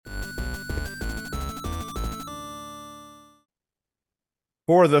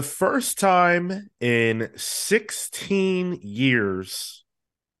For the first time in 16 years,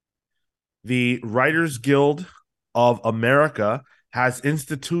 the Writers Guild of America has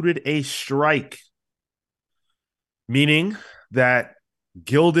instituted a strike, meaning that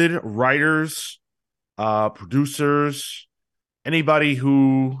gilded writers, producers, anybody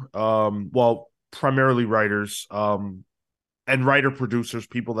who, primarily writers, and writer producers,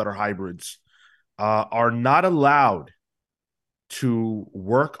 people that are hybrids, are not allowed to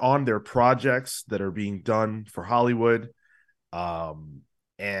work on their projects that are being done for Hollywood. Um,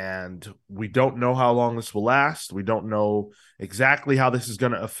 and we don't know how long this will last. We don't know exactly how this is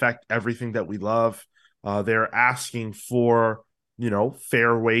going to affect everything that we love. They're asking for,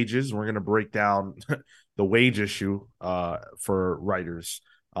 fair wages. We're going to break down the wage issue for writers.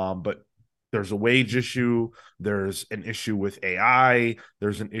 But there's a wage issue. There's an issue with AI.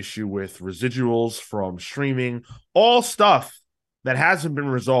 There's an issue with residuals from streaming, all stuff that hasn't been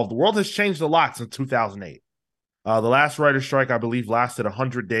resolved. The world has changed a lot since 2008. The last writer's strike, I believe, lasted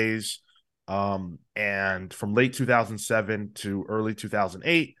 100 days, and from late 2007 to early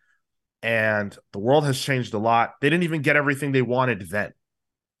 2008. And the world has changed a lot. They didn't even get everything they wanted then.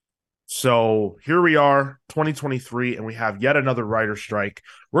 So here we are, 2023, and we have yet another writer's strike.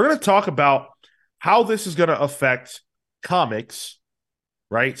 We're going to talk about how this is going to affect comics,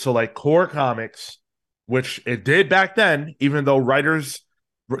 right? So, like core comics, which it did back then, even though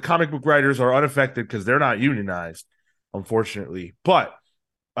comic book writers are unaffected because they're not unionized, unfortunately. But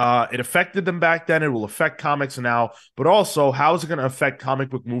it affected them back then. It will affect comics now. But also, how is it going to affect comic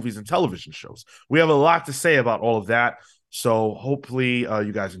book movies and television shows? We have a lot to say about all of that. So hopefully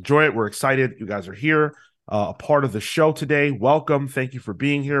you guys enjoy it. We're excited. You guys are here, a part of the show today. Welcome. Thank you for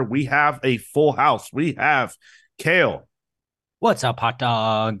being here. We have a full house. We have Kale, What's up, hot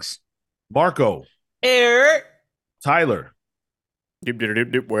dogs? Marco, Air. Tyler. Dip, dip,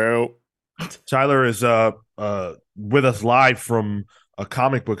 dip, dip. Well, Tyler is with us live from a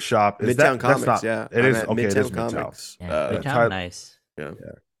comic book shop. Is Midtown that that's Comics, not yeah. it I'm is at okay, it is Midtown Midtown. Comics. Yeah, Ty- nice. Yeah.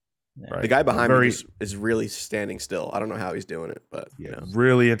 Right. The guy behind Very, me is really standing still. I don't know how he's doing it, but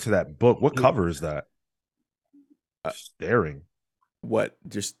really into that book. What cover is that? Uh, Staring. what?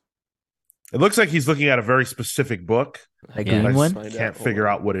 Just It looks like he's looking at a very specific book. The I green one? can't figure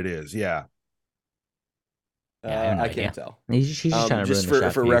out what it is. Yeah. Yeah, I have no I idea. can't tell. He's just trying to Just ruin the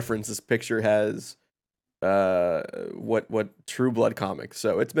shot for you. reference, this picture has what True Blood comics.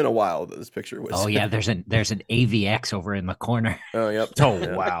 So it's been a while that this picture was. Oh yeah, there's an AVX over in the corner. Oh yep. Oh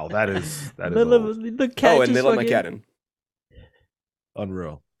Yeah. wow, that is The old. cat Oh, and they just let my fucking- cat in.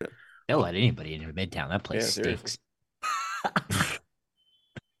 Unreal. They'll let anybody into Midtown. That place Yeah, seriously. stinks.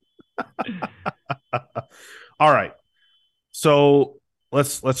 All right. So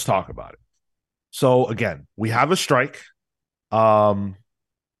let's talk about it. So again, we have a strike. Um,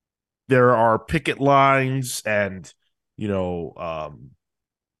 there are picket lines and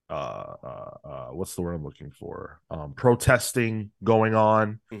what's the word I'm looking for? Protesting going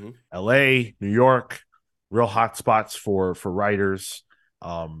on. Mhm. LA, New York, real hot spots for writers.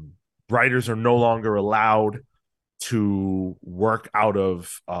 Writers are no longer allowed to work out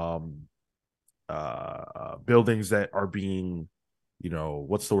of buildings that are being,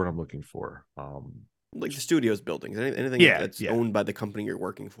 what's the word I'm looking for? Like the studios buildings, anything Yeah, that's yeah. owned by the company you're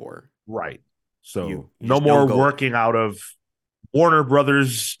working for. Right. So You no just more don't go working out of Warner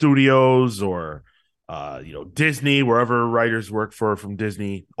Brothers Studios or Disney, wherever writers work for from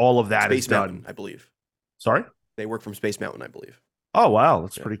Disney. All of that is Space Mountain, done. I believe. Sorry? They work from Space Mountain, I believe. Oh wow,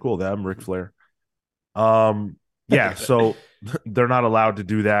 that's Yeah. pretty cool. Them Ric Flair. Yeah, so they're not allowed to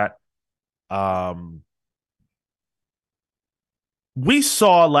do that. We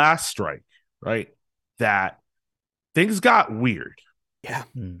saw last strike, right? That things got weird. Yeah.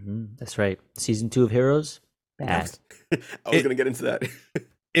 That's right. Season 2 of Heroes. Bad. I was going to get into that.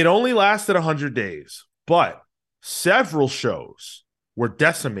 It only lasted 100 days, but several shows were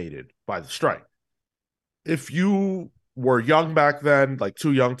decimated by the strike. If you were young back then, like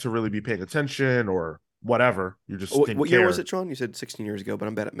too young to really be paying attention or whatever, you just didn't What care. year was it, Sean? You said 16 years ago, but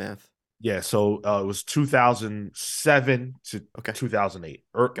I'm bad at math. Yeah, so it was 2007 to 2008,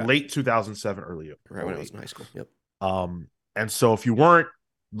 or late 2007, early. Right when I was in high school. Yep. And so if you weren't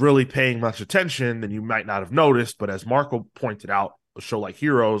really paying much attention, then you might not have noticed. But as Marco pointed out, a show like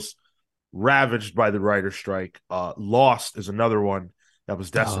Heroes, ravaged by the writer's strike. Lost is another one that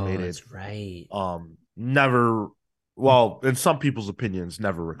was decimated. Oh, that's right. Never, well, in some people's opinions,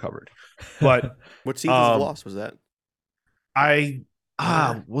 never recovered. But what seasons of Lost was that?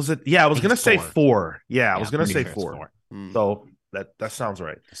 Was it? Yeah, I was gonna say 4. Yeah, I was gonna say sure 4. So that sounds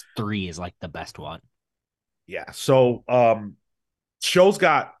right. 3 is like the best one. Yeah. So shows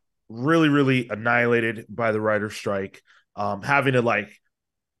got really, really annihilated by the writer's strike, having to like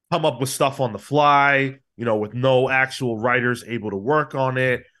come up with stuff on the fly, with no actual writers able to work on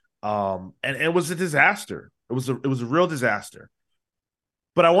it. And it was a disaster. It was a real disaster.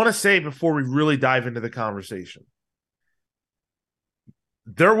 But I want to say before we really dive into the conversation,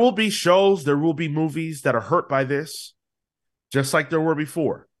 there will be shows, there will be movies that are hurt by this, just like there were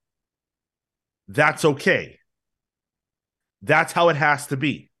before. That's okay. That's how it has to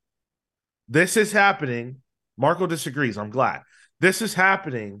be. This is happening. Marco disagrees. I'm glad. This is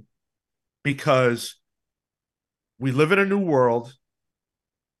happening because we live in a new world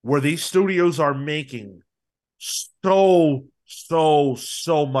where these studios are making so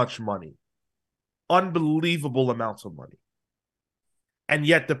much money. Unbelievable amounts of money. And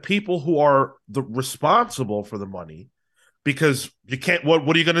yet the people who are responsible for the money, because you can't,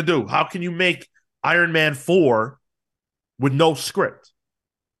 what are you going to do? How can you make Iron Man 4 with no script?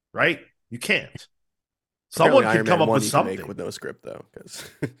 Right? You can't. Someone can come up with something. With no script, though. Because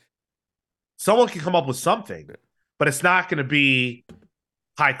someone can come up with something, but it's not going to be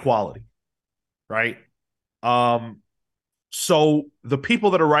high quality. Right? So the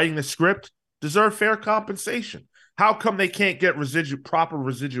people that are writing the script deserve fair compensation. How come they can't get proper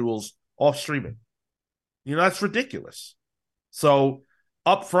residuals off streaming? That's ridiculous. So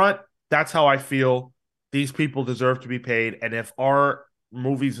up front, that's how I feel. These people deserve to be paid. And if our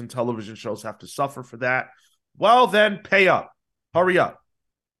movies and television shows have to suffer for that, well, then pay up. Hurry up.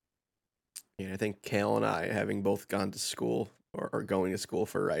 Yeah, I think Kale and I, having both gone to school or going to school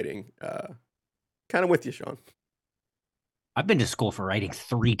for writing, kind of with you, Sean. I've been to school for writing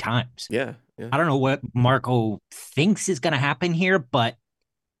 3 times. Yeah. I don't know what Marco thinks is going to happen here, but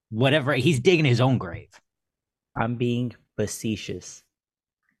whatever, he's digging his own grave. I'm being facetious.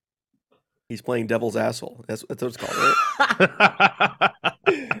 He's playing devil's asshole. That's what it's called,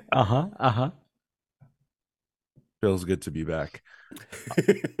 right? Feels good to be back.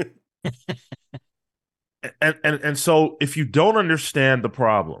 and so if you don't understand the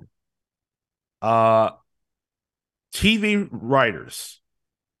problem, TV writers,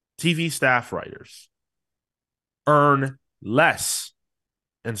 TV staff writers earn less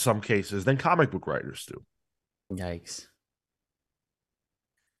in some cases than comic book writers do. Yikes.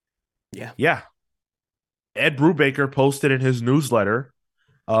 Yeah. Ed Brubaker posted in his newsletter,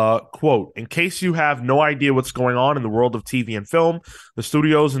 quote, "In case you have no idea what's going on in the world of TV and film, the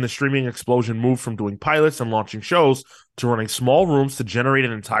studios and the streaming explosion moved from doing pilots and launching shows to running small rooms to generate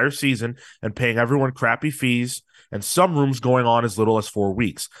an entire season and paying everyone crappy fees, and some rooms going on as little as 4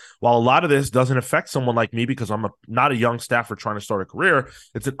 weeks. While a lot of this doesn't affect someone like me because I'm not a young staffer trying to start a career,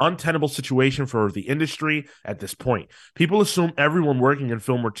 it's an untenable situation for the industry at this point. People assume everyone working in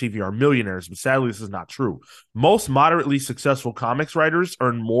film or TV are millionaires, but sadly this is not true. Most moderately successful comics writers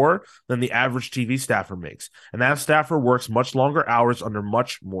earn more than the average TV staffer makes, and that staffer works much longer hours under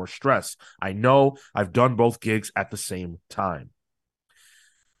much more stress. I know, I've done both gigs at the same time."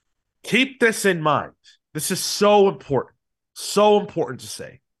 Keep this in mind. This is so important to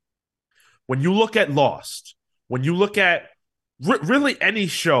say. When you look at Lost, when you look at really any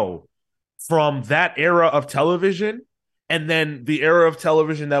show from that era of television, and then the era of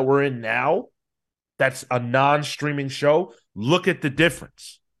television that we're in now, that's a non-streaming show, look at the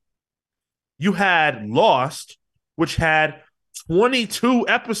difference. You had Lost, which had 22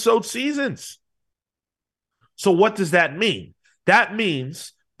 episode seasons. So what does that mean? That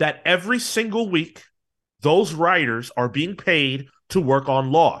means that every single week, those writers are being paid to work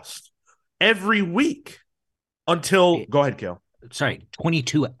on Lost every week until. Go ahead, Kale. Sorry,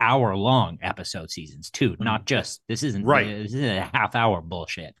 22-hour-long episode seasons too. Not just this isn't right. This isn't a half-hour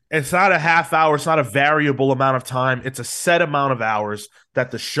bullshit. It's not a half hour. It's not a variable amount of time. It's a set amount of hours that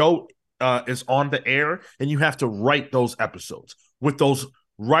the show is on the air, and you have to write those episodes with those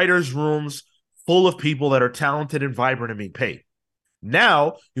writers' rooms full of people that are talented and vibrant and being paid.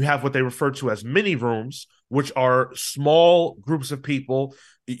 Now you have what they refer to as mini rooms, which are small groups of people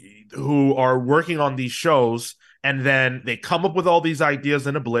who are working on these shows, and then they come up with all these ideas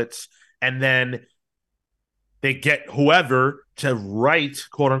in a blitz, and then they get whoever to write,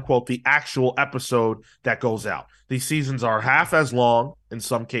 quote unquote, the actual episode that goes out. These seasons are half as long in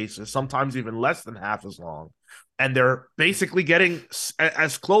some cases, sometimes even less than half as long, and they're basically getting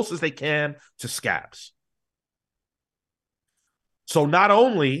as close as they can to scabs. So not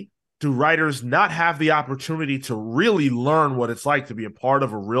only do writers not have the opportunity to really learn what it's like to be a part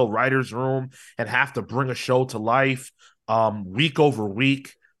of a real writer's room and have to bring a show to life week over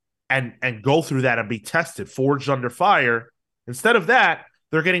week and go through that and be tested, forged under fire. Instead of that,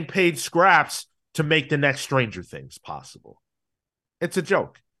 they're getting paid scraps to make the next Stranger Things possible. It's a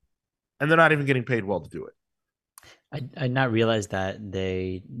joke. And they're not even getting paid well to do it. I not realize that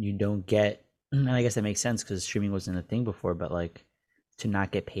you don't get, and I guess that makes sense because streaming wasn't a thing before, but like to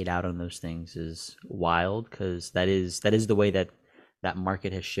not get paid out on those things is wild because that is the way that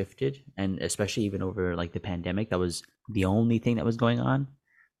market has shifted, and especially even over like the pandemic, that was the only thing that was going on,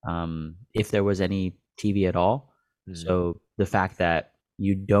 if there was any TV at all. So the fact that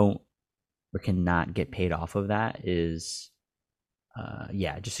you don't or cannot get paid off of that is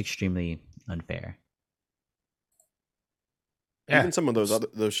just extremely unfair. Even some of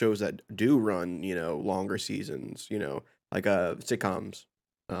those shows that do run, longer seasons, like sitcoms,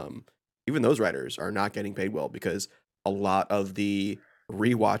 even those writers are not getting paid well because a lot of the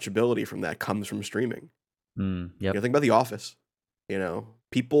rewatchability from that comes from streaming. Think about The Office.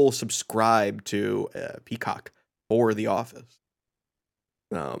 People subscribe to Peacock for The Office,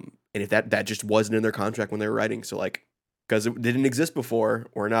 and if that just wasn't in their contract when they were writing, so like because it didn't exist before,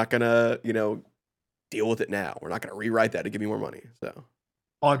 we're not gonna deal with it now. We're not gonna rewrite that to give you more money. So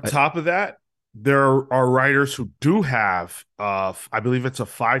on top of that, there are writers who do have I believe it's a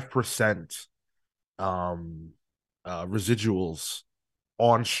 5% residuals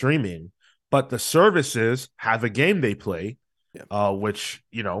on streaming, but the services have a game they play, which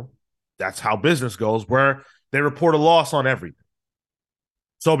that's how business goes, where they report a loss on everything.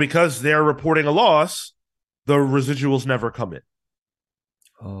 So because they're reporting a loss, the residuals never come in.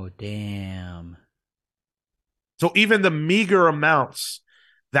 Oh, damn. So even the meager amounts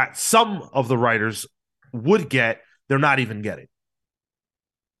that some of the writers would get, they're not even getting.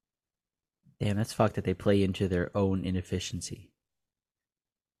 Damn, that's fucked that they play into their own inefficiency.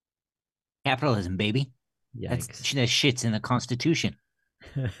 Capitalism, baby. Yikes. That shit's in the Constitution.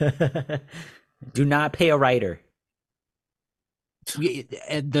 Do not pay a writer.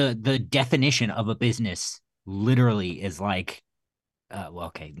 The definition of a business literally is like,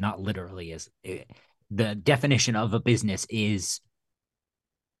 not literally is. The definition of a business is,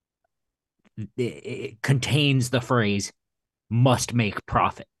 it contains the phrase must make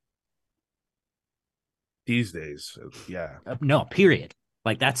profit. These days, yeah. No, period.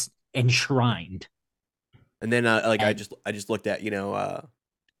 Like that's enshrined. And then I just looked at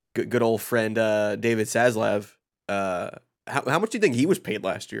good old friend David Zaslav. How much do you think he was paid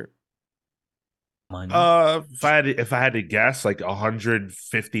last year? Money. If I had to guess, like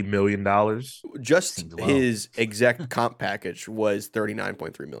 $150 million. Just his exec comp package was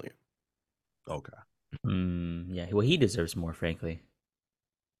 $39.3 million. Okay. Yeah. Well, he deserves more, frankly.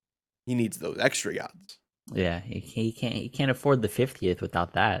 He needs those extra yachts. Yeah, he can't afford the 50th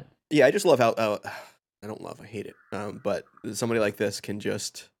without that. Yeah, I just love how I hate it. But somebody like this can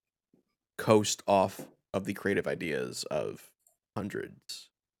just coast off of the creative ideas of hundreds.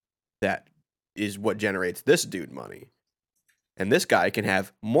 That is what generates this dude money. And this guy can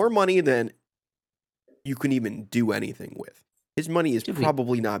have more money than you can even do anything with. His money is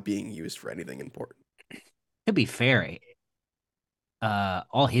probably not being used for anything important. To be fair,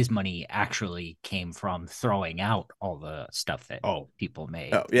 all his money actually came from throwing out all the stuff that people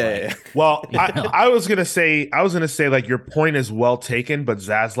made. Oh, yeah. Well, I was gonna say like your point is well taken, but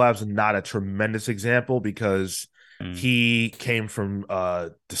Zaslav's not a tremendous example because he came from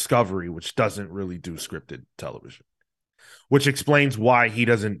Discovery, which doesn't really do scripted television, which explains why he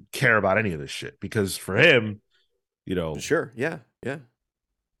doesn't care about any of this shit. Because for him, sure, yeah,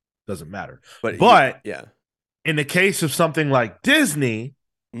 doesn't matter. But yeah. In the case of something like Disney,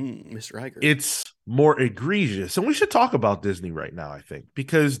 Mr. Iger, it's more egregious. And we should talk about Disney right now, I think,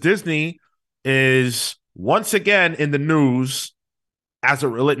 because Disney is once again in the news as it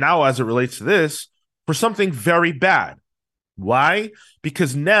relates to this for something very bad. Why?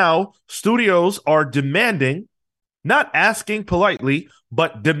 Because now studios are demanding, not asking politely,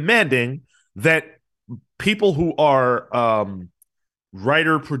 but demanding that people who are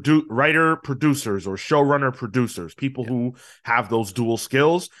writer producers or showrunner producers, people who have those dual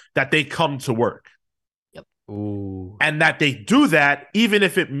skills, that they come to work. Yep. Ooh. And that they do that even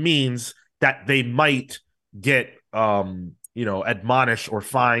if it means that they might get admonished or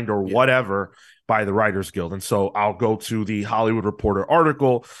fined or whatever by the Writers Guild. And so I'll go to the Hollywood Reporter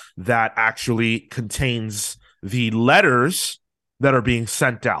article that actually contains the letters that are being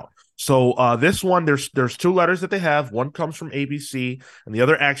sent out. So this one, there's two letters that they have. One comes from ABC, and the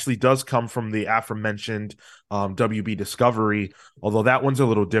other actually does come from the aforementioned WB Discovery, although that one's a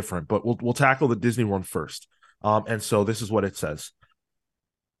little different. But we'll tackle the Disney one first. And so this is what it says.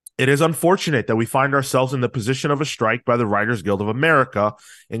 It is unfortunate that we find ourselves in the position of a strike by the Writers Guild of America.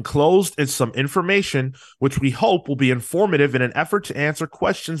 Enclosed is some information which we hope will be informative in an effort to answer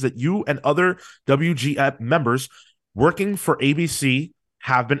questions that you and other WGF members working for ABC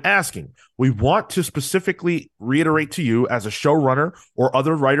have been asking. We want to specifically reiterate to you as a showrunner or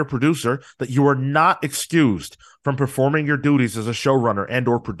other writer producer that you are not excused from performing your duties as a showrunner and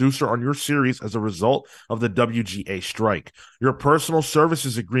or producer on your series as a result of the WGA strike. Your personal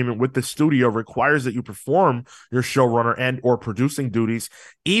services agreement with the studio requires that you perform your showrunner and or producing duties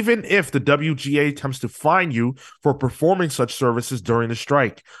even if the WGA attempts to fine you for performing such services during the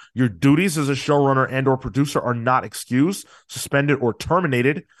strike. Your duties as a showrunner and or producer are not excused, suspended, or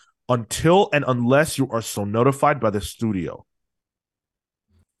terminated until and unless you are so notified by the studio.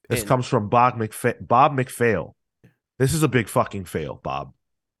 This comes from Bob McPhail. This is a big fucking fail, Bob.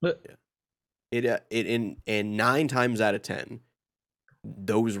 In 9 times out of 10,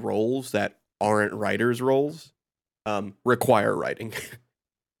 those roles that aren't writers' roles require writing.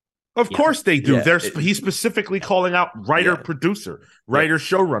 Of course they do. Yeah, He's specifically calling out writer, producer, writer,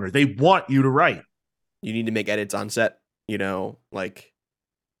 showrunner. They want you to write. You need to make edits on set, like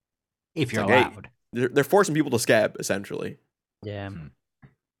if you're allowed. They're forcing people to scab, essentially. Yeah.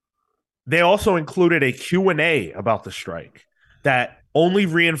 They also included a Q&A about the strike that only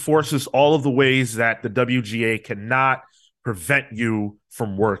reinforces all of the ways that the WGA cannot prevent you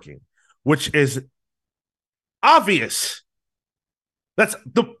from working, which is obvious. That's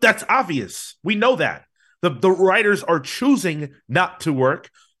obvious. We know that. The writers are choosing not to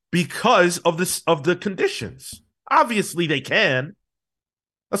work because of the conditions. Obviously they can.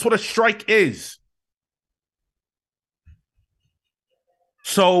 That's what a strike is.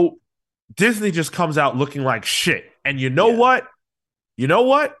 So Disney just comes out looking like shit. And you know what?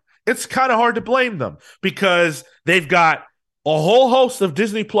 It's kind of hard to blame them because they've got a whole host of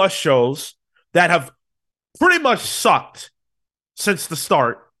Disney Plus shows that have pretty much sucked since the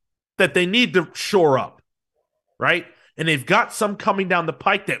start that they need to shore up, right? And they've got some coming down the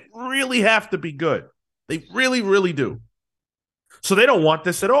pike that really have to be good. They really, really do. So they don't want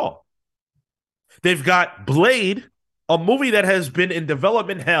this at all. They've got Blade, a movie that has been in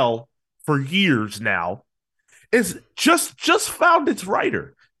development hell for years now, is just found its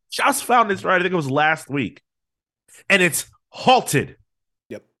writer. I think it was last week. And it's halted.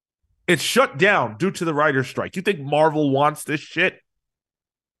 Yep. It's shut down due to the writer's strike. You think Marvel wants this shit?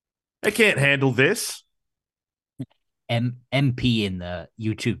 They can't handle this. MP in the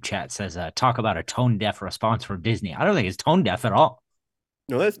YouTube chat says, talk about a tone-deaf response from Disney. I don't think it's tone-deaf at all.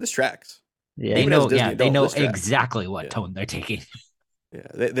 No, this tracks. Yeah. They know exactly what tone they're taking.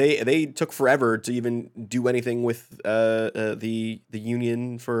 Yeah, they took forever to even do anything with the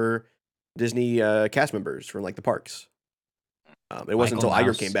union for Disney cast members for like the parks. It wasn't until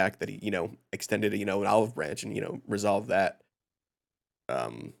Iger came back that he extended an olive branch and resolved that.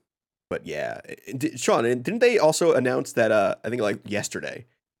 But yeah, Sean, didn't they also announce that I think like yesterday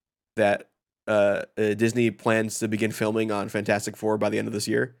that Disney plans to begin filming on Fantastic Four by the end of this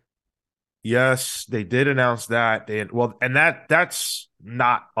year? Yes, they did announce that. And that's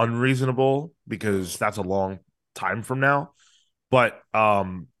not unreasonable because that's a long time from now. But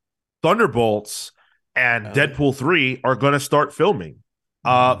Thunderbolts and Deadpool 3 are going to start filming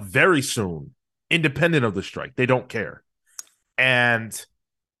very soon, independent of the strike. They don't care. And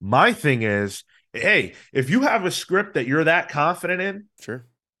my thing is, hey, if you have a script that you're that confident in, sure,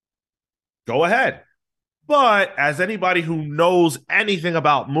 go ahead. But as anybody who knows anything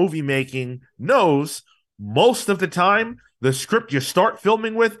about movie making knows, most of the time, the script you start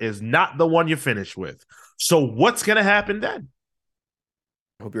filming with is not the one you finish with. So what's going to happen then?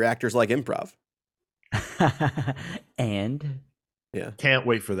 I hope your actors like improv. And? Yeah. Can't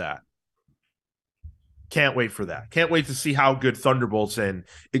wait for that. Can't wait to see how good Thunderbolts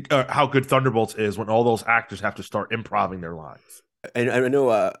is when all those actors have to start improvising their lines. And I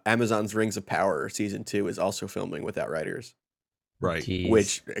know Amazon's Rings of Power season 2 is also filming without writers. Right. Jeez.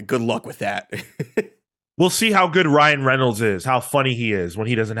 Which, good luck with that. We'll see how good Ryan Reynolds is, how funny he is when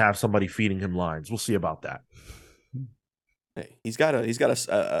he doesn't have somebody feeding him lines. We'll see about that. Hey, he's got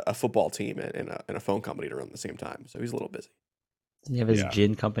a football team and a phone company to run at the same time, so he's a little busy. Does he have his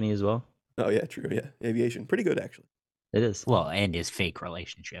gin company as well? Oh yeah, true. Yeah, aviation, pretty good actually. It is. Well, and his fake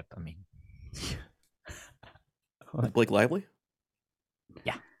relationship. I mean, Blake Lively.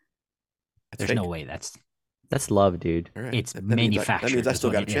 Yeah, That's there's no way that's love, dude. right. It's that manufactured. That means I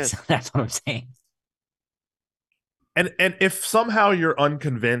still got a chance. That's what I'm saying. And if somehow you're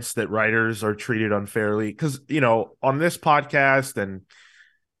unconvinced that writers are treated unfairly, because on this podcast and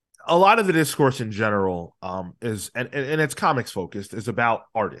a lot of the discourse in general is and it's comics focused is about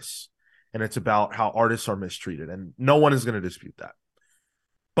artists, and it's about how artists are mistreated, and no one is going to dispute that.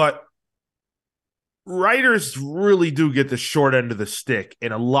 But writers really do get the short end of the stick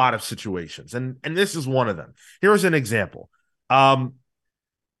in a lot of situations, and this is one of them. Here's an example.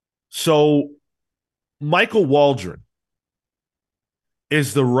 So Michael Waldron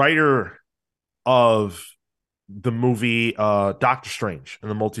is the writer of the movie Doctor Strange and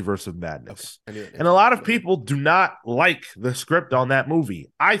the Multiverse of Madness. Okay. And a lot of people do not like the script on that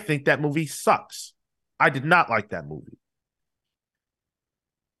movie. I think that movie sucks. I did not like that movie.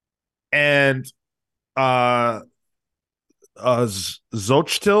 And Xochitl,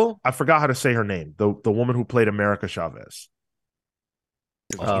 I forgot how to say her name, the woman who played America Chavez.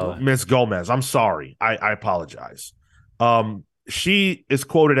 Oh. Miss Gomez. I'm sorry. I apologize. She is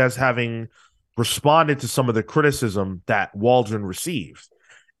quoted as having responded to some of the criticism that Waldron received.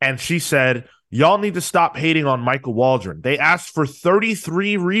 And she said, y'all need to stop hating on Michael Waldron. They asked for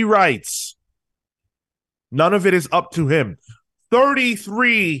 33 rewrites. None of it is up to him.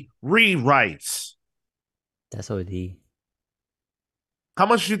 33 rewrites. That's OD. How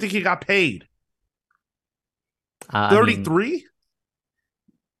much do you think he got paid? 33?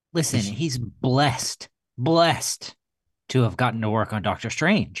 Listen, he's blessed to have gotten to work on Doctor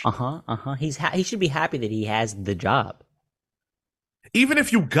Strange. He should be happy that he has the job. Even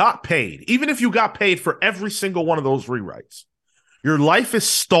if you got paid for every single one of those rewrites, your life is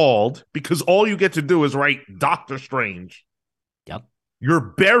stalled because all you get to do is write Doctor Strange. Yep. You're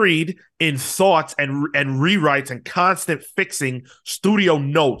buried in thoughts and rewrites and constant fixing studio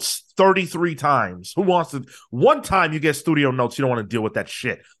notes 33 times. Who wants to? One time you get studio notes, you don't want to deal with that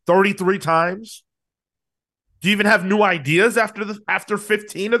shit. 33 times? Do you even have new ideas after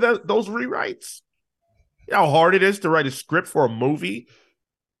 15 of those rewrites? You know how hard it is to write a script for a movie?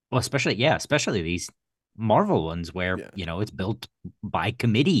 Well, especially these Marvel ones where, it's built by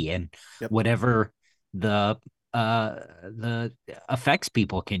committee and whatever the effects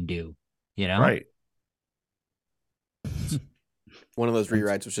people can do, Right. One of those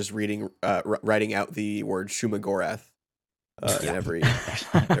rewrites was just writing out the word Shumagorath in every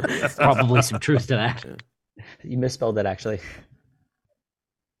probably some truth to that. Yeah. You misspelled it, actually.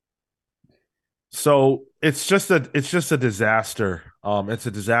 So it's just a disaster. It's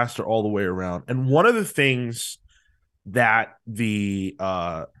a disaster all the way around. And one of the things that the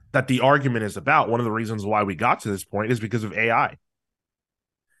argument is about, one of the reasons why we got to this point, is because of AI.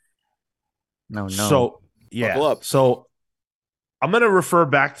 No. So Buckle up. So I'm going to refer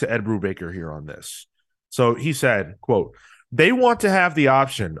back to Ed Brubaker here on this. So he said, quote, "They want to have the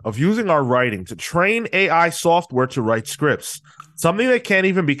option of using our writing to train AI software to write scripts, something that can't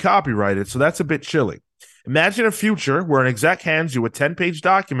even be copyrighted, so that's a bit chilling. Imagine a future where an exec hands you a 10-page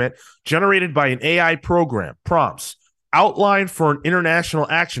document generated by an AI program, prompts, outline for an international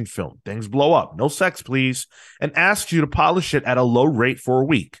action film, things blow up, no sex please, and asks you to polish it at a low rate for a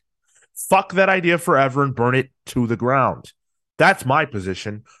week. Fuck that idea forever and burn it to the ground. That's my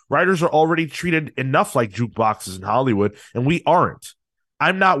position. Writers are already treated enough like jukeboxes in Hollywood, and we aren't.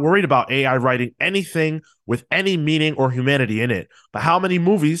 I'm not worried about AI writing anything with any meaning or humanity in it. But how many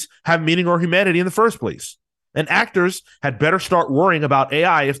movies have meaning or humanity in the first place? And actors had better start worrying about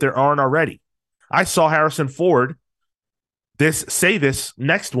AI if there aren't already. I saw Harrison Ford say this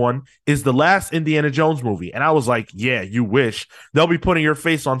next one is the last Indiana Jones movie. And I was like, yeah, you wish. They'll be putting your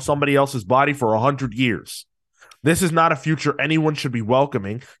face on somebody else's body for 100 years. This is not a future anyone should be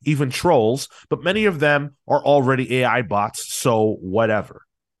welcoming, even trolls, but many of them are already AI bots, so whatever."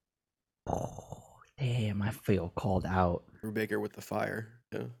 Oh, damn, I feel called out. Brubaker with the fire.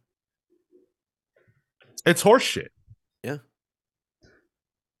 Yeah. It's horseshit. Yeah.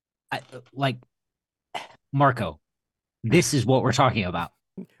 Marco, this is what we're talking about.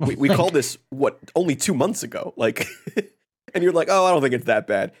 We called this, only 2 months ago? And you're like, oh, I don't think it's that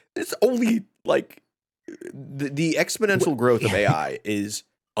bad. It's only, the exponential growth of AI is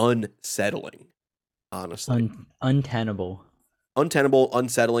unsettling, honestly. Untenable,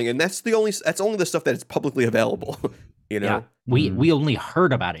 unsettling, and that's only the stuff that is publicly available. Yeah, we only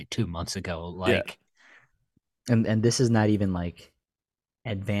heard about it 2 months ago. And this is not even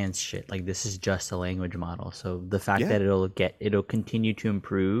advanced shit. This is just a language model. So the fact that it'll continue to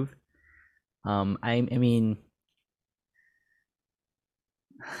improve. I mean,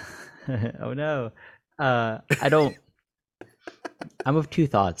 oh no. I don't. I'm of two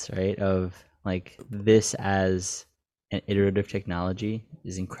thoughts, right? Of this as an iterative technology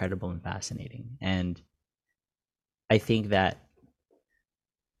is incredible and fascinating, and I think that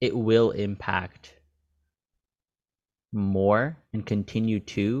it will impact more and continue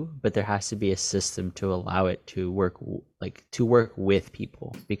to, but there has to be a system to allow it to work, to work with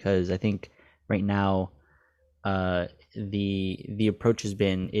people, because I think right now, the approach has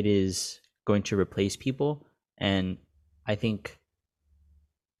been it is going to replace people. And I think,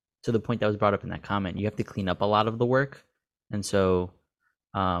 to the point that was brought up in that comment, you have to clean up a lot of the work. And so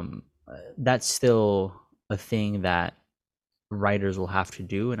that's still a thing that writers will have to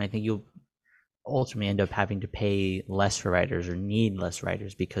do. And I think you'll ultimately end up having to pay less for writers or need less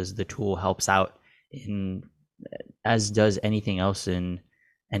writers, because the tool helps out in, as does anything else in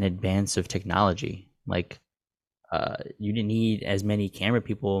an advance of technology. Like you didn't need as many camera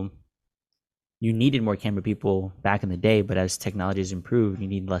people. You needed more camera people back in the day, but as technology has improved, you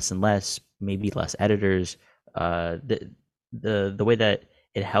need less and less, maybe less editors. The way that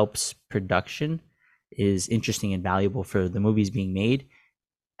it helps production is interesting and valuable for the movies being made.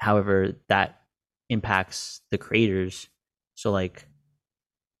 However, that impacts the creators. So like,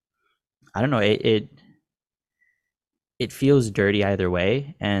 I don't know, it feels dirty either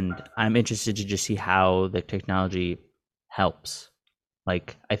way, and I'm interested to just see how the technology helps.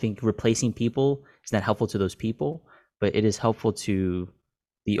 Like, I think replacing people is not helpful to those people, but it is helpful to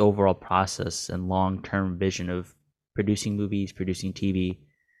the overall process and long-term vision of producing movies, producing TV,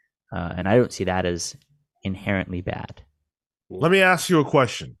 and I don't see that as inherently bad. Let me ask you a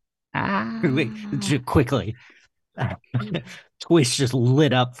question. Wait, just quickly. Twitch just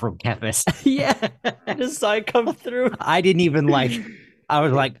lit up from Kefis. Yeah, I just saw it come through. I didn't even like. I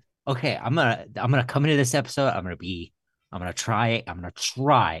was like, okay, I'm gonna come into this episode. I'm gonna try it. I'm gonna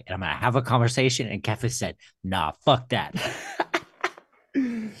try, and I'm gonna have a conversation. And Kefis said, "Nah, fuck that."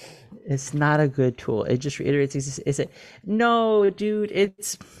 It's not a good tool. It just reiterates. No, dude.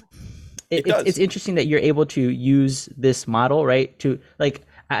 It's interesting that you're able to use this model, right? To like,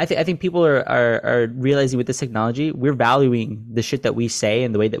 I think people are realizing with this technology, we're valuing the shit that we say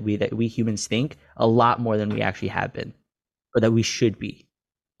and the way that we humans think a lot more than we actually have been, or that we should be.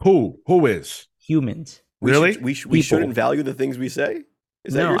 Who is humans? Really? We shouldn't value the things we say.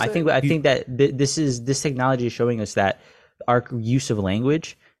 Is that no? I think that this technology is showing us that our use of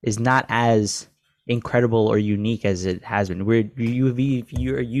language is not as incredible or unique as it has been.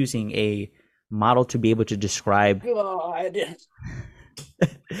 You're using a model to be able to describe. God.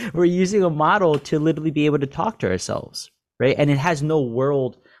 We're using a model to literally be able to talk to ourselves, right? And it has no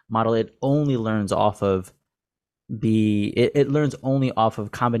world model. It only learns off of it learns only off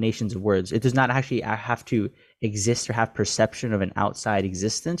of combinations of words. It does not actually have to exist or have perception of an outside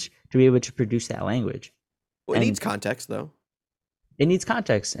existence to be able to produce that language. Well, it needs context, though. It needs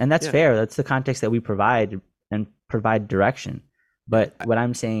context, and that's fair. That's the context that we provide and provide direction. But what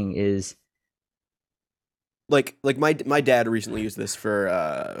I'm saying is, like my dad recently used this for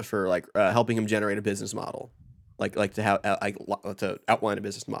helping him generate a business model, to outline a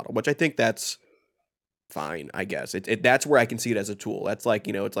business model, which I think that's fine. I guess that's where I can see it as a tool. That's like,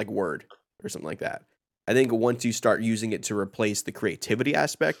 it's like Word or something like that. I think once you start using it to replace the creativity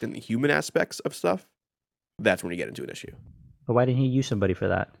aspect and the human aspects of stuff, that's when you get into an issue. But why didn't he use somebody for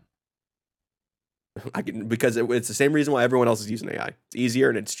that? Because it's the same reason why everyone else is using AI. It's easier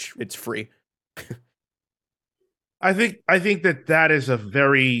and it's free. I think that's a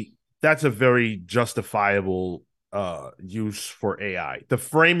very justifiable use for AI. The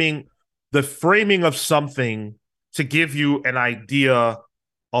framing of something to give you an idea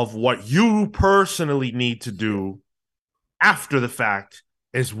of what you personally need to do after the fact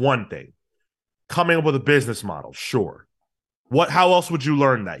is one thing. Coming up with a business model, sure. How else would you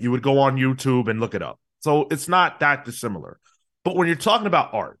learn that? You would go on YouTube and look it up. So it's not that dissimilar. But when you're talking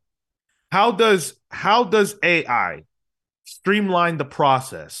about art, how does AI streamline the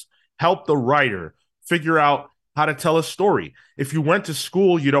process, help the writer figure out how to tell a story? If you went to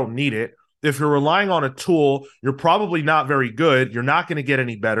school, you don't need it. If you're relying on a tool, you're probably not very good. You're not going to get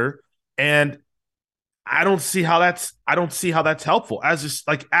any better. And I don't see how that's helpful. As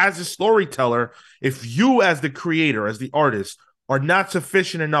a storyteller, if you as the creator, as the artist, are not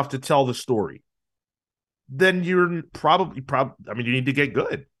sufficient enough to tell the story, then you're probably you need to get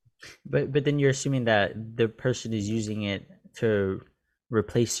good. But then you're assuming that the person is using it to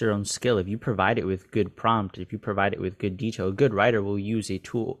replace their own skill. If you provide it with good prompt, if you provide it with good detail, a good writer will use a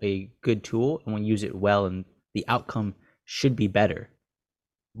good tool, and will use it well, and the outcome should be better.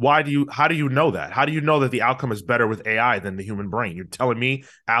 How do you know that? How do you know that the outcome is better with AI than the human brain? You're telling me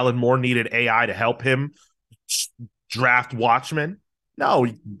Alan Moore needed AI to help him draft Watchmen? No,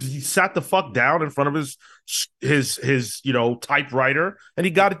 he sat the fuck down in front of his typewriter and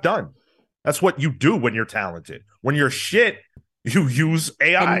he got it done. That's what you do when you're talented. When you're shit, you use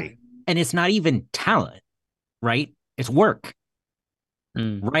AI. And it's not even talent, right? It's work.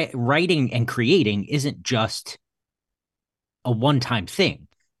 Right? Writing and creating isn't just a one-time thing.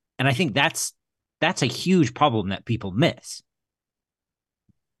 And I think that's a huge problem that people miss.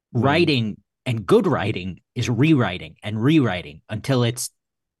 Writing and good writing is rewriting and rewriting until it's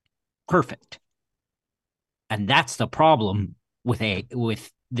perfect. And that's the problem with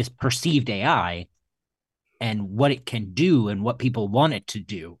this perceived AI and what it can do and what people want it to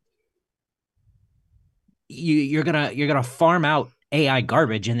do. You're gonna farm out AI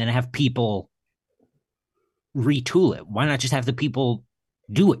garbage and then have people retool it. Why not just have the people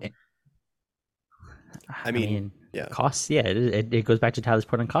do it? I mean, yeah. Costs. Yeah, it goes back to Tyler's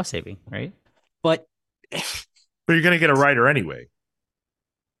point on cost saving, right? But you're going to get a writer anyway.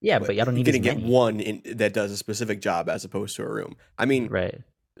 Yeah, but you don't need you're going to get one that does a specific job as opposed to a room. I mean, right.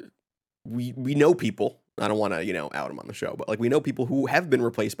 We know people. I don't want to out them on the show, but like we know people who have been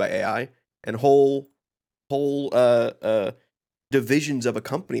replaced by AI, and whole divisions of a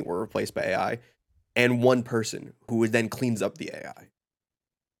company were replaced by AI, and one person who then cleans up the AI.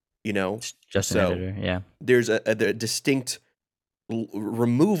 Just an editor. Yeah, there's a distinct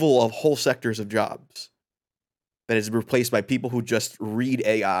removal of whole sectors of jobs that is replaced by people who just read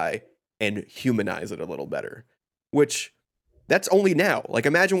AI and humanize it a little better, which that's only now. Like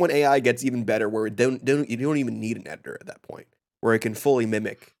imagine when AI gets even better, where you don't even need an editor at that point, where it can fully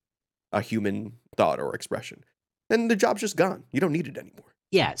mimic a human thought or expression. Then the job's just gone. You don't need it anymore.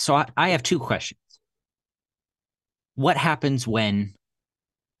 Yeah. So I have two questions. What happens to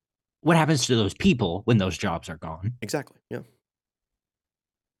those people when those jobs are gone? Exactly. Yeah.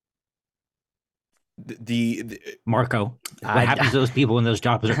 The Marco, what happens to those people when those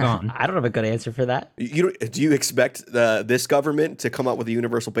jobs are gone? I don't have a good answer for that. Do you expect this government to come up with a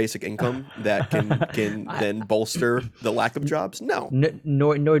universal basic income that can then bolster the lack of jobs? No.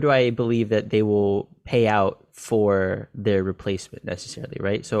 Nor do I believe that they will pay out for their replacement necessarily,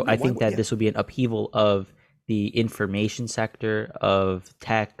 right? So I think that this will be an upheaval of the information sector, of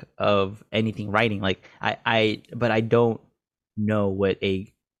tech, of anything writing. Like but I don't know what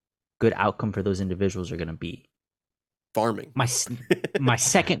a good outcome for those individuals are going to be. Farming. My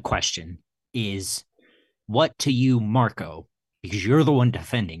second question is, what to you, Marco, because you're the one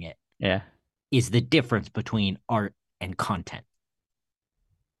defending it, is the difference between art and content?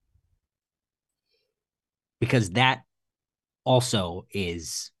 Because that also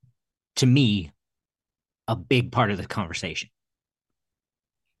is, to me, a big part of the conversation.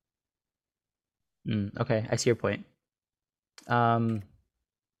 Okay, I see your point.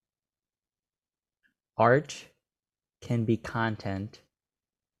 Art can be content,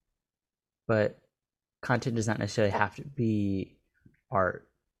 but content does not necessarily have to be art.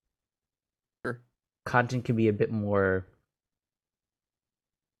 Sure. Content can be a bit more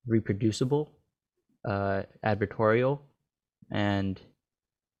reproducible, advertorial, and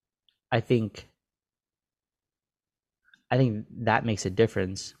I think that makes a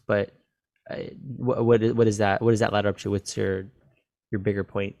difference. But what is that? What does that ladder up to? What's your bigger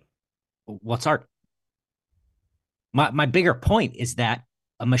point? What's art? My bigger point is that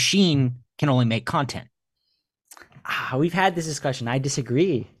a machine can only make content. We've had this discussion. I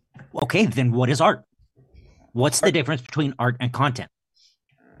disagree. Okay, then what is art? What's the difference between art and content?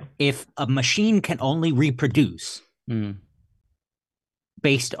 If a machine can only reproduce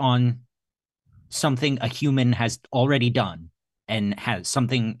based on something a human has already done and has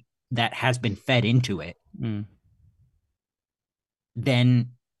something that has been fed into it, then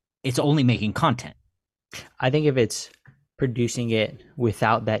it's only making content. I think if it's producing it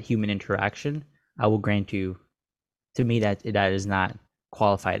without that human interaction, I will grant you, to me, that is not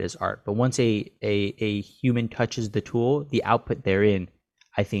qualified as art. But once a human touches the tool, the output therein,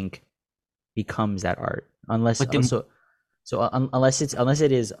 I think, becomes that art. Unless it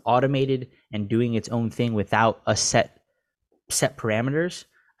is automated and doing its own thing without a set parameters,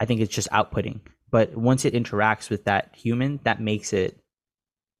 I think it's just outputting. But once it interacts with that human, that makes it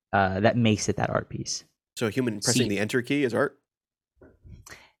that art piece. So a human pressing the enter key is art?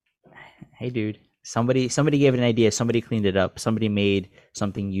 Hey, dude. Somebody gave it an idea. Somebody cleaned it up. Somebody made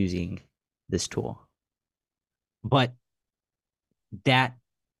something using this tool. But that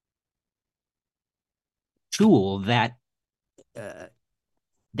tool, that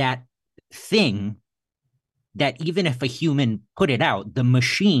thing, that even if a human put it out, the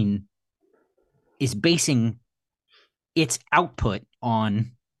machine is basing its output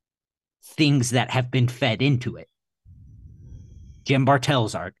on things that have been fed into it. Jim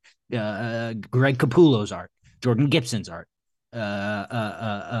Bartell's art, Greg Capullo's art, Jordan Gibson's art,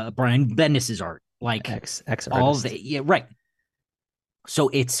 Brian Bendis's art, like X all the, yeah, right. So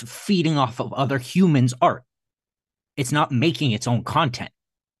it's feeding off of other humans' art. It's not making its own content.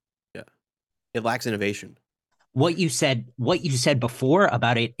 Yeah, it lacks innovation. What you said before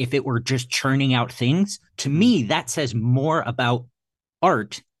about it, if it were just churning out things, to me that says more about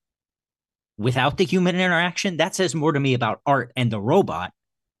art without the human interaction, that says more to me about art and the robot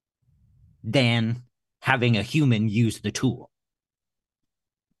than having a human use the tool.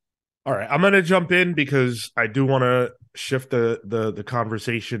 All right, I'm gonna jump in because I do want to shift the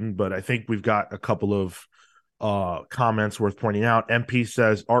conversation, but I think we've got a couple of comments worth pointing out. MP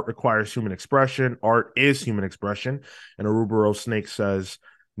says art requires human expression. Art is human expression. And Arubaro Snake says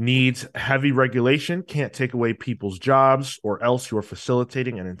needs heavy regulation, can't take away people's jobs, or else you're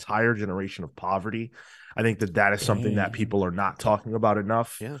facilitating an entire generation of poverty. I think that is something that people are not talking about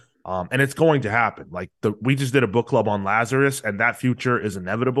enough. Yeah. And it's going to happen. Like we just did a book club on Lazarus, and that future is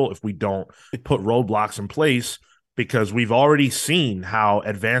inevitable if we don't put roadblocks in place, because we've already seen how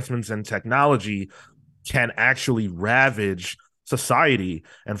advancements in technology can actually ravage society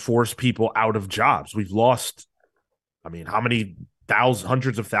and force people out of jobs. We've lost, I mean, how many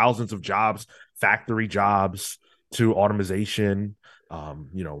hundreds of thousands of jobs, factory jobs to automation,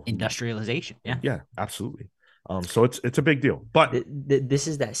 industrialization. Yeah, absolutely. So it's a big deal, but this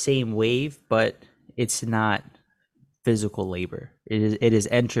is that same wave, but it's not physical labor. It has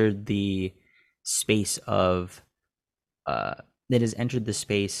entered the space of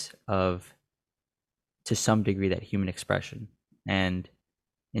to some degree that human expression, and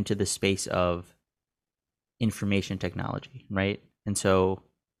into the space of information technology, right? And so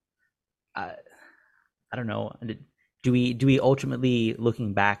I don't know, do we ultimately,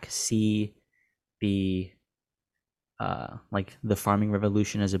 looking back, see the like the farming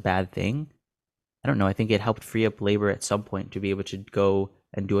revolution as a bad thing? I don't know. I think it helped free up labor at some point to be able to go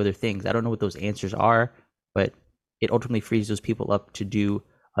and do other things. I don't know what those answers are, but it ultimately frees those people up to do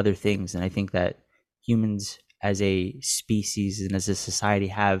other things. And I think that humans as a species and as a society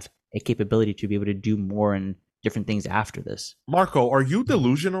have a capability to be able to do more and different things after this. Marco, are you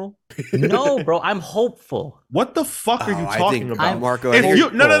delusional? No, bro, I'm hopeful. What the fuck are you talking about? Marco,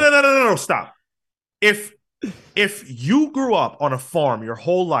 no, stop. If you grew up on a farm your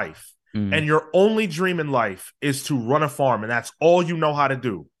whole life, and your only dream in life is to run a farm, and that's all you know how to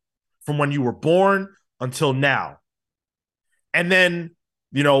do from when you were born until now, and then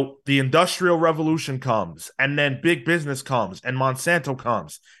the Industrial Revolution comes, and then big business comes, and Monsanto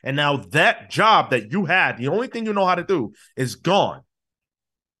comes, and now that job that you had, the only thing you know how to do, is gone.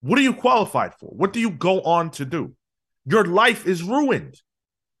 What are you qualified for? What do you go on to do? Your life is ruined.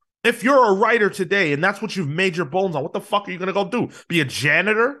 If you're a writer today and that's what you've made your bones on, what the fuck are you going to go do? Be a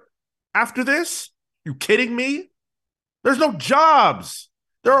janitor after this? You kidding me? There's no jobs.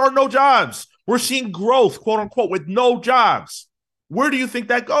 There are no jobs. We're seeing growth, quote unquote, with no jobs. Where do you think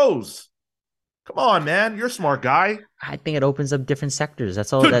that goes? Come on, man. You're a smart guy. I think it opens up different sectors.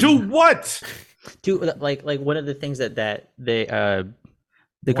 That's all. To do what? To like one of the things that the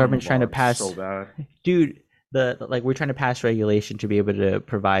government's trying to pass. So bad. Dude, we're trying to pass regulation to be able to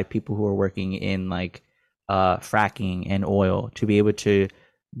provide people who are working in fracking and oil to be able to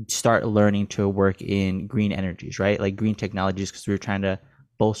start learning to work in green energies, right? Like green technologies, because we're trying to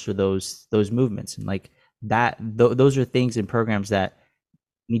bolster those movements, and those are things and programs that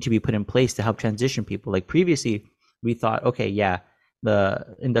need to be put in place to help transition people. Like previously, we thought, okay, yeah,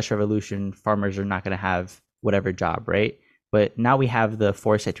 the Industrial Revolution, farmers are not going to have whatever job, right? But now we have the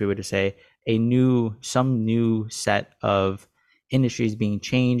foresight to be able to say some new set of industries being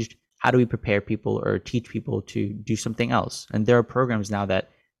changed. How do we prepare people or teach people to do something else? And there are programs now that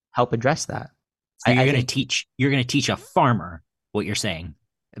help address that. So you're going to teach a farmer what you're saying,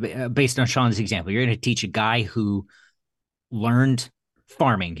 based on Sean's example. You're going to teach a guy who learned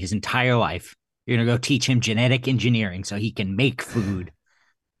farming his entire life. You're going to go teach him genetic engineering so he can make food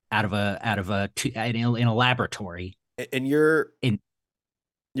in a laboratory. And your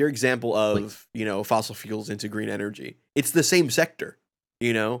example of fossil fuels into green energy, it's the same sector.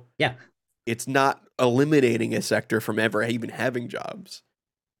 Yeah, it's not eliminating a sector from ever even having jobs.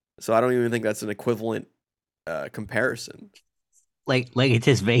 So I don't even think that's an equivalent comparison. Like it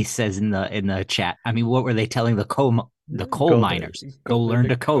just Vase says in the chat. I mean, what were they telling the coal miners? Go learn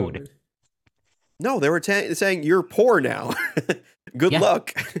to code. No, they were saying you're poor now. Good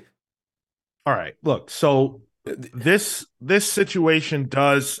luck. All right, look. So this situation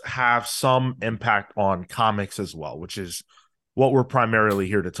does have some impact on comics as well, which is what we're primarily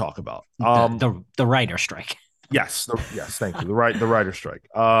here to talk about. The writer strike. Yes, thank you. The writer strike.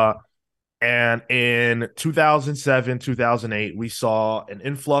 And in 2007, 2008, we saw an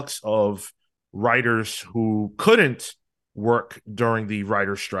influx of writers who couldn't work during the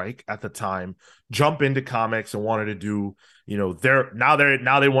writer strike at the time jump into comics and wanted to do, now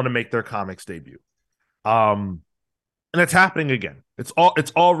they want to make their comics debut. And it's happening again. It's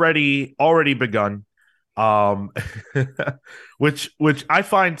already begun. um, which I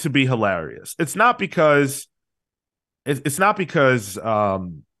find to be hilarious. It's not because we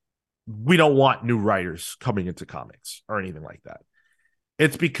don't want new writers coming into comics or anything like that.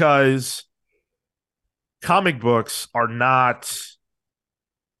 It's because comic books are not.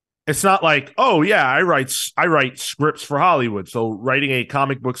 It's not like, oh yeah, I write scripts for Hollywood, so writing a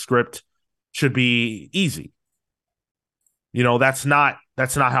comic book script should be easy. That's not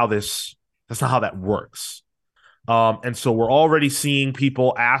how that works. And so we're already seeing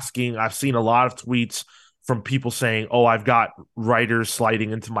people asking. I've seen a lot of tweets from people saying, "Oh, I've got writers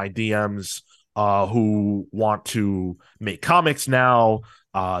sliding into my DMs who want to make comics now.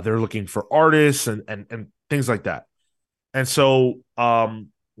 They're looking for artists and things like that." And so,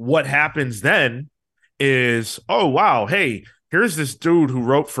 what happens then is, oh wow, hey, here's this dude who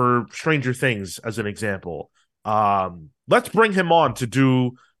wrote for Stranger Things as an example. Let's bring him on to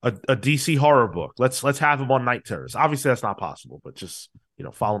do a DC horror book. Let's have him on Night Terrors. Obviously, that's not possible, but just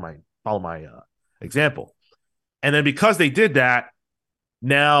follow my example. And then because they did that,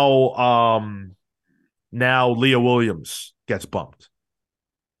 now Leah Williams gets bumped,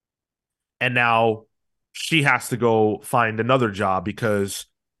 and now she has to go find another job because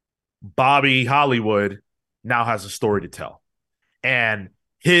Bobby Hollywood now has a story to tell, and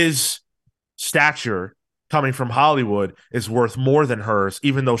his stature coming from Hollywood is worth more than hers,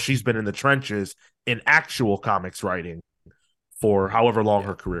 even though she's been in the trenches in actual comics writing for however long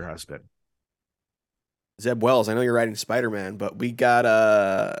her career has been. Zeb Wells, I know you're writing Spider-Man, but we got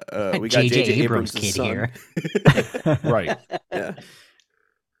J.J. Abrams' kid son. here. Right. Yeah.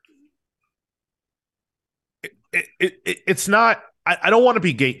 It's not. I don't want to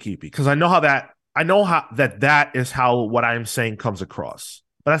be gatekeepy because I know how that is how what I'm saying comes across,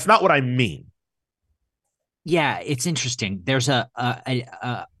 but that's not what I mean. Yeah, it's interesting. There's a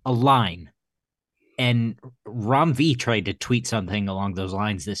line, and Ram V tried to tweet something along those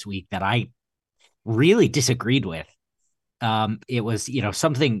lines this week that I really disagreed with. It was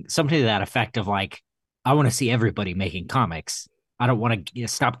something to that effect of like, I want to see everybody making comics. I don't want to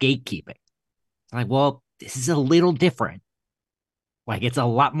stop gatekeeping. Like, well, this is a little different. Like, it's a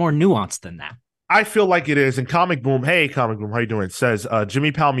lot more nuanced than that. I feel like it is. And Comic Boom, hey, Comic Boom, how you doing? Says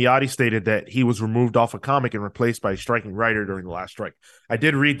Jimmy Palmiotti stated that he was removed off a comic and replaced by a striking writer during the last strike. I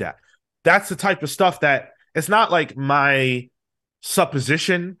did read that. That's the type of stuff that it's not like my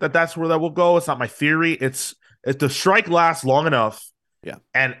supposition that that's where that will go. It's not my theory. It's if the strike lasts long enough. Yeah.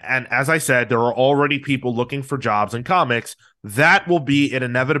 And as I said, there are already people looking for jobs in comics. That will be an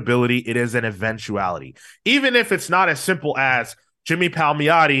inevitability. It is an eventuality. Even if it's not as simple as Jimmy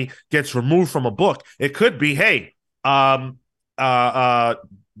Palmiotti gets removed from a book. It could be, hey, Jeremy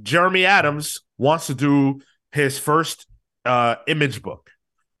Adams wants to do his first Image book.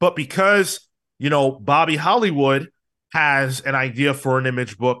 But because, Bobby Hollywood has an idea for an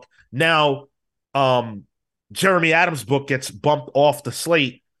Image book, now Jeremy Adams' book gets bumped off the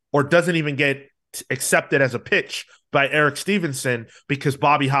slate or doesn't even get accepted as a pitch by Eric Stevenson because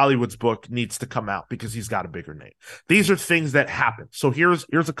Bobby Hollywood's book needs to come out because he's got a bigger name. These are things that happen. So here's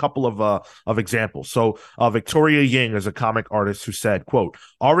a couple of examples. So Victoria Ying is a comic artist who said, quote,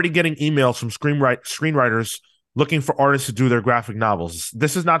 already getting emails from screenwriters looking for artists to do their graphic novels.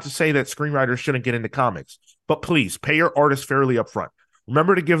 This is not to say that screenwriters shouldn't get into comics, but please pay your artists fairly upfront.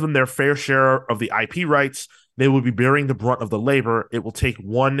 Remember to give them their fair share of the IP rights. They will be bearing the brunt of the labor. It will take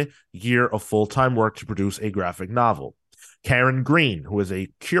 1 year of full-time work to produce a graphic novel. Karen Green, who is a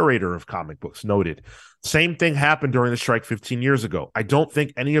curator of comic books, noted, same thing happened during the strike 15 years ago. I don't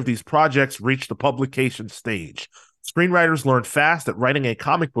think any of these projects reached the publication stage. Screenwriters learned fast that writing a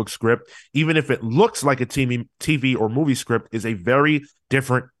comic book script, even if it looks like a TV or movie script, is a very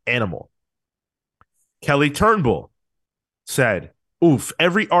different animal. Kelly Turnbull said, oof,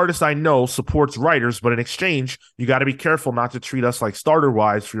 every artist I know supports writers, but in exchange, you got to be careful not to treat us like starter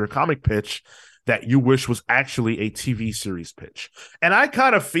wives for your comic pitch that you wish was actually a TV series pitch. And I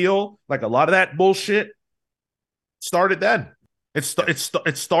kind of feel like a lot of that bullshit started then. It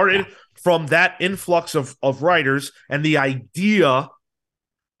started from that influx of writers and the idea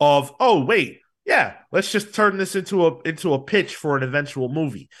of, oh, wait, yeah, let's just turn this into a pitch for an eventual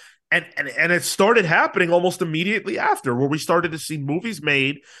movie. And it started happening almost immediately after, where we started to see movies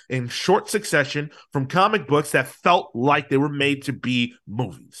made in short succession from comic books that felt like they were made to be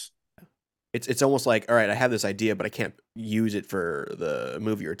movies. It's almost like, all right, I have this idea, but I can't use it for the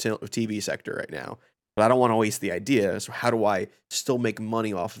movie or TV sector right now. But I don't want to waste the idea. So how do I still make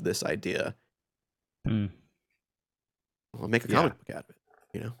money off of this idea? I'll make a comic book out of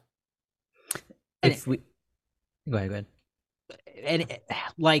it, If we go ahead. And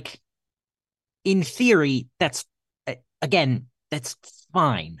like, in theory, that's again, that's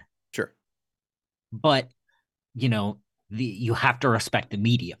fine. Sure. But you have to respect the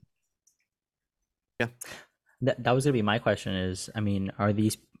medium. Yeah. That was gonna be my question. Is, I mean, are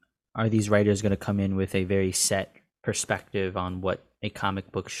these writers gonna come in with a very set perspective on what a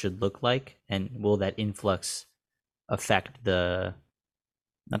comic book should look like, and will that influx affect the,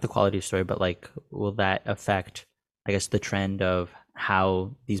 not the quality of story, but like, will that affect, I guess, the trend of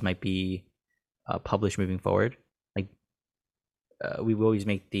how these might be published moving forward? Like, we always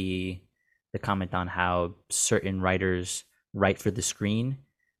make the comment on how certain writers write for the screen.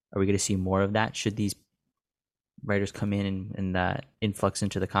 Are we going to see more of that? Should these writers come in and that influx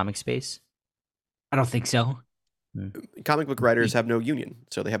into the comic space? I don't think so. Comic book writers have no union,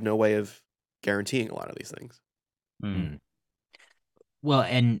 so they have no way of guaranteeing a lot of these things. Well,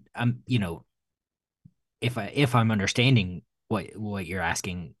 and if I'm understanding what you're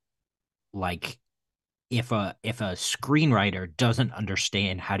asking, like if a screenwriter doesn't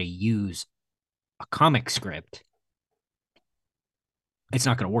understand how to use a comic script, it's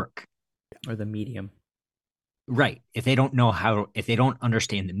not going to work. Or the medium. Right. If they don't know how, if they don't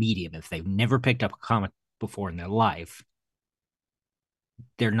understand the medium, if they've never picked up a comic before in their life,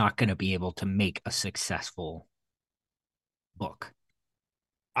 they're not going to be able to make a successful book.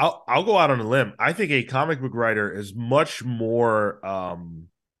 I'll go out on a limb. I think a comic book writer is much more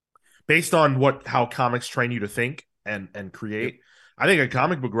based on how comics train you to think and create. Yep. I think a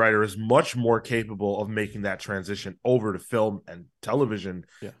comic book writer is much more capable of making that transition over to film and television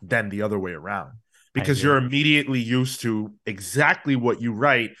than the other way around, because you're immediately used to exactly what you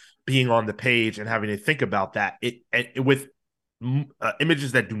write being on the page and having to think about that with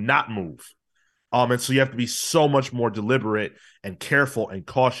images that do not move. And so you have to be so much more deliberate and careful and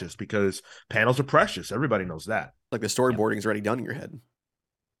cautious, because panels are precious. Everybody knows that. Like the storyboarding is already done in your head.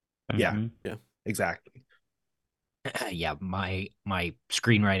 Yeah. Mm-hmm. Yeah. Exactly. Yeah. My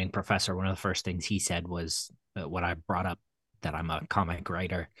screenwriting professor, one of the first things he said was, when I brought up that I'm a comic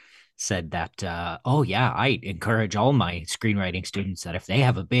writer, said that, I encourage all my screenwriting students that if they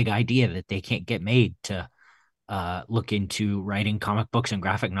have a big idea that they can't get made, to look into writing comic books and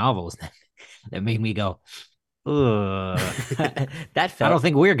graphic novels. That made me go, ugh. That felt... I don't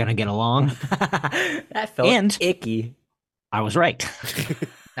think we're gonna get along. That felt icky. I was right.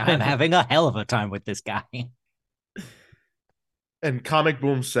 I'm having a hell of a time with this guy. And Comic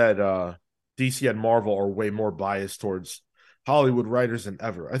Boom said DC and Marvel are way more biased towards Hollywood writers than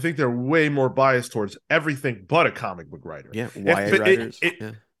ever. I think they're way more biased towards everything but a comic book writer. Yeah, YA writers.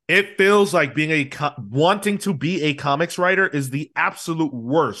 It feels like wanting to be a comics writer is the absolute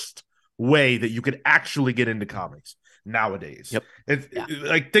worst way that you could actually get into comics nowadays. Yep.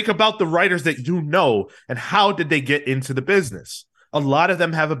 Like, think about the writers that you know and how did they get into the business. A lot of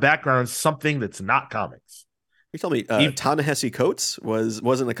them have a background in something that's not comics. You told me Ta-Nehisi Coates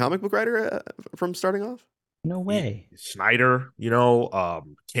wasn't a comic book writer from starting off? No way. Snyder,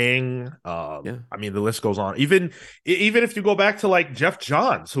 King. I mean, the list goes on. Even if you go back to like Jeff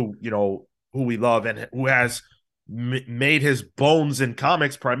Johns, who we love and who has made his bones in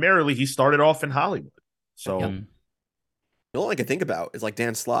comics primarily, he started off in Hollywood. So the only one I can think about is like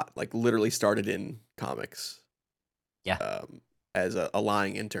Dan Slott, like literally started in comics. Yeah. As a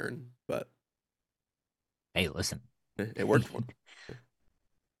lying intern, but hey, listen, it worked for him.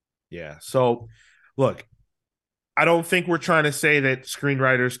 Yeah. So look, I don't think we're trying to say that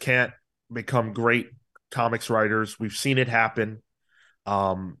screenwriters can't become great comics writers. We've seen it happen.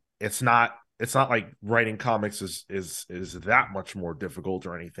 It's not like writing comics is that much more difficult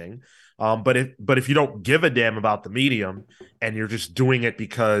or anything. But if you don't give a damn about the medium and you're just doing it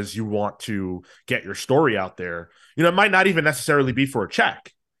because you want to get your story out there, it might not even necessarily be for a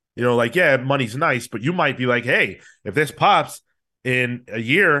check. Money's nice, but you might be like, hey, if this pops in a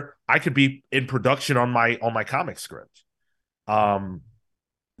year, I could be in production on my comic script.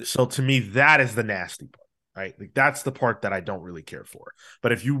 So to me, that is the nasty part. Right, like that's the part that I don't really care for.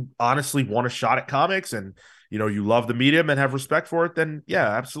 But if you honestly want a shot at comics and you love the medium and have respect for it, then yeah,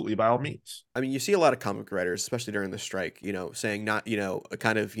 absolutely, by all means. I mean, you see a lot of comic writers, especially during the strike, saying not,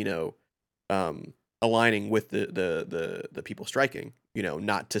 kind of, aligning with the people striking,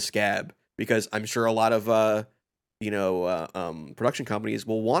 not to scab, because I'm sure a lot of production companies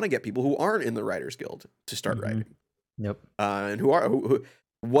will want to get people who aren't in the Writers Guild to start writing. Yep. And who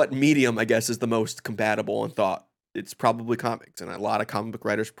what medium, I guess, is the most compatible and thought? It's probably comics, and a lot of comic book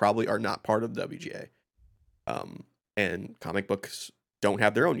writers probably are not part of the WGA. And comic books don't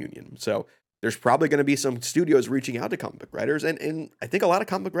have their own union. So there's probably going to be some studios reaching out to comic book writers, and I think a lot of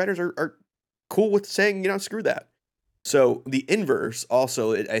comic book writers are cool with saying, screw that. So the inverse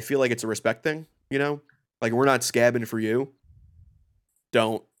also, I feel like it's a respect thing, you know? Like we're not scabbing for you.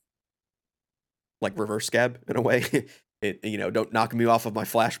 Don't like reverse scab in a way. Don't knock me off of my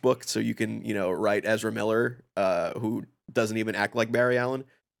flash book so you can, write Ezra Miller, who doesn't even act like Barry Allen.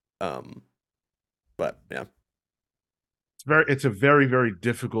 But yeah. It's a very, very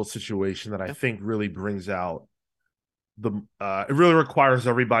difficult situation that I Yeah. think really brings out it really requires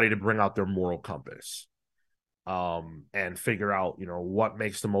everybody to bring out their moral compass. And figure out, what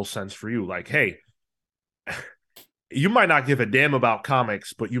makes the most sense for you. Like, hey, you might not give a damn about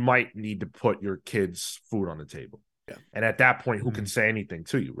comics, but you might need to put your kids' food on the table. Yeah. And at that point, who can say anything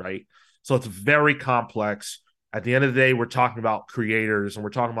to you, right? So it's very complex. At the end of the day, we're talking about creators and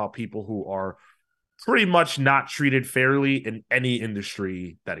we're talking about people who are pretty much not treated fairly in any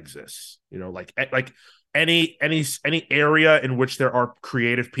industry that exists. Like any area in which there are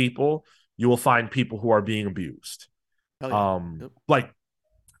creative people, you will find people who are being abused. Yeah. Yep. Like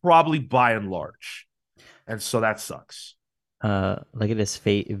probably by and large. And so that sucks. Look at this.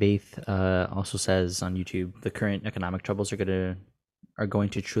 Faith also says on YouTube, the current economic troubles are going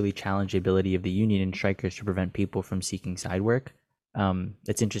to truly challenge the ability of the union and strikers to prevent people from seeking side work.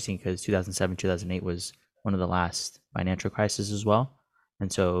 It's interesting because 2007, 2008 was one of the last financial crises as well.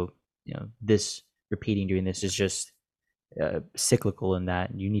 And so, this doing this is just cyclical in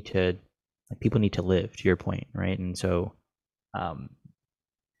that people need to live, to your point, right? And so,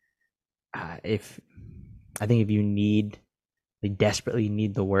 if you desperately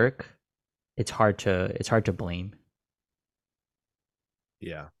need the work, it's hard to blame.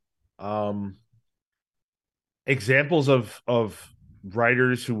 Yeah. Examples of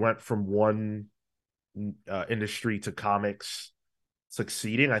writers who went from one industry to comics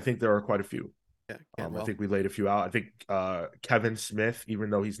succeeding, I think there are quite a few. Yeah. I think we laid a few out. I think Kevin Smith, even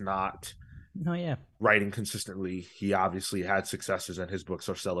though he's not writing consistently, he obviously had successes and his books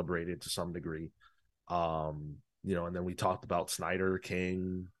are celebrated to some degree. And then we talked about Snyder,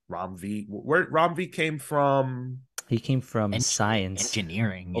 King, Ram V. Where Ram V came from? He came from science,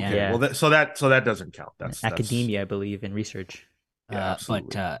 engineering. Yeah. Okay, well, so that doesn't count. That's academia, I believe, and research. Yeah,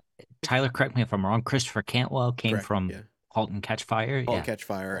 but Tyler, correct me if I'm wrong. Christopher Cantwell came from *Halt and Catch Fire*. *Halt and Catch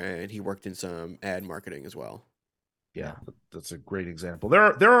Fire*, and he worked in some ad marketing as well. Yeah, that's a great example.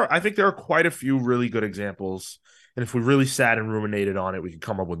 I think there are quite a few really good examples, and if we really sat and ruminated on it, we could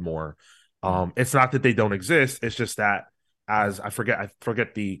come up with more. It's not that they don't exist. It's just that as I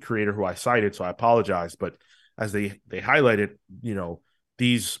forget the creator who I cited, so I apologize. But as they highlighted,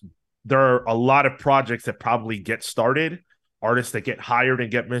 there are a lot of projects that probably get started, artists that get hired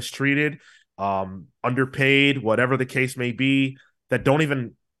and get mistreated, underpaid, whatever the case may be, that don't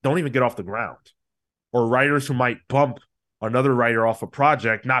even get off the ground, or writers who might bump another writer off a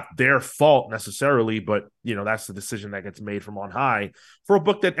project, not their fault necessarily, but that's the decision that gets made from on high for a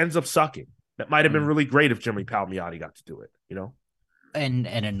book that ends up sucking. That might have been really great if Jimmy Palmiotti got to do it, And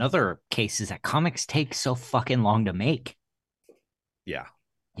another case is that comics take so fucking long to make. Yeah.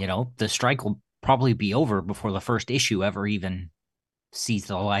 The strike will probably be over before the first issue ever even sees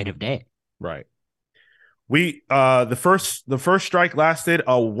the light of day. Right. We the first strike lasted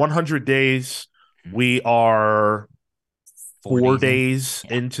 100 days. We are 4 days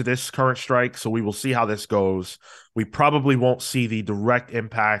into this current strike, so we will see how this goes. We probably won't see the direct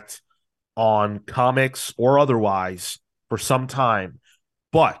impact on comics or otherwise for some time,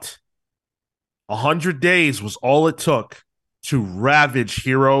 but 100 days was all it took to ravage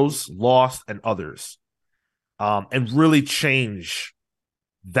Heroes, Lost, and others, and really change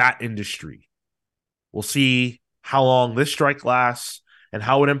that industry. We'll see how long this strike lasts and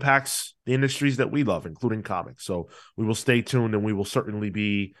how it impacts the industries that we love, including comics. So we will stay tuned, and we will certainly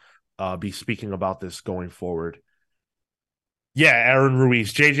be speaking about this going forward. Yeah, Aaron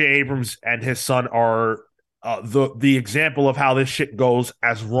Ruiz, J.J. Abrams and his son are the example of how this shit goes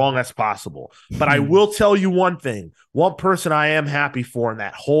as wrong as possible. But I will tell you one thing. One person I am happy for in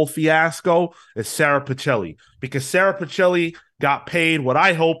that whole fiasco is Sarah Pichelli, because Sarah Pichelli got paid what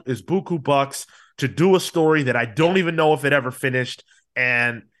I hope is buku bucks to do a story that I don't even know if it ever finished.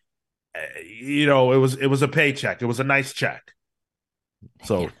 And, it was a paycheck. It was a nice check.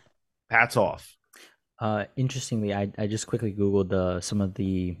 So hats off. Interestingly, I just quickly Googled some of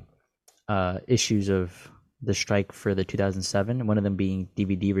the issues of the strike for the 2007, one of them being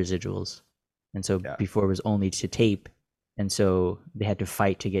DVD residuals. And so before it was only to tape, and so they had to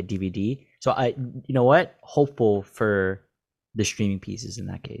fight to get DVD. So hopeful for the streaming pieces in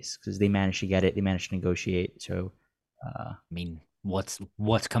that case, because they managed to get it, they managed to negotiate. So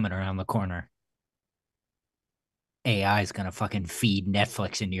what's coming around the corner? AI is gonna fucking feed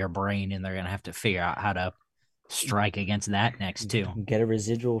Netflix into your brain, and they're gonna have to figure out how to strike against that next too. Get a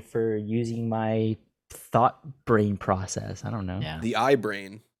residual for using my thought brain process. I don't know. Yeah. The eye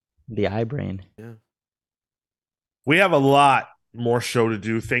brain. The eye brain. Yeah. We have a lot more show to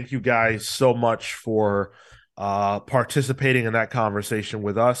do. Thank you guys so much for participating in that conversation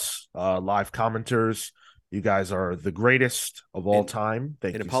with us, live commenters. You guys are the greatest of all time.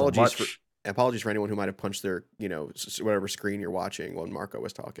 Thank you so much. Apologies for anyone who might have punched their, whatever screen you're watching when Marco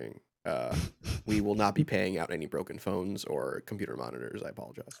was talking. We will not be paying out any broken phones or computer monitors. I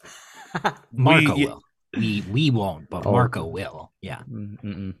apologize. Marco will. We won't, but Marco will. Yeah.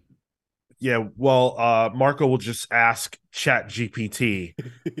 Mm-mm. Yeah, well, Marco will just ask ChatGPT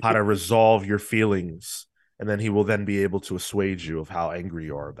how to resolve your feelings, and then he will then be able to assuage you of how angry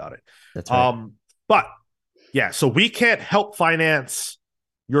you are about it. That's right. But yeah, so we can't help finance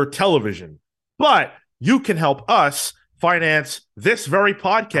your television, but you can help us finance this very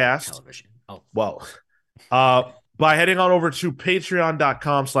podcast. Television. Oh, well, by heading on over to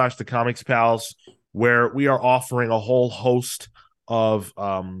patreon.com/thecomicspals, where we are offering a whole host of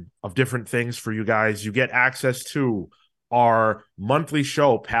different things for you guys. You get access to our monthly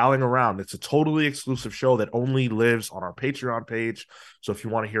show, Palling Around. It's a totally exclusive show that only lives on our Patreon page. So if you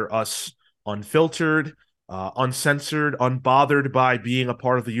want to hear us unfiltered, uncensored, unbothered by being a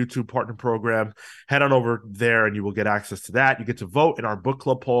part of the YouTube partner program, head on over there and you will get access to that. You get to vote in our book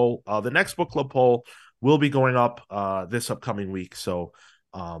club poll. The next book club poll will be going up this upcoming week. So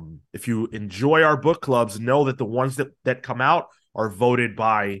if you enjoy our book clubs, know that the ones that come out are voted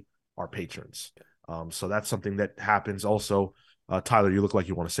by our patrons. So that's something that happens also. Tyler, you look like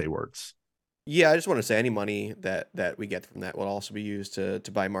you want to say words. Yeah, I just want to say any money that we get from that will also be used to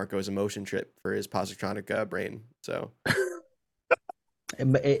buy Marco's emotion trip for his positronic brain. So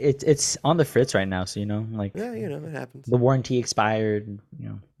it's on the fritz right now, so like yeah, it happens. the warranty expired.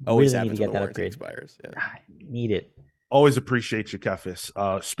 Always really need happens to get when the that warranty upgrade. expires. Yeah, I need it. Always appreciate you,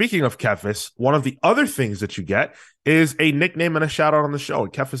 Kefis. Speaking of Kefis, one of the other things that you get is a nickname and a shout out on the show.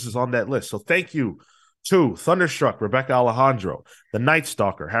 And Kefis is on that list. So thank you to Thunderstruck, Rebecca Alejandro, the Night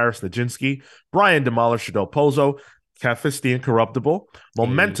Stalker, Harris Nijinsky, Brian Demolisher Del Pozo, Kefis the Incorruptible,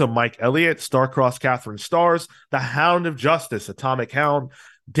 Momentum Mike Elliott, Starcross Catherine Stars, the Hound of Justice, Atomic Hound,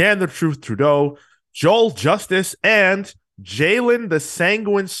 Dan the Truth Trudeau, Joel Justice, and Jalen the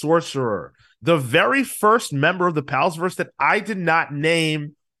Sanguine Sorcerer. The very first member of the Palsverse that I did not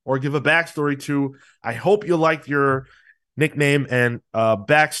name or give a backstory to. I hope you liked your nickname and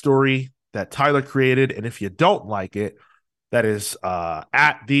backstory that Tyler created. And if you don't like it, that is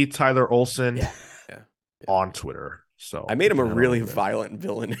at the Tyler Olson on Twitter. So I made him a really violent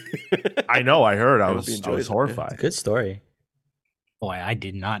villain. I know. I heard. I was horrified. Good story. Boy, I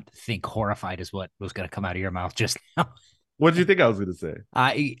did not think horrified is what was going to come out of your mouth just now. What did you think I was going to say?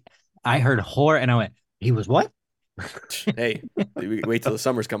 I heard horror and I went, he was what? Hey, wait till the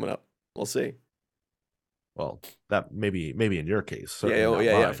summer's coming up. We'll see. Well, that maybe in your case.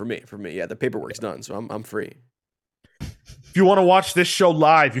 Yeah. For me, yeah. The paperwork's done, so I'm free. If you want to watch this show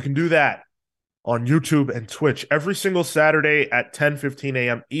live, you can do that on YouTube and Twitch every single Saturday at 10:15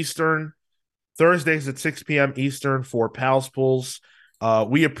 a.m. Eastern, Thursdays at 6 p.m. Eastern for Pals Pulls.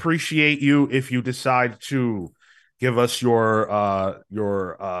 We appreciate you if you decide to give us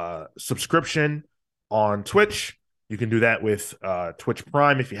your subscription on Twitch. You can do that with Twitch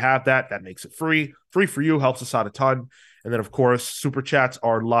Prime if you have that. That makes it free. Free for you, helps us out a ton. And then, of course, Super Chats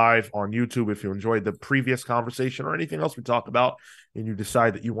are live on YouTube if you enjoyed the previous conversation or anything else we talked about and you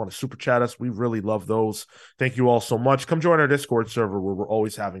decide that you want to Super Chat us. We really love those. Thank you all so much. Come join our Discord server where we're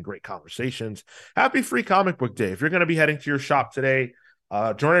always having great conversations. Happy Free Comic Book Day. If you're going to be heading to your shop today,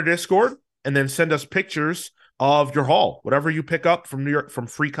 join our Discord and then send us pictures of your haul. Whatever you pick up from New York from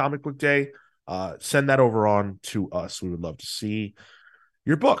Free Comic Book Day, send that over on to us. We would love to see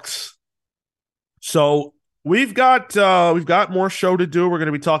your books. So we've got more show to do. We're going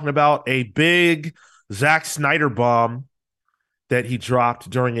to be talking about a big Zack Snyder bomb that he dropped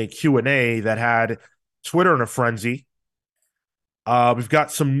during a Q&A that had Twitter in a frenzy. We've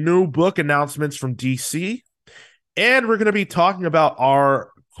got some new book announcements from DC, and we're going to be talking about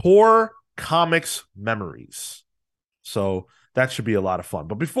our core comics memories. So that should be a lot of fun.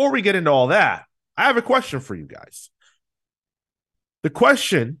 But before we get into all that, I have a question for you guys. The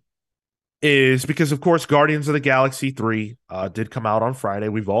question is because, of course, Guardians of the Galaxy 3 did come out on Friday.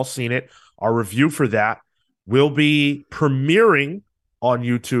 We've all seen it. Our review for that will be premiering on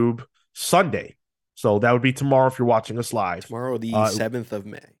YouTube Sunday. So that would be tomorrow if you're watching us live. Tomorrow, the 7th of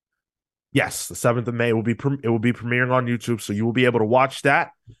May. Yes, the 7th of May it will be premiering on YouTube. So you will be able to watch that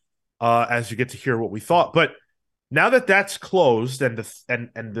as you get to hear what we thought. But now that that's closed and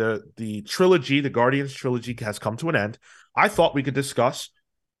the trilogy, the Guardians trilogy, has come to an end, I thought we could discuss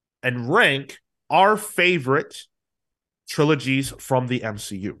and rank our favorite trilogies from the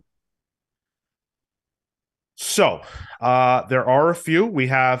MCU. So, there are a few. We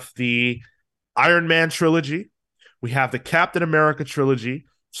have the Iron Man trilogy, we have the Captain America trilogy,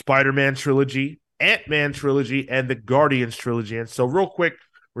 Spider-Man trilogy, Ant-Man trilogy, and the Guardians trilogy. And so, real quick,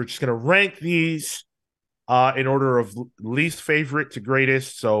 we're just going to rank these in order of least favorite to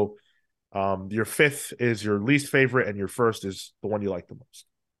greatest. So, your fifth is your least favorite, and your first is the one you like the most.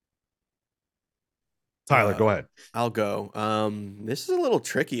 Tyler, go ahead. I'll go. This is a little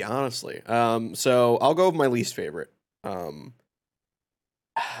tricky, honestly. So I'll go with my least favorite.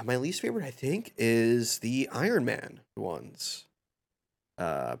 My least favorite, I think, is the Iron Man ones.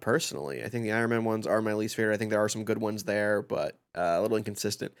 Personally, I think the Iron Man ones are my least favorite. I think there are some good ones there, but a little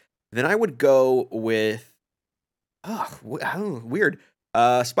inconsistent. Then I would go with, weird,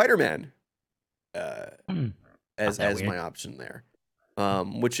 Spider-Man as weird. my option there.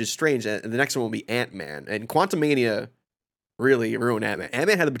 Which is strange. The next one will be Ant-Man. And Quantumania really ruined Ant-Man.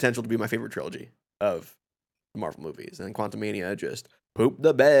 Ant-Man had the potential to be my favorite trilogy of Marvel movies, and Quantumania just pooped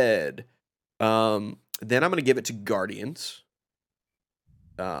the bed. Then I'm going to give it to Guardians.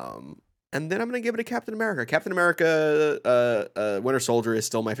 And then I'm going to give it to Captain America. Captain America Winter Soldier is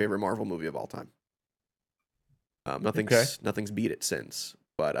still my favorite Marvel movie of all time. Nothing's beat it since.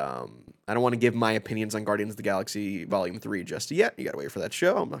 But I don't want to give my opinions on Guardians of the Galaxy Volume 3 just yet. You got to wait for that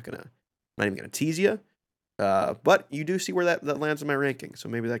show. I'm not even going to tease you. But you do see where that lands in my ranking. So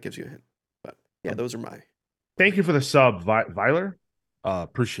maybe that gives you a hint. But yeah, those are my. Thank you for the sub, Viler.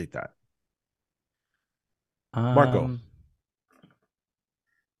 Appreciate that. Marco.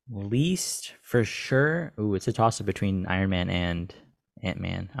 Least for sure. Ooh, it's a toss up between Iron Man and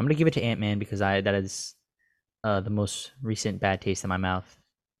Ant-Man. I'm gonna give it to Ant-Man because that is the most recent bad taste in my mouth.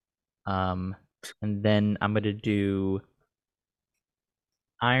 And then I'm gonna do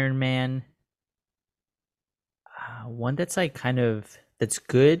Iron Man. One that's like that's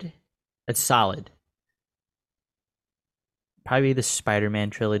good, that's solid. Probably the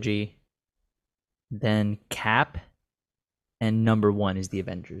Spider-Man trilogy. Then Cap, and number 1 is the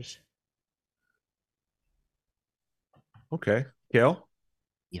Avengers. Okay, Gail.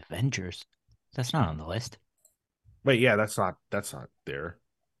 The Avengers. That's not on the list. Wait, yeah, that's not there.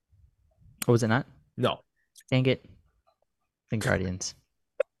 Oh, was it not? No. Dang it. The Guardians.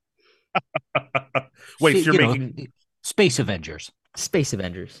 Wait, See, so you're making Space Avengers. Space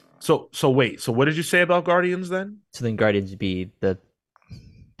Avengers. So wait, so what did you say about Guardians then? So then Guardians would be the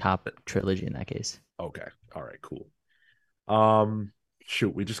top trilogy in that case. Okay. All right, cool.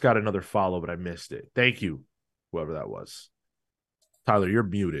 Shoot, we just got another follow, but I missed it. Thank you, whoever that was. Tyler, you're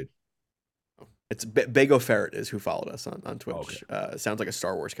muted. It's Bago Ferret is who followed us on Twitch. Okay. Sounds like a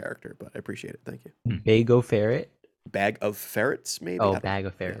Star Wars character, but I appreciate it. Thank you. Bago Ferret? Bag of Ferrets, maybe? Oh, Bag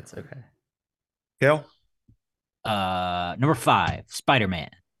of Ferrets. Yeah. Okay. Gail? Number 5, Spider-Man.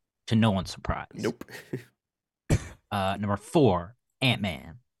 To no one's surprise. Nope. Number 4,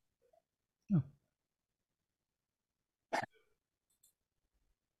 Ant-Man. Number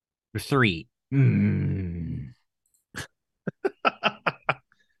 3,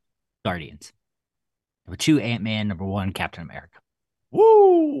 Guardians. Number 2, Ant-Man. Number 1, Captain America.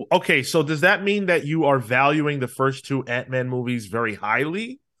 Woo! Okay, so does that mean that you are valuing the first 2 Ant-Man movies very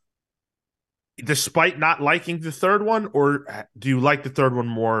highly, despite not liking the third one, or do you like the third one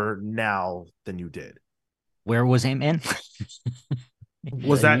more now than you did? Where was Ant-Man?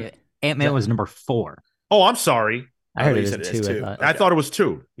 Was that Ant-Man was number 4. Oh, I'm sorry. I heard you it said was it is 2. two. I thought it was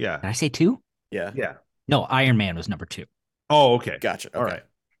 2. Yeah. Did I say 2? Yeah. Yeah. No, Iron Man was number 2. Oh, okay. Gotcha. Okay. All right.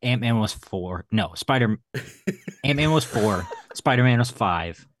 Ant-Man was 4. No, Ant-Man was 4. Spider-Man was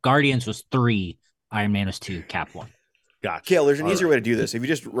 5. Guardians was 3. Iron Man was 2. Cap 1. Gotcha. Kale, there's an All easier right. way to do this. If you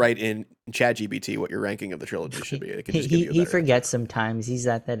just write in ChatGPT what your ranking of the trilogy should be, it can just give you a He better forgets sometimes. He's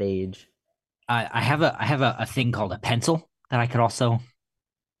at that age. I have a thing called a pencil that I could also.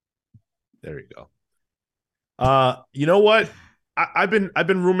 There you go. You know what? I've been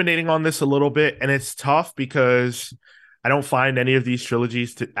ruminating on this a little bit, and it's tough because I don't find any of these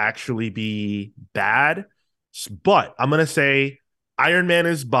trilogies to actually be bad. But I'm gonna say Iron Man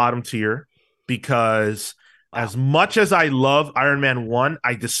is bottom tier because as much as I love Iron Man 1,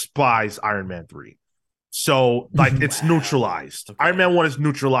 I despise Iron Man 3. So like it's neutralized. Okay. Iron Man 1 is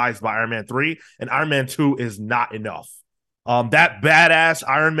neutralized by Iron Man 3, and Iron Man 2 is not enough. That badass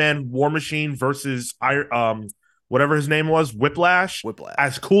Iron Man War Machine versus whatever his name was, Whiplash.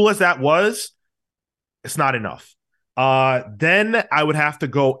 As cool as that was, it's not enough. Then I would have to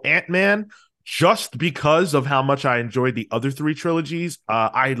go Ant-Man just because of how much I enjoyed the other three trilogies.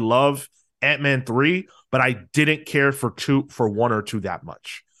 I love Ant-Man 3, but I didn't care for 1 or 2 that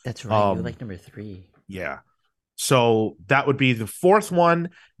much. That's right. You're like number 3. Yeah. So that would be the fourth one.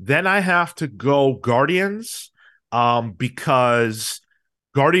 Then I have to go Guardians, because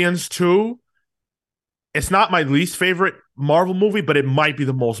Guardians 2, it's not my least favorite Marvel movie, but it might be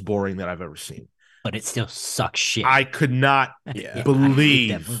the most boring that I've ever seen. But it still sucks shit. I could not Yeah.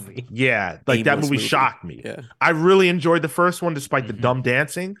 believe I hate that movie. Yeah, like that Aimless movie shocked me. Yeah. I really enjoyed the first one despite the Mhm. dumb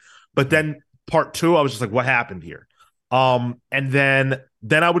dancing, but then part 2, I was just like, what happened here? And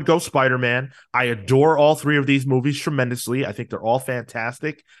then I would go Spider-Man. I adore all 3 of these movies tremendously. I think they're all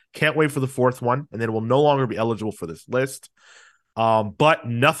fantastic. Can't wait for the 4th one, and then it will no longer be eligible for this list. But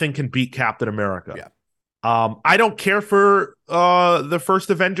nothing can beat Captain America. Yeah. I don't care for the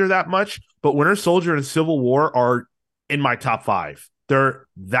first Avenger that much, but Winter Soldier and Civil War are in my top 5. They're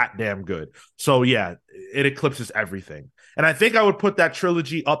that damn good. So yeah, it eclipses everything. And I think I would put that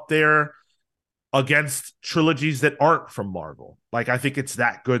trilogy up there against trilogies that aren't from Marvel. Like, I think it's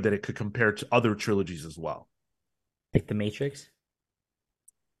that good that it could compare to other trilogies as well. Like The Matrix?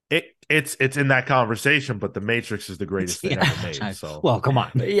 It's in that conversation, but The Matrix is the greatest thing ever made. So well, come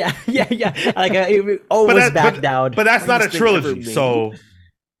on. Yeah. Like it always back down. But that's not a Greatest thing ever trilogy. made. So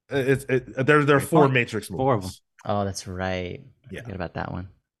there are 4 point. Matrix movies. 4 of them. Oh, that's right. Yeah. Forget about that one.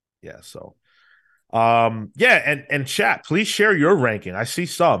 Yeah. So, and chat, please share your ranking. I see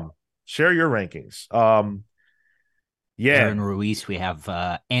some. Share your rankings. Aaron Ruiz, we have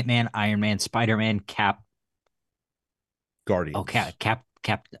Ant-Man, Iron Man, Spider-Man, Cap. Guardians. Oh,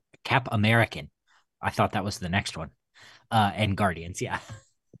 Cap American. I thought that was the next one. And Guardians, yeah.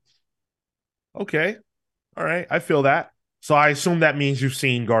 Okay. All right. I feel that. So I assume that means you've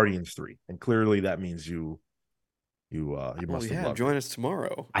seen Guardians 3, and clearly that means you must have loved Join us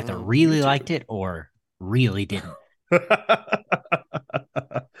tomorrow. Either on really YouTube. liked it or really didn't.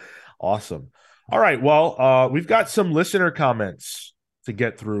 Awesome. All right. Well, we've got some listener comments to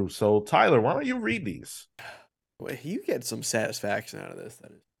get through. So Tyler, why don't you read these? Well, you get some satisfaction out of this.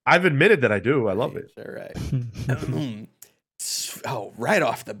 That is I've admitted that I do. I love it. All right. Oh, right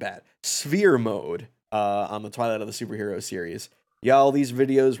off the bat, Sphere Mode on the Twilight of the Superhero series. Y'all, these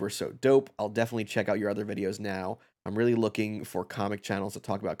videos were so dope. I'll definitely check out your other videos now. I'm really looking for comic channels that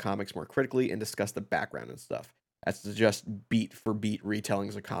talk about comics more critically and discuss the background and stuff. That's just beat for beat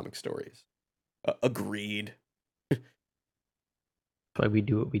retellings of comic stories. Agreed. That's why we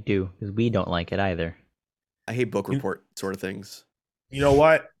do what we do, because we don't like it either. I hate book report sort of things. You know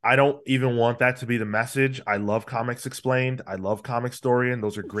what? I don't even want that to be the message. I love Comics Explained. I love Comicstorian.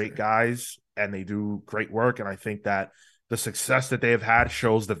 Those are great guys, and they do great work. And I think that the success that they have had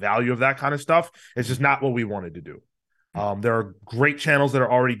shows the value of that kind of stuff. It's just not what we wanted to do. There are great channels that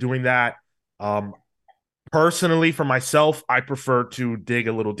are already doing that. Personally, for myself, I prefer to dig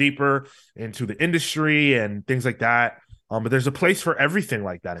a little deeper into the industry and things like that. But there's a place for everything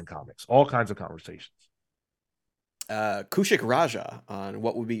like that in comics, all kinds of conversations. Kushik Raja on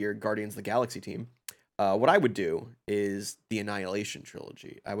what would be your Guardians of the Galaxy team. What I would do is the Annihilation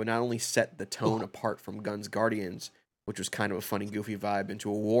trilogy. I would not only set the tone apart from Gunn's Guardians, which was kind of a funny, goofy vibe, into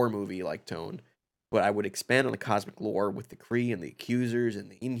a war movie-like tone, but I would expand on the cosmic lore with the Kree and the Accusers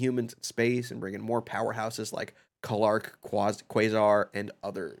and the Inhumans in space and bring in more powerhouses like Kalark, Quasar, and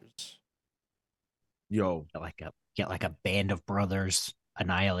others. Yo, Get like a Band of Brothers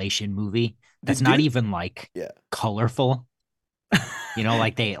Annihilation movie. That's Dude, not even like yeah. colorful. You know,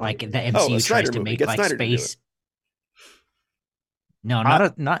 like the MCU a tries Snyder to movie. make Get like Snyder to do space. No,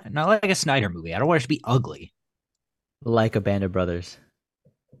 not like a Snyder movie. I don't want it to be ugly. Like a Band of Brothers.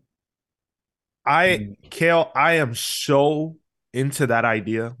 Kale, I am so into that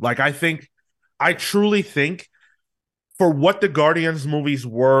idea. Like, I truly think for what the Guardians movies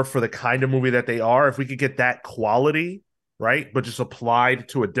were, for the kind of movie that they are, if we could get that quality, right, but just applied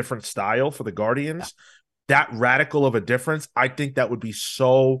to a different style for the Guardians, that radical of a difference, I think that would be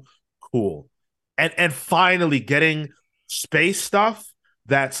so cool. And finally getting space stuff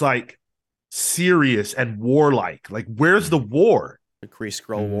that's like serious and warlike. Like, where's the war? The Kree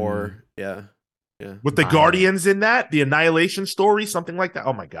Skrull War. Yeah. With the Guardians in that, the Annihilation story, something like that.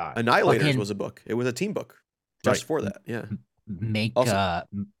 Oh my god! Annihilators was a book. It was a team book just for that. Yeah. Make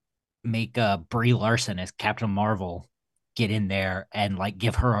Brie Larson as Captain Marvel get in there and like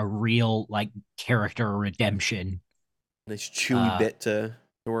give her a real like character redemption. Nice chewy bit to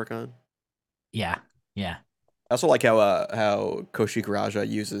work on. Yeah. I also like how Kaushik Raja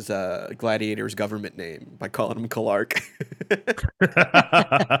uses Gladiator's government name by calling him Kalark.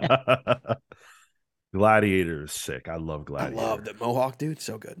 Gladiator is sick. I love I Gladiator. love the Mohawk dude.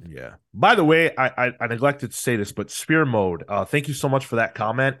 So good. Yeah. By the way, I neglected to say this, but Spear Mode, thank you so much for that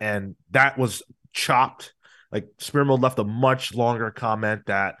comment. And that was chopped. Like Spear Mode left a much longer comment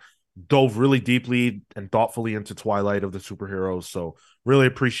that dove really deeply and thoughtfully into Twilight of the superheroes. So really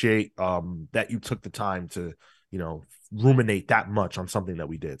appreciate that you took the time to, ruminate that much on something that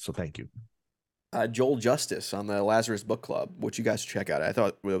we did. So thank you. Joel Justice on the Lazarus Book Club, which you guys should check out. I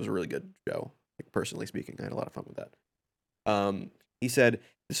thought it was a really good show. Like, personally speaking, I had a lot of fun with that. He said,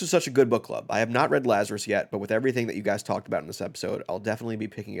 "This was such a good book club. I have not read Lazarus yet, but with everything that you guys talked about in this episode, I'll definitely be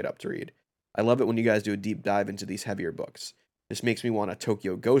picking it up to read. I love it when you guys do a deep dive into these heavier books. This makes me want a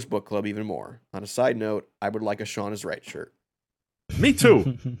Tokyo Ghost book club even more. On a side note, I would like a Sean is Right shirt. Me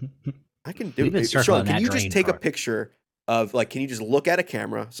too. I can do We've been it. Sean, circling can that you just drain take a for- picture of, like, can you just look at a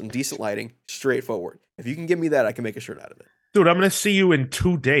camera, some decent lighting, straightforward? If you can give me that, I can make a shirt out of it. Dude, I'm going to see you in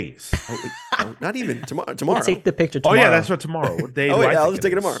 2 days. Oh, not even tomorrow. We'll take the picture Oh, tomorrow. yeah, that's what tomorrow. What day Oh, do I wait, I'll think just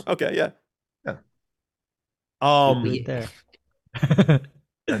take it is? tomorrow. Okay, yeah. Right there.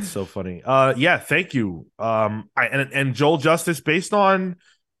 That's so funny. Yeah, thank you. And Joel Justice, based on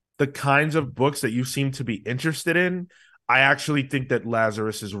the kinds of books that you seem to be interested in, I actually think that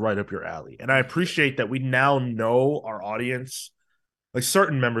Lazarus is right up your alley. And I appreciate that we now know our audience, like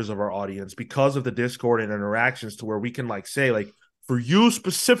certain members of our audience, because of the Discord and interactions, to where we can say, for you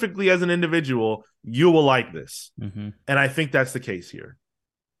specifically as an individual, you will like this. Mm-hmm. And I think that's the case here.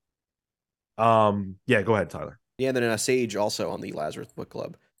 Yeah, go ahead, Tyler. Yeah, and then Sage also on the Lazarus Book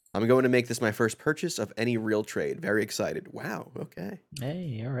Club. I'm going to make this my first purchase of any real trade. Very excited. Wow, okay.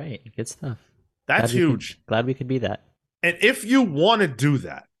 Hey, all right. Good stuff. That's huge. Glad we could be that. And if you want to do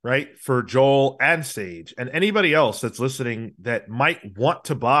that, right, for Joel and Sage and anybody else that's listening that might want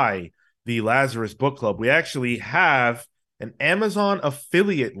to buy the Lazarus Book Club, we actually have an Amazon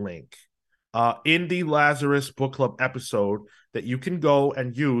affiliate link in the Lazarus Book Club episode that you can go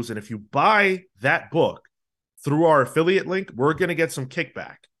and use. And if you buy that book through our affiliate link, we're going to get some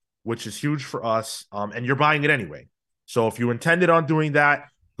kickback, which is huge for us. And you're buying it anyway. So if you intended on doing that,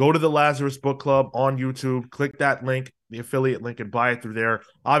 go to the Lazarus Book Club on YouTube, click that link, the affiliate link, and buy it through there.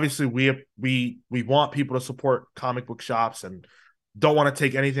 Obviously, we want people to support comic book shops and don't want to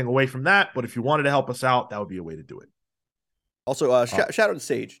take anything away from that. But if you wanted to help us out, that would be a way to do it. Also, shout out to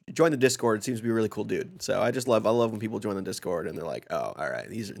Sage. Join the Discord. It seems to be a really cool dude. So I love when people join the Discord and they're like, oh, all right,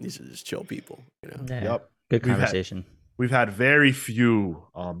 these are just chill people. Yeah. Yep. Good conversation. We've had very few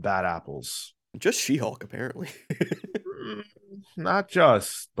bad apples. Just She-Hulk, apparently. Not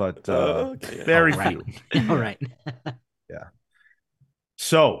just, but Okay. very All right. few. All right. Yeah.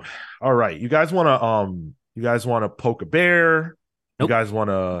 So, all right, you guys want to poke a bear? Nope. You guys want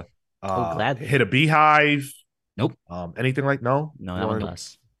to gladly. hit a beehive? Nope. Anything like no? No, that one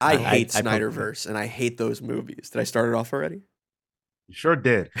less. I hate I Snyderverse, and I hate those movies. Did I start it off already? You sure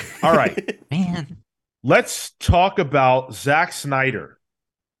did. All right. Man. Let's talk about Zack Snyder.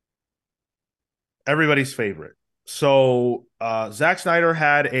 Everybody's favorite. So Zack Snyder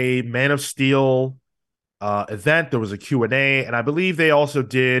had a Man of Steel event. There was a Q&A, and I believe they also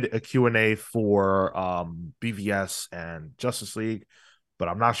did a Q&A for BVS and Justice League, but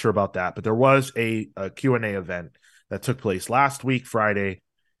I'm not sure about that. But there was a Q&A event that took place last week, Friday,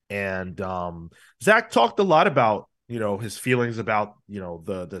 and Zack talked a lot about his feelings about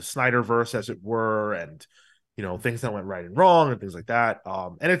the Snyderverse, as it were, and things that went right and wrong and things like that.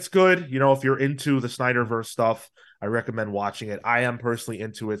 And it's good, if you're into the Snyderverse stuff, I recommend watching it. I am personally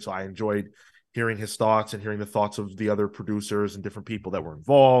into it, so I enjoyed hearing his thoughts and hearing the thoughts of the other producers and different people that were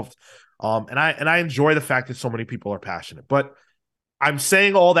involved. And I enjoy the fact that so many people are passionate. But I'm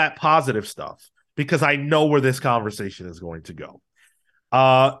saying all that positive stuff because I know where this conversation is going to go.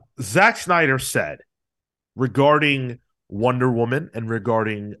 Zack Snyder said regarding Wonder Woman and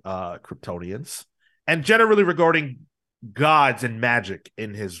regarding Kryptonians, and generally regarding gods and magic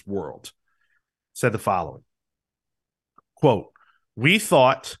in his world, said the following, quote, "We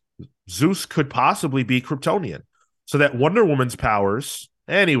thought Zeus could possibly be Kryptonian, so that Wonder Woman's powers,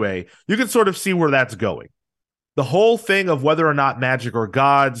 anyway, you can sort of see where that's going. The whole thing of whether or not magic or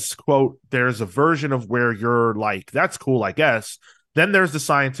gods, quote, there's a version of where you're like, that's cool, I guess. Then there's the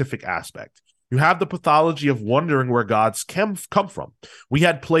scientific aspect. You have the pathology of wondering where gods come from. We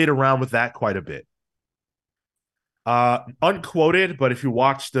had played around with that quite a bit." Unquoted, but if you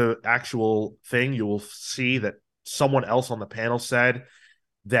watch the actual thing, you will see that someone else on the panel said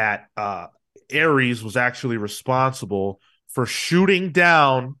that Ares was actually responsible for shooting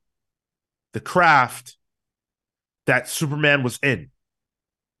down the craft that Superman was in.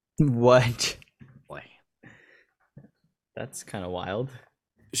 What? Boy, that's kind of wild.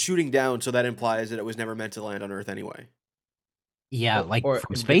 shooting down, so that implies that it was never meant to land on Earth anyway. Yeah, like or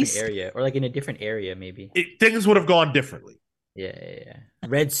from in a different space. area, or like in a different area, maybe. Things would have gone differently. Yeah.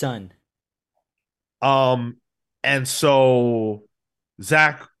 Red Sun. And so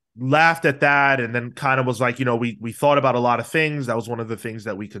Zach laughed at that and then kind of was like, we thought about a lot of things. That was one of the things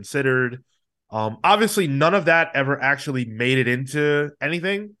that we considered. Obviously, none of that ever actually made it into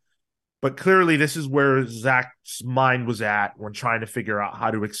anything. But clearly, this is where Zach's mind was at when trying to figure out how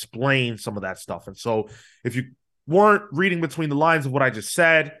to explain some of that stuff. And so, if you weren't reading between the lines of what I just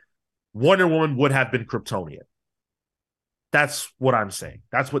said, Wonder Woman would have been Kryptonian. That's what I'm saying.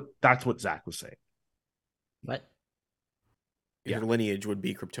 That's what Zach was saying. What? Her lineage would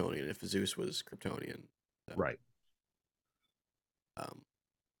be Kryptonian if Zeus was Kryptonian. So, right.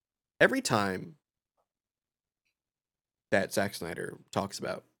 Every time that Zack Snyder talks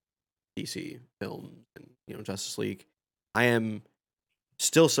about DC films and Justice League, I am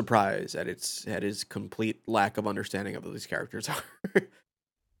still surprised at his complete lack of understanding of what these characters are.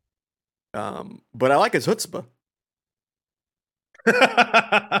 But I like his chutzpah.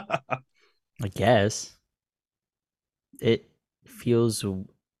 I guess it feels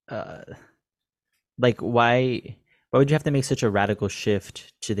like why would you have to make such a radical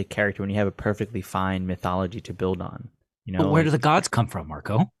shift to the character when you have a perfectly fine mythology to build on? But where do the gods come from,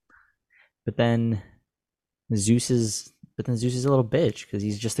 Marco? But then Zeus is a little bitch because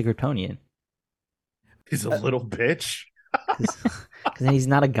he's just a Kryptonian. He's a little bitch. Because he's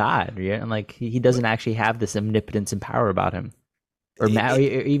not a god, right? And like he doesn't actually have this omnipotence and power about him, or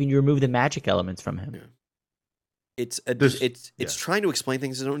even you remove the magic elements from him. Yeah. It's trying to explain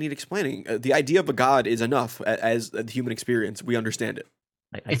things that don't need explaining. The idea of a god is enough as the human experience. We understand it.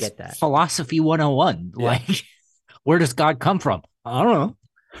 I get that. Philosophy 101. Yeah. Like, where does God come from? I don't know.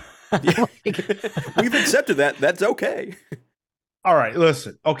 Yeah. We've accepted that. That's okay. All right,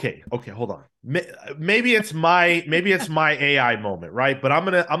 listen. Okay, hold on. Maybe it's my AI moment, right? But I'm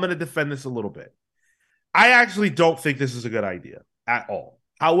gonna defend this a little bit. I actually don't think this is a good idea at all.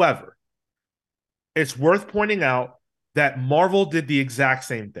 However, it's worth pointing out that Marvel did the exact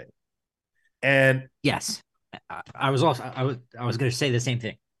same thing. And yes, I was going to say the same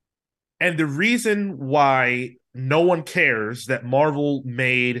thing. And the reason why no one cares that Marvel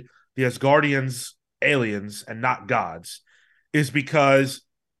made the Asgardians aliens and not gods is because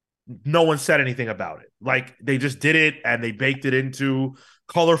no one said anything about it. Like, they just did it and they baked it into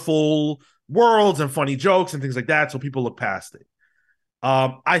colorful worlds and funny jokes and things like that, so people look past it.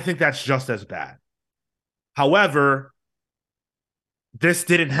 I think that's just as bad. However, this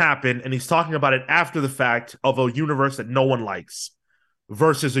didn't happen, and he's talking about it after the fact of a universe that no one likes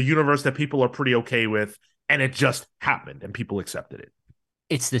versus a universe that people are pretty okay with, and it just happened and people accepted it.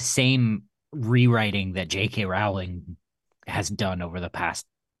 It's the same rewriting that J.K. Rowling has done over the past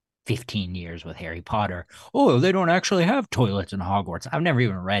 15 years with Harry Potter. Oh, they don't actually have toilets in Hogwarts. I've never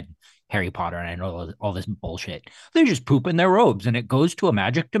even read Harry Potter, and I know all this bullshit. They just poop in their robes, and it goes to a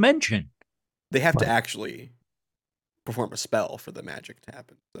magic dimension. They have to actually perform a spell for the magic to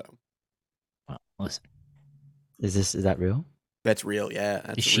happen. So, well, listen, is that real? That's real, yeah.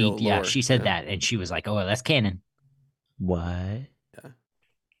 That's real lore. Yeah, she said that, and she was like, "Oh, that's canon." What? Yeah.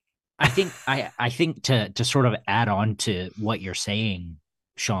 I think to sort of add on to what you're saying,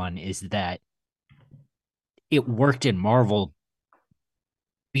 Sean, is that it worked in Marvel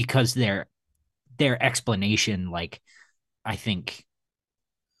because their explanation, like, I think,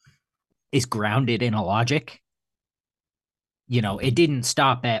 is grounded in a logic. It didn't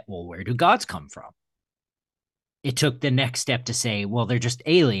stop at, well, where do gods come from? It took the next step to say, well, they're just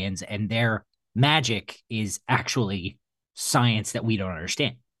aliens and their magic is actually science that we don't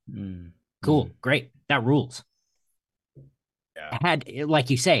understand. Cool. Great. That rules. Yeah. Like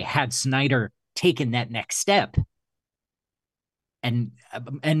you say, had Snyder taken that next step, and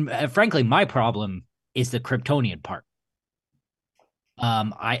frankly, my problem is the Kryptonian part.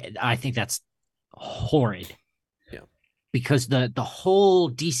 I think that's horrid. Yeah. Because the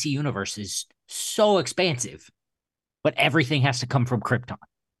whole DC universe is so expansive, but everything has to come from Krypton.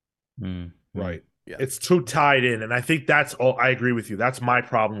 Right. Yeah. It's too tied in. And I think that's all. I agree with you. That's my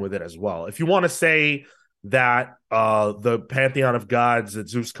problem with it as well. If you want to say that the pantheon of gods that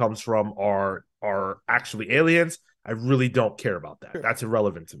Zeus comes from are actually aliens, I really don't care about that. Sure. That's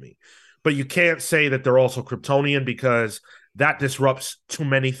irrelevant to me. But you can't say that they're also Kryptonian because that disrupts too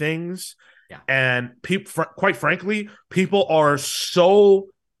many things. Yeah. And people, quite frankly, people are so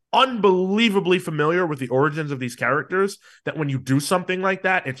unbelievably familiar with the origins of these characters that when you do something like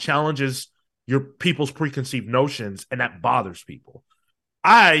that, it challenges your people's preconceived notions, and that bothers people.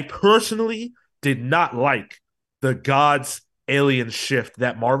 I personally did not like the gods alien shift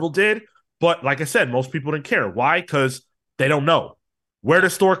that Marvel did. But like I said, most people didn't care. Why? Because they don't know. Where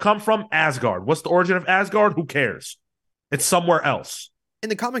does Thor come from? Asgard. What's the origin of Asgard? Who cares? It's somewhere else.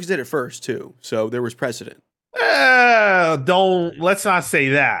 And the comics did it first too, so there was precedent. Let's not say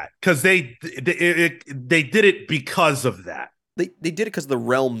that, because they did it because of that. They did it because the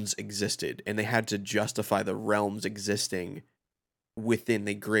realms existed, and they had to justify the realms existing within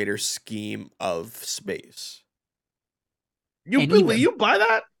the greater scheme of space. You buy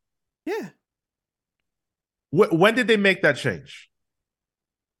that? Yeah. When did they make that change?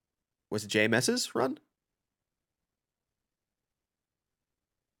 Was it JMS's run?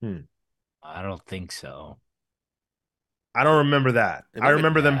 I don't think so. I don't remember that. I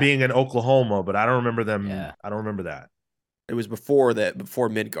remember them being in Oklahoma, but I don't remember them. Yeah. I don't remember that. It was before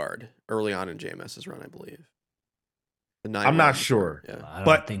Midgard, early on in JMS's run, I believe. I'm not sure. Yeah. I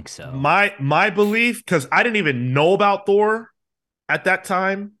don't think so. My belief, because I didn't even know about Thor at that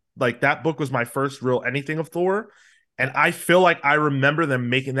time. Like, that book was my first real anything of Thor. And I feel like I remember them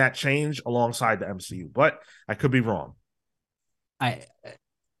making that change alongside the MCU, but I could be wrong.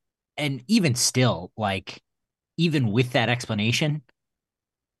 And even still, like, even with that explanation,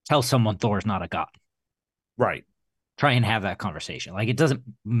 tell someone Thor's not a god. Right. Try and have that conversation. Like, it doesn't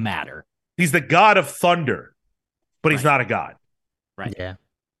matter. He's the god of thunder, but he's not a god. Right. Yeah.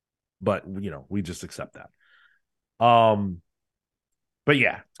 But, we just accept that. But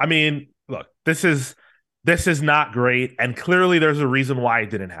yeah, I mean, look, this is not great. And clearly there's a reason why it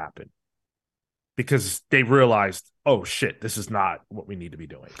didn't happen. Because they realized, oh shit, this is not what we need to be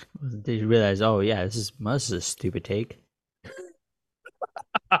doing. They realize, oh yeah, this is a stupid take.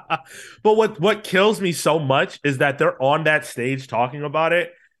 But what kills me so much is that they're on that stage talking about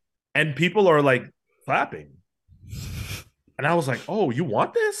it, and people are like clapping. And I was like, oh, you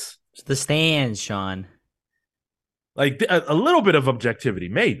want this? It's the stands, Sean. Like a little bit of objectivity,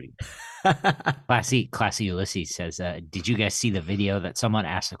 maybe. Classy Ulysses says, did you guys see the video that someone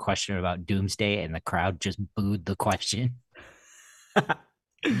asked a question about Doomsday and the crowd just booed the question?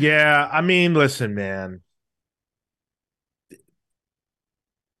 Yeah, I mean, listen, man.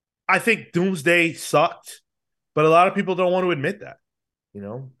 I think Doomsday sucked, but a lot of people don't want to admit that.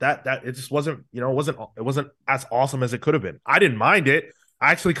 That it just wasn't, it wasn't as awesome as it could have been. I didn't mind it.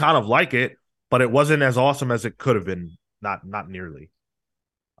 I actually kind of like it, but it wasn't as awesome as it could have been. Not nearly.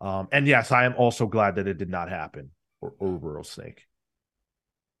 And yes, I am also glad that it did not happen, or Rattlesnake.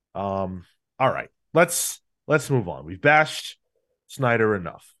 All right, let's move on. We've bashed Snyder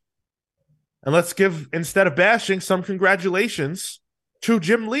enough, and let's give, instead of bashing, some congratulations to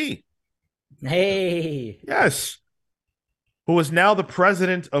Jim Lee. Hey, yes, who is now the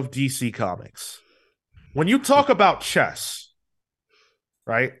president of DC Comics. When you talk about chess,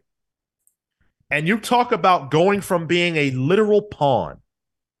 right, and you talk about going from being a literal pawn.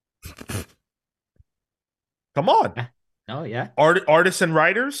 Come on. Oh yeah. Artists and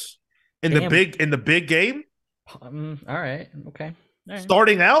writers in Damn. the big game. All right. Okay. All right.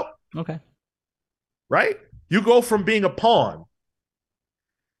 Starting out. Okay. Right? You go from being a pawn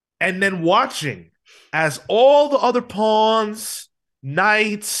and then watching as all the other pawns,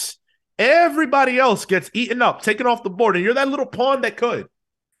 knights, everybody else gets eaten up, taken off the board, and you're that little pawn that could.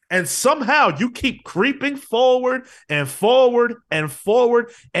 And somehow you keep creeping forward and forward and forward.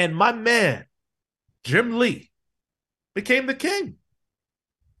 And my man, Jim Lee, became the king.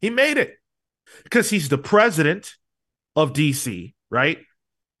 He made it because he's the president of DC, right?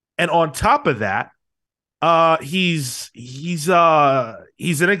 And on top of that, he's an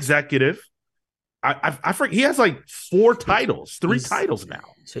executive. I forget, he has like 4 titles, 3 titles now.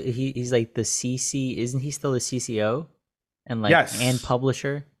 So he's like the CC, isn't he still the CCO? And like, yes. And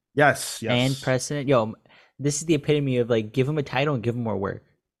publisher? Yes. And president? Yo, this is the epitome of like, give him a title and give him more work.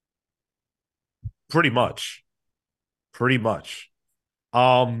 Pretty much.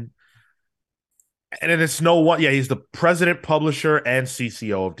 And then it's no one. Yeah, he's the president, publisher, and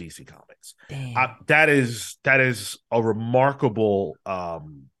CCO of DC Comics. That is a remarkable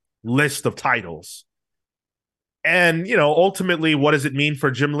list of titles. And ultimately, what does it mean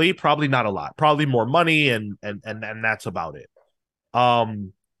for Jim Lee? Probably not a lot. Probably more money, and that's about it.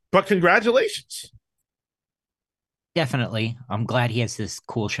 But congratulations. Definitely. I'm glad he has this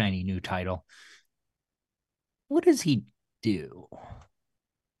cool, shiny new title. What does he do?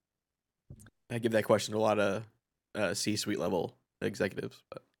 I give that question to a lot of C-suite level executives.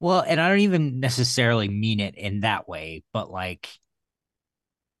 But. Well, and I don't even necessarily mean it in that way, but like,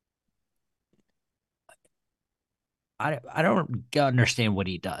 I don't understand what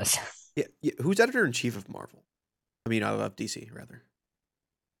he does. Yeah. Who's editor-in-chief of Marvel? I mean, of DC, rather.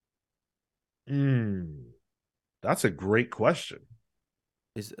 That's a great question.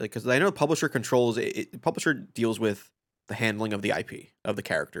 Is because I know publisher controls it. Publisher deals with the handling of the IP of the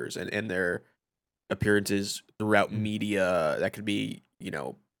characters and their appearances throughout media. That could be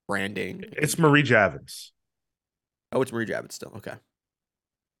branding. It's Marie Javins. Oh, it's Marie Javits still. Okay.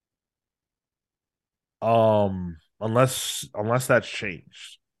 Unless that's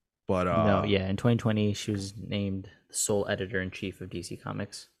changed. But No, yeah, in 2020 she was named the sole editor-in-chief of DC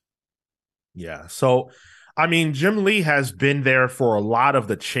Comics. Yeah. So, I mean, Jim Lee has been there for a lot of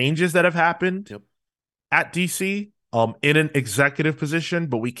the changes that have happened at DC, in an executive position,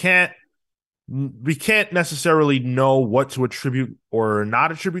 but we can't necessarily know what to attribute or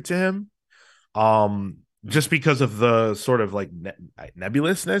not attribute to him. Just because of the sort of like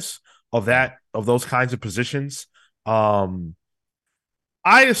nebulousness of those kinds of positions. I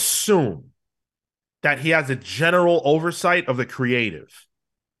assume that he has a general oversight of the creative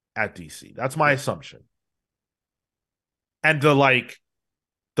at DC. That's my assumption. And the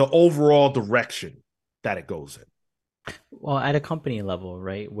overall direction that it goes in. Well, at a company level,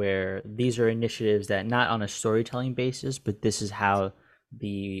 right, where these are initiatives that not on a storytelling basis, but this is how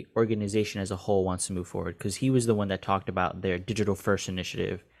the organization as a whole wants to move forward. Because he was the one that talked about their digital first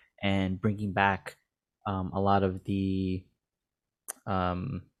initiative and bringing back a lot of the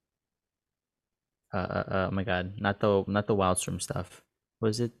oh my god, not the Wildstorm stuff.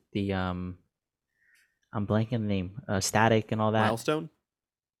 Was it the I'm blanking the name, Static and all that. Milestone.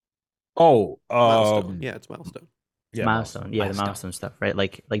 Oh, Milestone. Yeah, it's Milestone. Yeah, Milestone. Yeah, the Milestone stuff, right?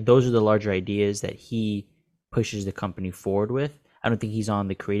 Like those are the larger ideas that he pushes the company forward with. I don't think he's on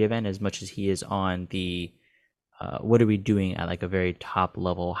the creative end as much as he is on the what are we doing at like a very top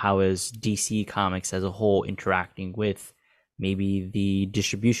level? How is DC Comics as a whole interacting with maybe the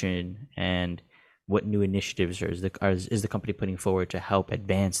distribution, and what new initiatives is the company putting forward to help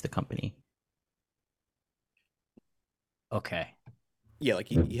advance the company? Okay. Yeah, like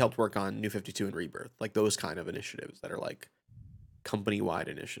he helped work on New 52 and Rebirth, like those kind of initiatives that are like company-wide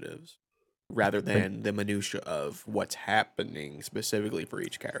initiatives, rather than the minutia of what's happening specifically for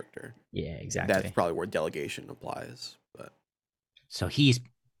each character. Yeah, exactly. That's probably where delegation applies. But so he's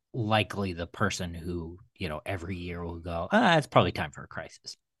likely the person who every year will go, it's probably time for a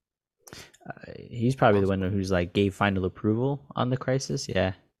crisis. He's probably the one who's like gave final approval on the crisis.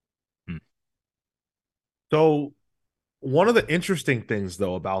 Yeah. So one of the interesting things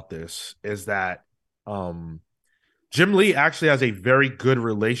though about this is that Jim Lee actually has a very good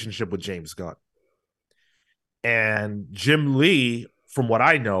relationship with James Gunn. And Jim Lee, from what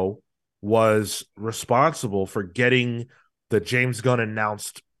I know, was responsible for getting the James Gunn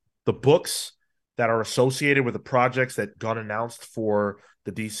announced the books that are associated with the projects that Gunn announced for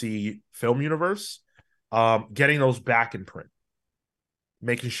the DC film universe, getting those back in print,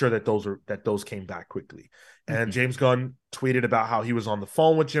 making sure that those came back quickly. And James Gunn tweeted about how he was on the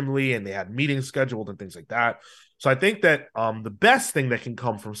phone with Jim Lee and they had meetings scheduled and things like that. So I think that the best thing that can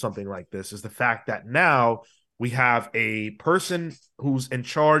come from something like this is the fact that now we have a person who's in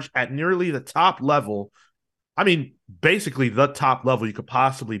charge at nearly the top level. I mean, basically the top level you could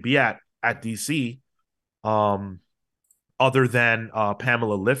possibly be at DC, other than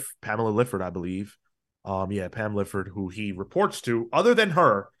Pamela Lifford, I believe. Pam Lifford, who he reports to. Other than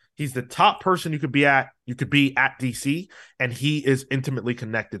her, he's the top person you could be at DC, and he is intimately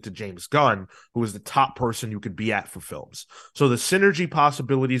connected to James Gunn, who is the top person you could be at for films. So the synergy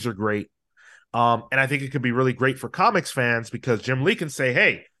possibilities are great. And I think it could be really great for comics fans because Jim Lee can say,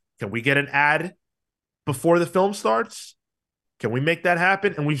 hey, can we get an ad before the film starts? Can we make that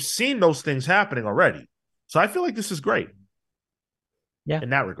happen? And we've seen those things happening already. So I feel like this is great. Yeah.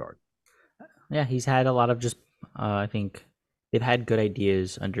 In that regard. Yeah, he's had a lot of just, I think they've had good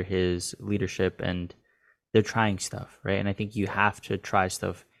ideas under his leadership and they're trying stuff, right? And I think you have to try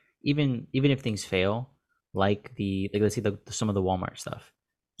stuff, even if things fail, like let's see some of the Walmart stuff.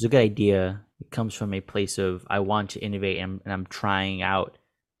 It's a good idea. It comes from a place of I want to innovate and I'm trying out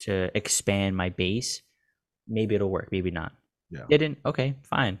to expand my base. Maybe it'll work, maybe not. Yeah. Didn't? Okay,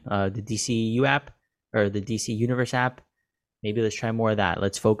 fine. The DCU app or the DC Universe app, maybe let's try more of that.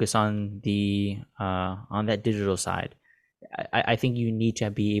 Let's focus on the on that digital side. I think you need to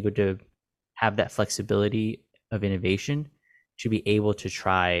be able to have that flexibility of innovation to be able to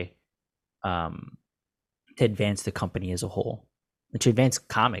try to advance the company as a whole, to advance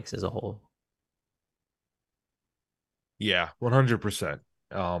comics as a whole. Yeah, 100%.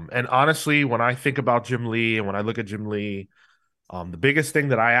 And honestly, when I think about Jim Lee and when I look at Jim Lee, the biggest thing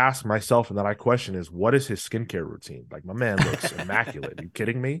that I ask myself and that I question is, what is his skincare routine? Like, my man looks immaculate. Are you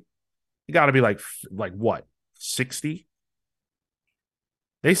kidding me? You got to be like what, 60?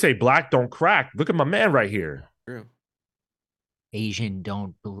 They say black don't crack. Look at my man right here. True. Asian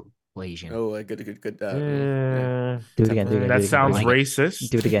don't Asian. Oh, good. Yeah. Do it again. Do it again. That do it again, sounds do it like again. racist.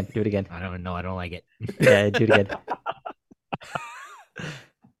 Do it again. Do it again. I don't know. I don't like it. Yeah, do it again.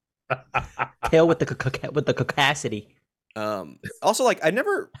 Tail with the caucasity. Also, like, I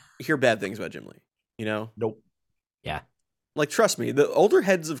never hear bad things about Jim Lee. You know, Nope. Yeah. like, trust me, the older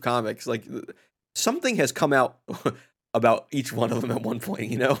heads of comics, like, something has come out about each one of them at one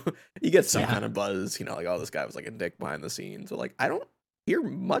point. You know, you get some Yeah. kind of buzz. You know, like, oh, this guy was like a dick behind the scenes. So, like, I don't hear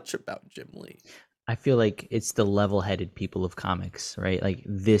much about Jim Lee. I feel like it's the level-headed people of comics, right? Like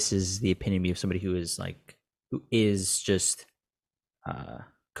this is the epitome of somebody who is just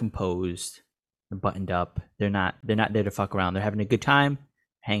composed, buttoned up. They're not there to fuck around. They're having a good time,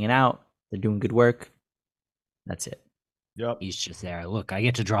 hanging out. They're doing good work. That's it. Yep. He's just there. Look, I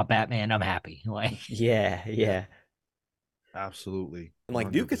get to draw Batman. I'm happy. Like, Yeah. Absolutely. And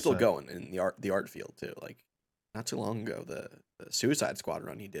like Duke is still 100%. going in the art field too. Like not too long ago, the Suicide Squad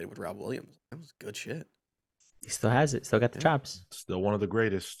run he did with Rob Williams, that was good shit. He still has it. Still got the Yeah. chops. Still one of the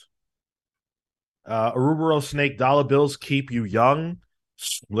greatest. Arubaro Snake, dollar bills keep you young.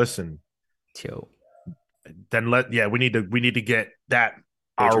 Listen, Yo. then we need to get that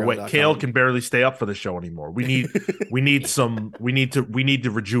our way. Patreon.com. Kale can barely stay up for the show anymore. We need to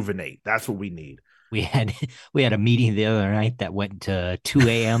rejuvenate. That's what we need. we had a meeting the other night that went to 2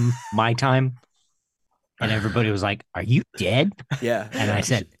 a.m. my time, and everybody was like, "Are you dead?" Yeah. And I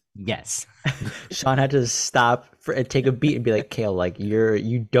said, "Yes." Sean had to stop and take a beat and be like, Kale, like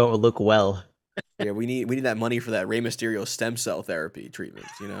you don't look well. Yeah, we need that money for that Rey Mysterio stem cell therapy treatments,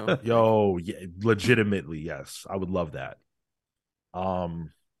 you know? Yo, yeah, legitimately, yes. I would love that.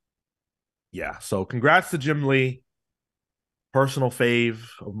 Yeah, so congrats to Jim Lee. Personal fave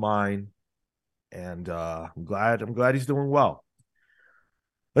of mine. And I'm glad he's doing well.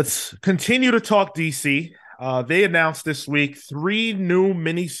 Let's continue to talk DC. They announced this week 3 new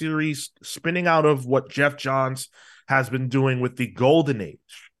miniseries spinning out of what Jeff Johns has been doing with the Golden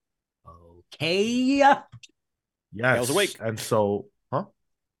Age. Okay. Yes. Kale's awake. And so,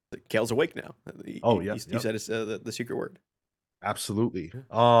 Kale's awake now. Oh, yeah, He yep. said it's the secret word. absolutely.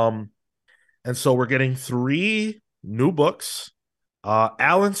 And so we're getting 3 new books.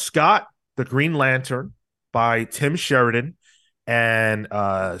 Alan Scott, The Green Lantern by Tim Sheridan and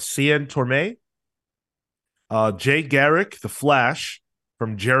Cian Tormey. Jay Garrick, The Flash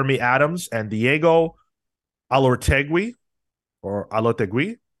from Jeremy Adams and Diego Alotegui.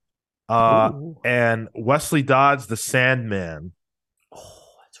 Ooh. And Wesley Dodds, The Sandman. Oh,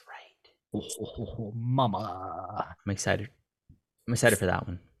 that's right. Oh, mama. I'm excited. I'm excited for that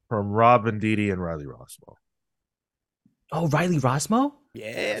one. From Rob Venditti and Riley Rossmo. Oh, Riley Rossmo?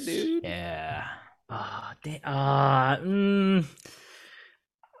 Yeah, dude. Yeah. I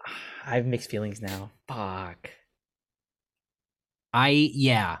have mixed feelings now. Fuck. I'm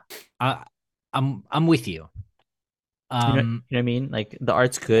with you. You know what I mean? Like the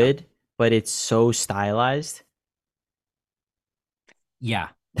art's good, but it's so stylized. Yeah,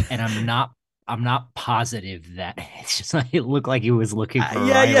 and I'm not positive that it's just like it looked like he was looking for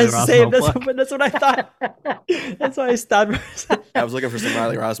Riley Rossmo same. book. That's what I thought. That's why I stopped. I was looking for some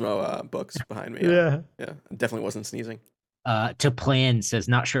Riley Rossmo books behind me. Yeah. Definitely wasn't sneezing. To plan says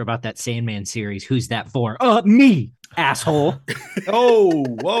not sure about that Sandman series. Who's that for? Me, asshole. Oh,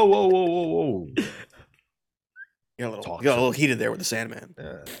 whoa. You got a little heated there with the Sandman.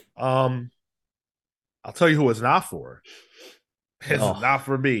 I'll tell you who it's not for. It's not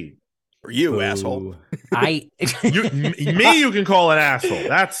for me. For you, asshole. You can call an asshole.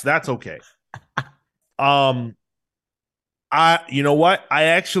 That's okay. You know what? I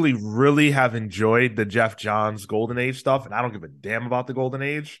actually really have enjoyed the Jeff Johns Golden Age stuff, and I don't give a damn about the Golden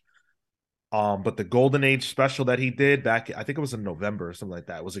Age. But the Golden Age special that he did back, I think it was in November or something like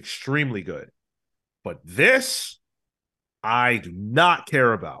that, was extremely good. But this, I do not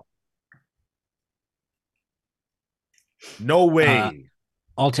care about. No way.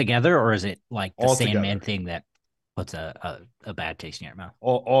 Altogether, or is it like the Altogether. Sandman thing that puts a bad taste in your mouth?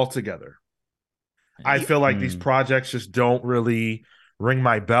 All together. I feel like these projects just don't really ring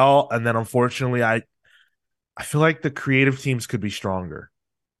my bell, and then unfortunately, I feel like the creative teams could be stronger.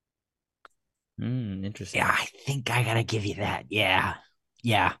 Interesting. Yeah, I think I gotta give you that. Yeah.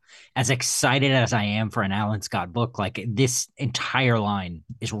 As excited as I am for an Alan Scott book, like this entire line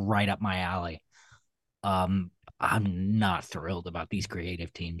is right up my alley. I'm not thrilled about these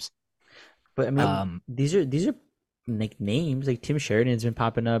creative teams. But I mean, these are like names. Like Tim Sheridan's been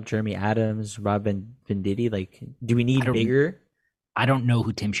popping up, Jeremy Adams, Rob Venditti. Like, do we need bigger? I don't know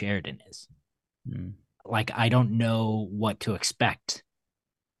who Tim Sheridan is. Like, I don't know what to expect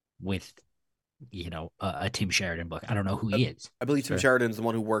with a Tim Sheridan book. I don't know who he is. I believe Tim Sure. Sheridan's the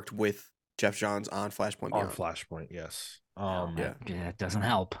one who worked with Jeff Johns on Flashpoint On Beyond. Flashpoint, yes. Well, yeah. that doesn't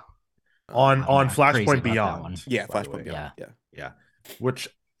help. On I'm not crazy Flashpoint about that one. Beyond. Yeah, by the Flashpoint way. Beyond. Yeah. Yeah. Which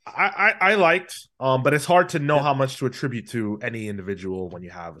I liked, but it's hard to know Yep. how much to attribute to any individual when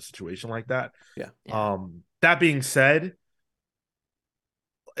you have a situation like that. Yeah. That being said,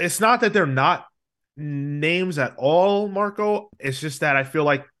 it's not that they're not names at all, Marco. It's just that I feel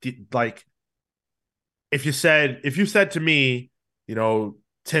like if you said to me,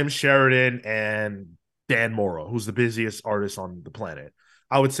 Tim Sheridan and Dan Morrow, who's the busiest artist on the planet,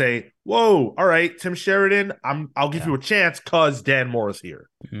 I would say, whoa, all right, Tim Sheridan, I'll give you a chance because Dan Morrow's here.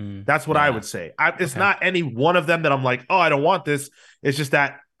 That's what I would say. It's not any one of them that I'm like, oh, I don't want this. It's just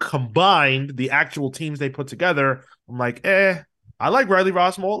that combined, the actual teams they put together, I'm like, I like Riley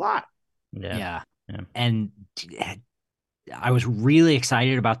Rossmo a lot. Yeah. And I was really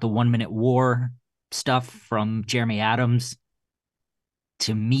excited about the 1 Minute War stuff from Jeremy Adams.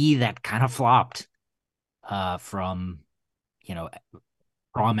 To me, that kind of flopped from,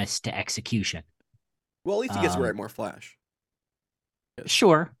 promise to execution. Well, at least he gets to write more Flash.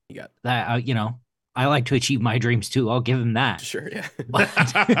 Sure. You got that. I like to achieve my dreams too. I'll give him that. Sure, yeah. But,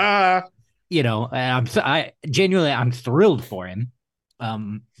 and I genuinely, I'm thrilled for him.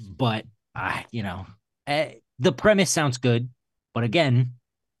 But the premise sounds good, but again,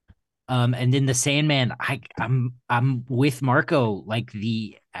 and then the Sandman, I'm with Marco.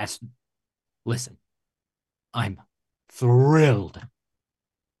 Listen, I'm thrilled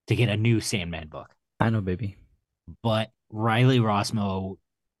to get a new Sandman book. I know, baby. But Riley Rossmo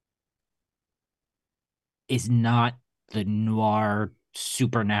is not the noir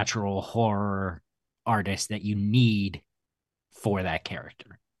supernatural horror artist that you need for that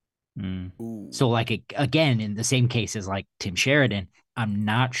character. So again, in the same case as like Tim Sheridan, I'm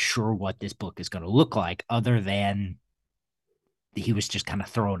not sure what this book is going to look like other than he was just kind of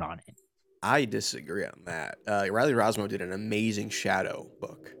thrown on it. I disagree on that. Riley Rossmo did an amazing Shadow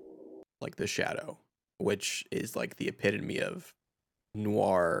book, like The Shadow, which is like the epitome of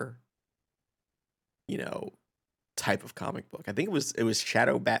noir, type of comic book. I think it was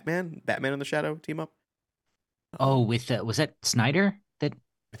Shadow Batman and the Shadow team up. Was that Snyder that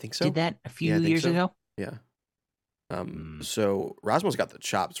I think so. did that a few years ago? Yeah. So Rosmo's got the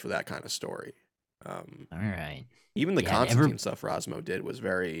chops for that kind of story. All right. Even the Constantine stuff Rosmo did was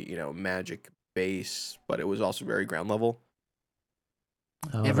very, magic base, but it was also very ground level.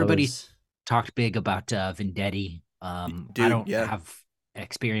 Everybody talked big about Vendetti. I don't have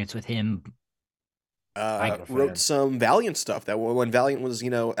experience with him. I wrote some Valiant stuff that when Valiant was,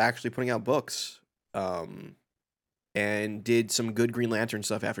 actually putting out books, and did some good Green Lantern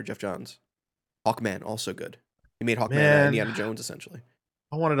stuff after Jeff Johns. Hawkman, also good. He made Hawkman Indiana Jones, essentially.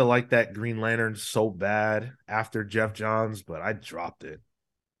 I wanted to like that Green Lantern so bad after Jeff Johns, but I dropped it.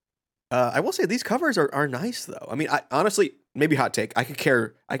 I will say these covers are nice though. I mean, I honestly, maybe hot take. I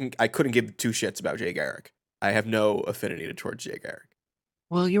couldn't give two shits about Jay Garrick. I have no affinity towards Jay Garrick.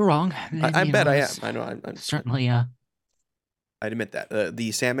 Well, you're wrong. I bet I am. I know. I'm certainly. I admit that.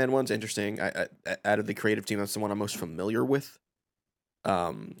 The Sandman one's interesting. I out of the creative team, that's the one I'm most familiar with.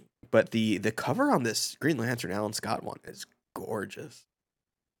 But the cover on this Green Lantern Alan Scott one is gorgeous.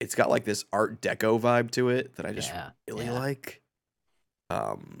 It's got like this Art Deco vibe to it that I just really like.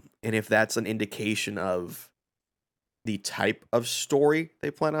 And if that's an indication of the type of story they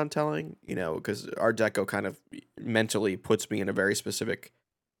plan on telling, because Art Deco kind of mentally puts me in a very specific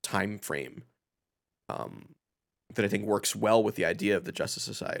time frame, that I think works well with the idea of the Justice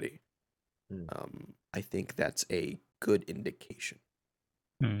Society. I think that's a good indication.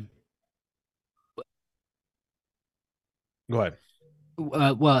 Go ahead.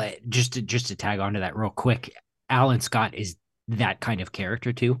 Well, just to tag onto that real quick, Alan Scott is that kind of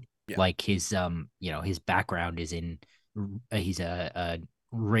character too. Yeah. Like his his background is in he's a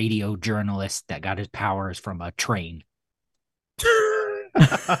radio journalist that got his powers from a train.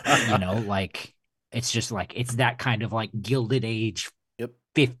 Like it's just like it's that kind of like Gilded Age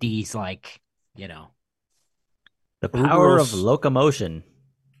 50s, like the power of locomotion.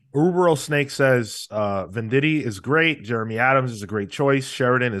 Urubero Snake says Venditti is great. Jeremy Adams is a great choice.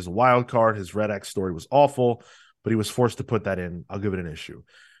 Sheridan is a wild card. His Red X story was awful, but he was forced to put that in. I'll give it an issue.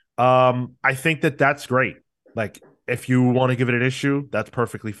 I think that's great. Like, if you want to give it an issue, that's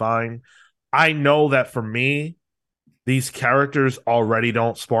perfectly fine. I know that for me, these characters already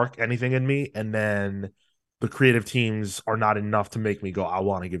don't spark anything in me, and then the creative teams are not enough to make me go, I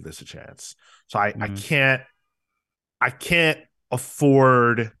want to give this a chance. So I can't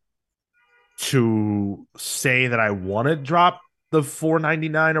afford to say that I want to drop the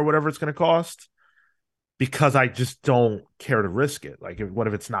 $4.99 or whatever it's going to cost. because I just don't care to risk it. Like, what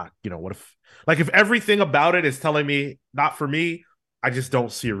if it's not? What if, like, if everything about it is telling me not for me, I just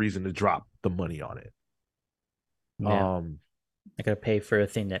don't see a reason to drop the money on it. Yeah. I gotta pay for a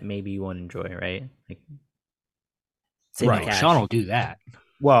thing that maybe you won't enjoy, right? Like, save Right. the cash. Sean will do that.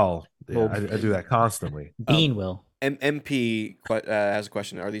 Well, yeah, Well, I do that constantly. Bean will. MP has a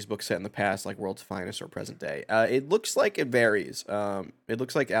question. Are these books set in the past, like World's Finest, or present day? It looks like it varies. It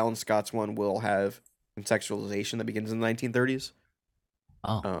looks like Alan Scott's one will have contextualization that begins in the 1930s.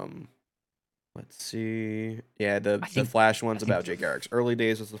 Oh, Let's see. Yeah, the think- Flash one's I think- about Jay Garrick's early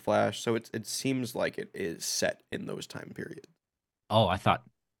days as the Flash, so it seems like it is set in those time periods. oh, I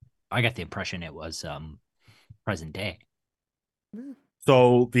got the impression it was present day.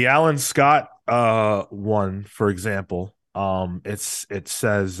 So the Alan Scott one, for example, it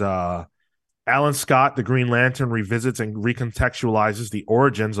says Alan Scott, the Green Lantern, revisits and recontextualizes the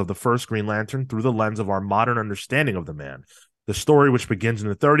origins of the first Green Lantern through the lens of our modern understanding of the man. The story, which begins in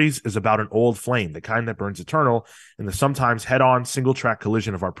the 30s, is about an old flame, the kind that burns eternal, in the sometimes head-on, single-track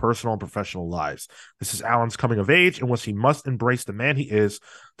collision of our personal and professional lives. This is Alan's coming of age, in which he must embrace the man he is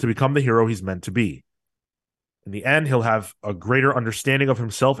to become the hero he's meant to be. In the end, he'll have a greater understanding of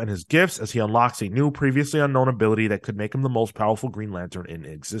himself and his gifts as he unlocks a new, previously unknown ability that could make him the most powerful Green Lantern in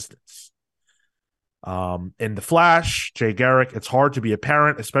existence. In The Flash, Jay Garrick, it's hard to be a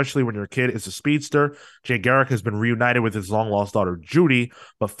parent, especially when your kid is a speedster. Jay Garrick has been reunited with his long-lost daughter, Judy,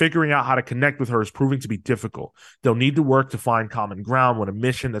 but figuring out how to connect with her is proving to be difficult. They'll need to work to find common ground when a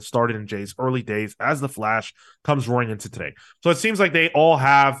mission that started in Jay's early days as The Flash comes roaring into today. So it seems like they all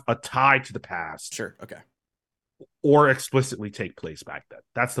have a tie to the past. Sure. Okay. Or explicitly take place back then.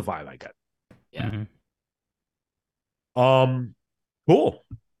 That's the vibe I get. Yeah. Cool.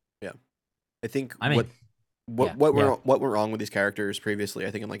 Yeah. I think I mean, what went wrong with these characters previously,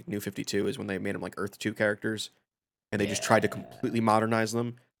 I think in like New 52 is when they made them like Earth 2 characters and they just tried to completely modernize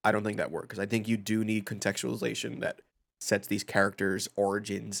them. I don't think that worked because I think you do need contextualization that sets these characters'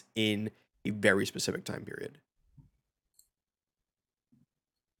 origins in a very specific time period.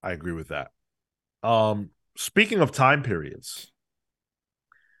 I agree with that. Speaking of time periods,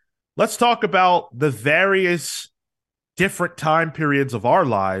 let's talk about the various different time periods of our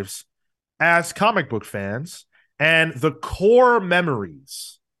lives as comic book fans and the core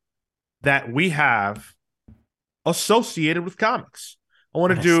memories that we have associated with comics. I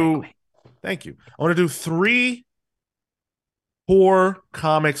want to do, thank you. I want to do 3 core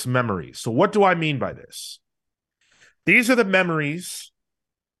comics memories. So what do I mean by this? These are the memories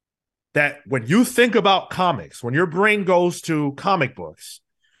that when you think about comics, when your brain goes to comic books,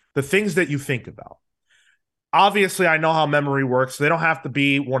 the things that you think about. Obviously, I know how memory works. So they don't have to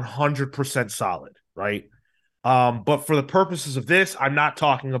be 100% solid, right? But for the purposes of this, I'm not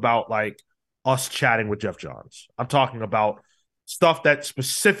talking about like us chatting with Jeff Johns. I'm talking about stuff that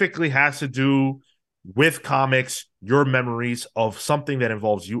specifically has to do with comics, your memories of something that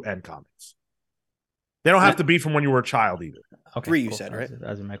involves you and comics. They don't have to be from when you were a child either. Okay, 3 you said, right? That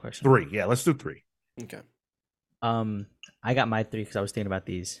was my question. 3. Yeah, let's do 3. Okay. I got my 3 because I was thinking about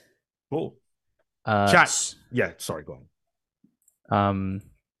these. Cool. Chat. Yeah, sorry, go on.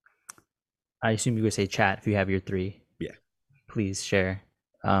 I assume you would say chat if you have your 3. Yeah. Please share.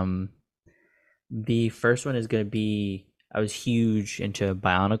 The first one is going to be, I was huge into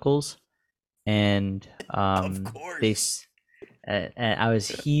Bionicles, and Of course. and I was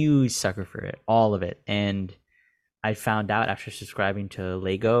huge sucker for it, all of it. And I found out after subscribing to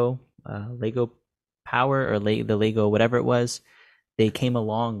Lego Power or the Lego whatever it was, they came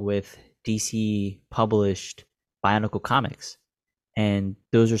along with DC published Bionicle comics, and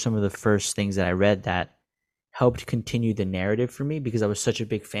those are some of the first things that I read that helped continue the narrative for me, because I was such a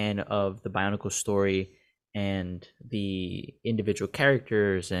big fan of the Bionicle story and the individual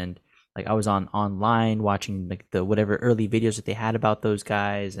characters, and like I was online watching like the whatever early videos that they had about those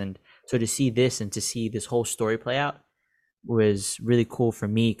guys, and so to see this and to see this whole story play out was really cool for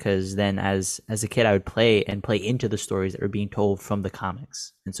me, because then as a kid I would play into the stories that were being told from the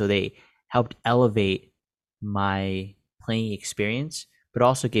comics, and so they helped elevate my playing experience, but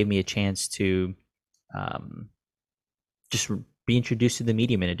also gave me a chance to just be introduced to the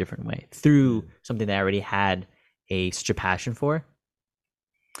medium in a different way through something that I already had such a passion for.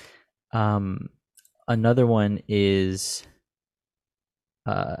 Another one is,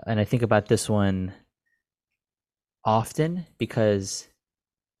 and I think about this one often because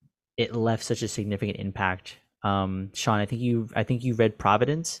it left such a significant impact. Sean, I think you read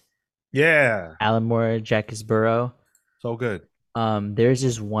Providence. Yeah. Alan Moore, Jack Isborough. So good. There's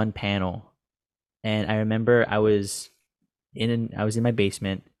this one panel, and I remember I was in my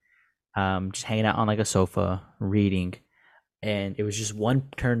basement. just hanging out on like a sofa reading, and it was just one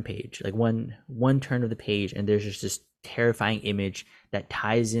turn page, like one turn of the page, and there's just this terrifying image that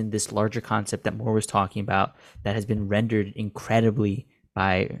ties in this larger concept that Moore was talking about that has been rendered incredibly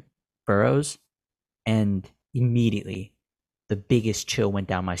by Burroughs, and immediately the biggest chill went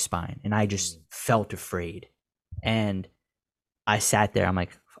down my spine, and I just felt afraid. And I sat there. I'm like,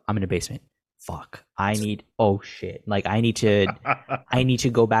 I'm in the basement. Fuck. Oh shit. Like I need to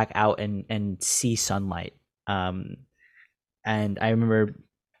go back out and see sunlight. And I remember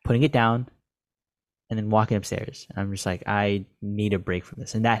putting it down and then walking upstairs. I'm just like, I need a break from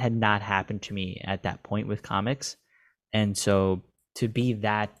this. And that had not happened to me at that point with comics. And so to be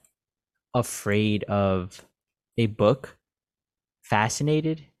that afraid of a book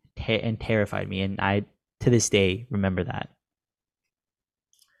fascinated and terrified me. And I, to this day, remember that.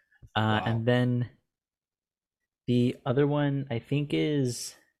 Wow. And then the other one I think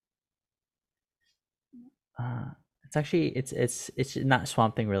is it's actually it's not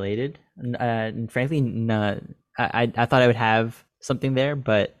Swamp Thing related, and frankly, I thought I would have something there,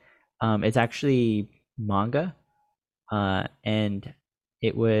 but it's actually manga, and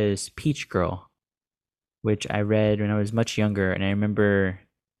it was Peach Girl, which I read when I was much younger, and I remember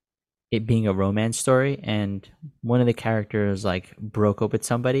it being a romance story, and one of the characters like broke up with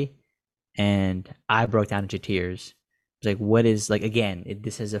somebody, and I broke down into tears. It's like, what is like again?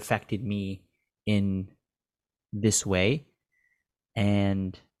 This has affected me in this way,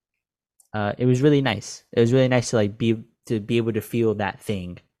 and it was really nice. It was really nice to like be able to feel that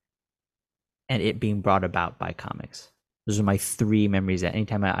thing, and it being brought about by comics. Those are my three memories that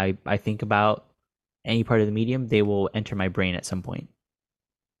anytime I think about any part of the medium, they will enter my brain at some point.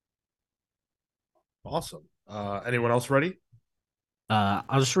 Awesome. Anyone else ready?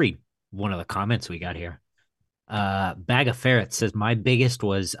 I'll just read one of the comments we got here. Bag of Ferrets says, my biggest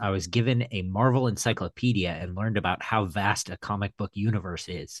was I was given a Marvel encyclopedia and learned about how vast a comic book universe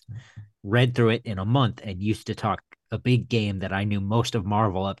is. Read through it in a month and used to talk a big game that I knew most of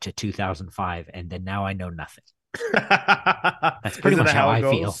Marvel up to 2005, and then now I know nothing. That's pretty much how I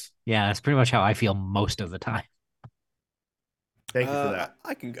feel. Yeah, that's pretty much how I feel most of the time. Thank you for that.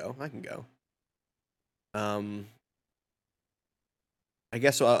 I can go. I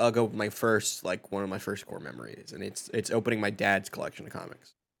guess I'll go with my first, like one of my first core memories, and it's opening my dad's collection of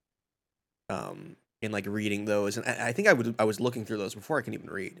comics. And like reading those, and I think I was looking through those before I can even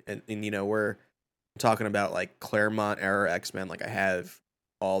read, and you know we're talking about like Claremont era X-Men. Like I have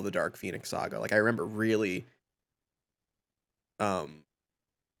all the Dark Phoenix saga. Like I remember really, kind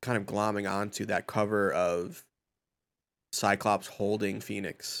of glomming onto that cover of Cyclops holding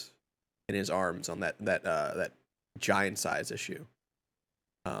Phoenix in his arms on that giant size issue.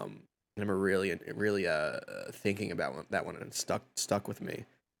 I remember really thinking about that one, and stuck with me.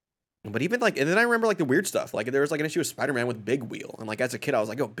 But even like, and then I remember like the weird stuff. Like there was like an issue of Spider-Man with Big Wheel, and like as a kid I was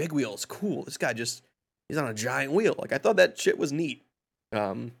like, "Yo, Big Wheel is cool. This guy he's on a giant wheel." Like I thought that shit was neat.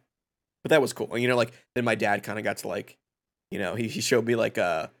 But that was cool. And, you know, like then my dad kind of got to like, you know, he showed me like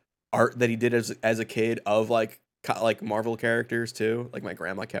art that he did as a kid of like Marvel characters too. Like my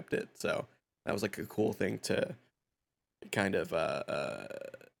grandma kept it, so that was like a cool thing to kind of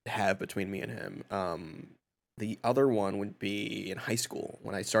have between me and him. The other one would be in high school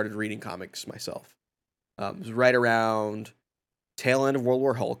when I started reading comics myself. It was right around tail end of World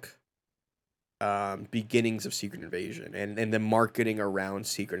War Hulk, beginnings of Secret Invasion, and the marketing around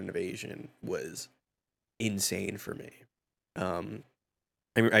Secret Invasion was insane for me.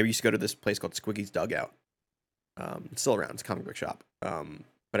 I used to go to this place called Squiggy's Dugout. It's still around. It's a comic book shop.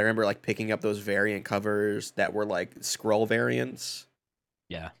 But I remember like picking up those variant covers that were like Skrull variants.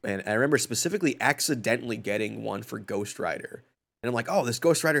 Yeah. And I remember specifically accidentally getting one for Ghost Rider. And I'm like, oh, this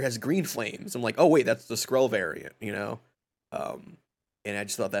Ghost Rider has green flames. I'm like, oh, wait, that's the Skrull variant, you know? And I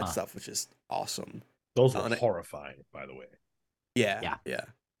just thought that stuff was just awesome. Those were horrifying, by the way. Yeah.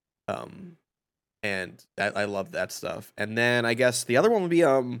 And I love that stuff. And then I guess the other one would be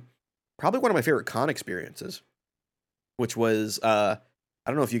probably one of my favorite con experiences, which was I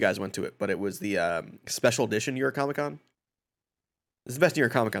don't know if you guys went to it, but it was the special edition New York Comic Con. This is the best New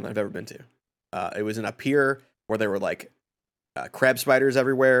York Comic Con that I've ever been to. It was in a pier where there were like crab spiders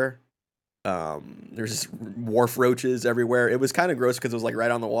everywhere. There's just wharf roaches everywhere. It was kind of gross because it was like right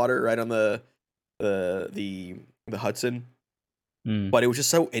on the water, right on the Hudson. But it was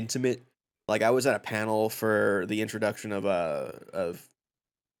just so intimate. Like I was at a panel for the introduction of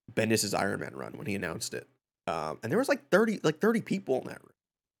Bendis' Iron Man run when he announced it. And there was like 30 people in that room.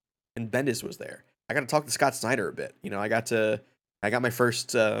 And Bendis was there. I got to talk to Scott Snyder a bit. You know, I got my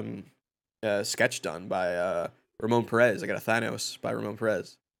first sketch done by Ramon Perez. I got a Thanos by Ramon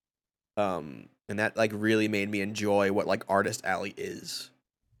Perez. And that like really made me enjoy what like Artist Alley is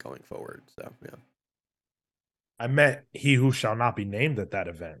going forward. So yeah, I met He Who Shall Not Be Named at that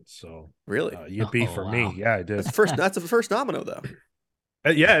event. So really, yippee Oh, for wow. me. Yeah, I did. that's the first domino though.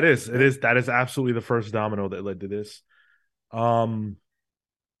 Yeah, it is. It Yeah. is. That is absolutely the first domino that led to this. Um,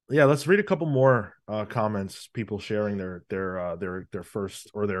 yeah, let's read a couple more comments. People sharing their first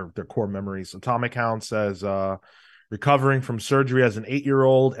or their core memories. Atomic Hound says, recovering from surgery as an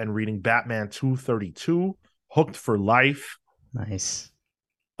 8-year-old and reading Batman 232, hooked for life. Nice.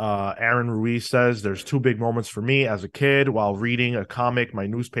 Aaron Ruiz says, there's two big moments for me as a kid. While reading a comic, my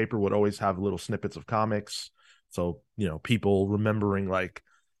newspaper would always have little snippets of comics. So, people remembering like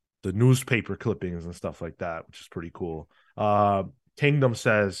the newspaper clippings and stuff like that, which is pretty cool. Kingdom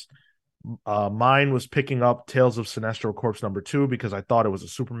says, mine was picking up Tales of Sinestro Corpse #2 because I thought it was a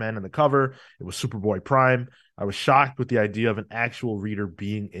Superman in the cover. It was Superboy Prime. I was shocked with the idea of an actual reader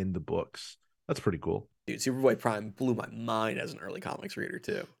being in the books. That's pretty cool. Dude, Superboy Prime blew my mind as an early comics reader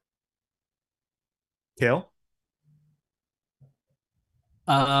too. Kale?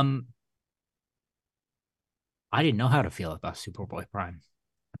 I didn't know how to feel about Superboy Prime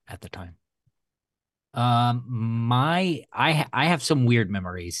at the time. I have some weird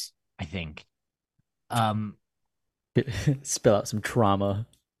memories, I think. Spill out some trauma.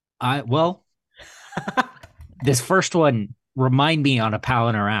 This first one remind me on a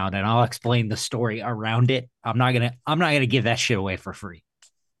Palin Around, and I'll explain the story around it. I'm not gonna give that shit away for free.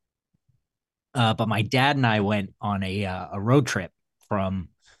 But my dad and I went on a road trip from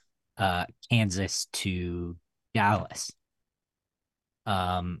Kansas to Dallas.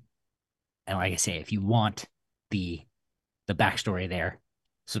 And like I say, if you want the backstory there,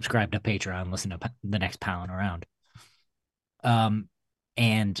 subscribe to Patreon, listen to the next Palin Around.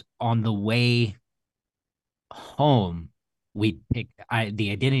 And on the way home, we picked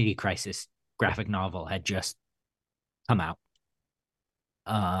the Identity Crisis graphic novel had just come out.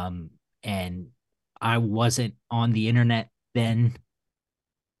 And I wasn't on the internet then.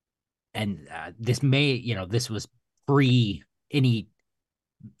 And this was pre any,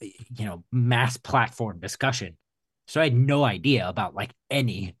 mass platform discussion. So I had no idea about like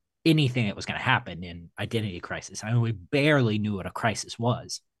anything that was going to happen in Identity Crisis. I mean, we barely knew what a crisis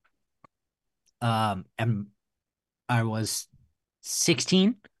was. And I was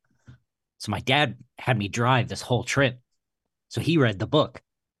 16. So my dad had me drive this whole trip. So he read the book.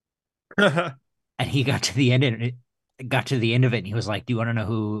 And he got to the end of it, and he was like, "Do you want to know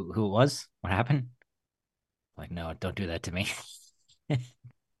who it was? What happened?" I'm like, no, don't do that to me.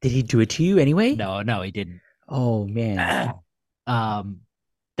 Did he do it to you anyway? No, he didn't. Oh man. That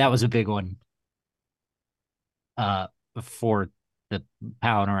was a big one. For the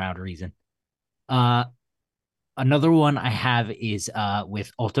Palin Around reason. Another one I have is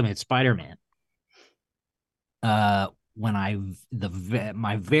with Ultimate Spider-Man. When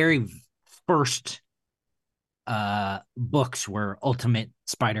my very first books were Ultimate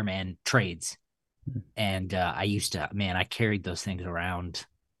Spider-Man trades, and I carried those things around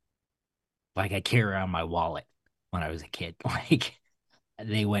like I carry around my wallet when I was a kid. Like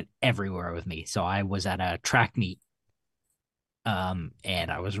they went everywhere with me. So I was at a track meet, and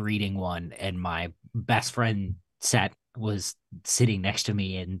I was reading one, and my best friend was sitting next to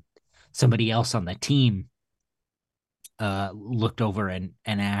me, and somebody else on the team looked over and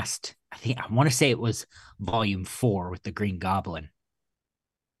asked, I want to say it was volume 4 with the Green Goblin.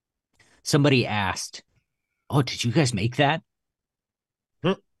 Somebody asked, "Oh, did you guys make that?"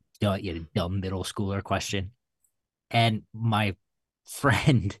 You dumb middle schooler question. And my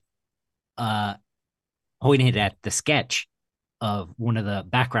friend pointed at the sketch of one of the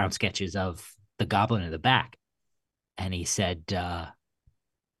background sketches of the Goblin in the back, and he said,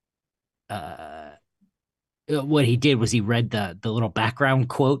 what he did was he read the little background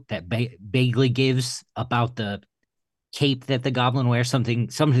quote that Bagley gives about the cape that the Goblin wears, something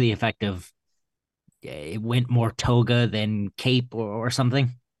to the effect of, it went more toga than cape or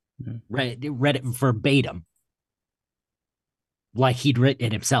something. Mm-hmm. Read it verbatim, like he'd written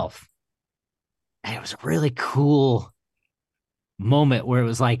it himself. And it was a really cool moment where it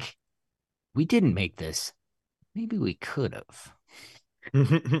was like, we didn't make this. Maybe we could have.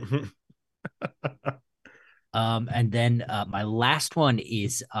 And then my last one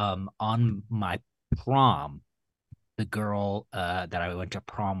is on my prom. The girl that I went to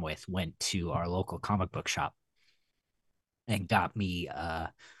prom with went to our local comic book shop and got me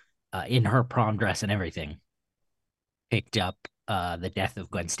in her prom dress and everything, picked up The Death of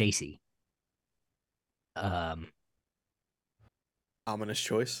Gwen Stacy. Ominous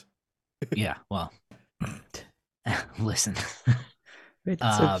choice. Yeah, well, listen. It's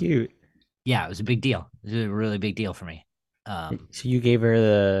so cute. Yeah, it was a big deal. It was a really big deal for me. So you gave her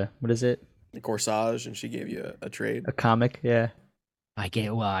the, what is it? The corsage, and she gave you a trade. A comic? Yeah. I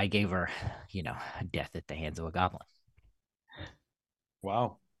gave her, death at the hands of a goblin.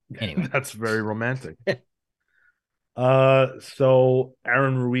 Wow. Anyway. That's very romantic. So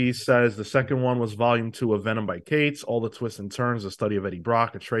Aaron Ruiz says the second one was volume 2 of Venom by Cates. All the twists and turns, the study of Eddie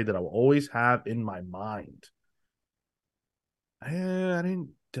Brock, a trade that I will always have in my mind. I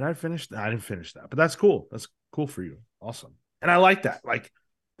didn't. Did I finish that? I didn't finish that, but that's cool. That's cool for you. Awesome. And I like that. Like,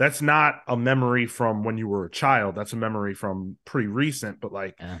 that's not a memory from when you were a child. That's a memory from pretty recent, but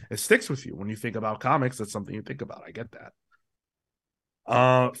like it sticks with you when you think about comics. That's something you think about. I get that.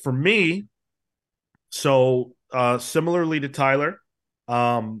 For me, so similarly to Tyler,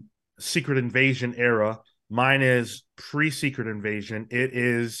 Secret Invasion era. Mine is pre-Secret Invasion. It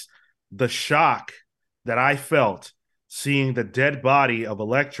is the shock that I felt seeing the dead body of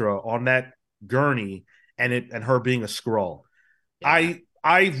Elektra on that gurney and her being a Skrull. Yeah.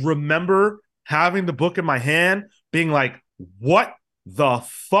 I remember having the book in my hand, being like, what the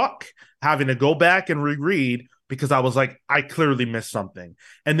fuck? Having to go back and reread because I was like, I clearly missed something.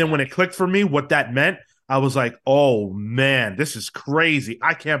 And then when it clicked for me what that meant, I was like, oh man, this is crazy.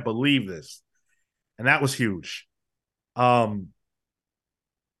 I can't believe this. And that was huge.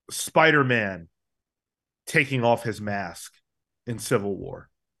 Spider-Man taking off his mask in Civil War.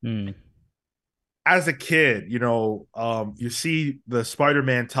 As a kid, you see the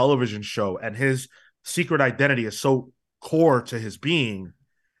Spider-Man television show and his secret identity is so core to his being.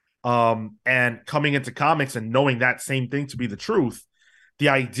 And coming into comics and knowing that same thing to be the truth, the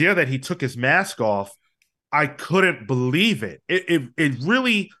idea that he took his mask off, I couldn't believe it. It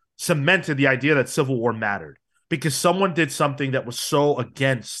really cemented the idea that Civil War mattered because someone did something that was so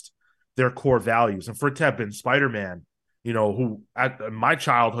against their core values. And for it to have been Spider-Man, who in my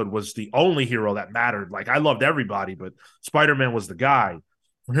childhood was the only hero that mattered. Like, I loved everybody, but Spider-Man was the guy.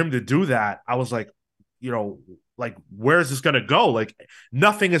 For him to do that, I was like, like, where is this going to go? Like,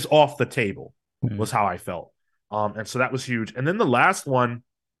 nothing is off the table was how I felt. And so that was huge. And then the last one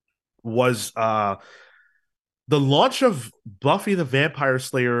was the launch of Buffy the Vampire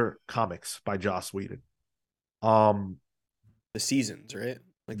Slayer comics by Joss Whedon. The seasons, right?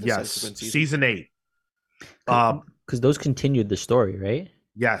 Like the yes, season 8. Because those continued the story, right?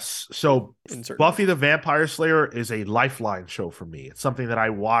 Yes. So Buffy the Vampire Slayer is a lifeline show for me. It's something that I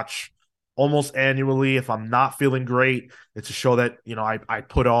watch almost annually. If I'm not feeling great, it's a show that, I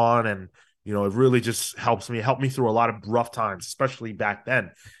put on and, it really just helped me through a lot of rough times, especially back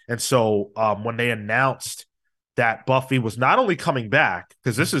then. And so when they announced that Buffy was not only coming back,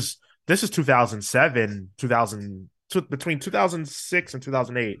 because this is 2007, between 2006 and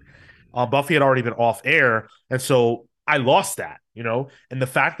 2008, Buffy had already been off air. And so I lost that, and the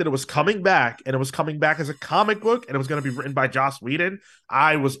fact that it was coming back and it was coming back as a comic book and it was going to be written by Joss Whedon,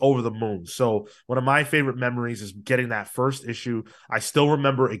 I was over the moon. So one of my favorite memories is getting that first issue. I still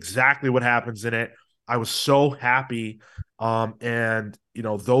remember exactly what happens in it. I was so happy. And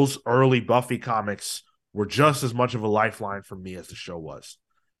those early Buffy comics were just as much of a lifeline for me as the show was.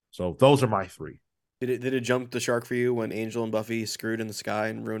 So those are my 3. Did it jump the shark for you when Angel and Buffy screwed in the sky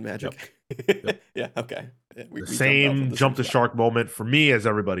and ruined magic? Yep. Yeah, okay. Yeah, we same jump the shark moment for me as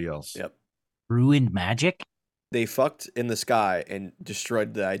everybody else. Yep. Ruined magic? They fucked in the sky and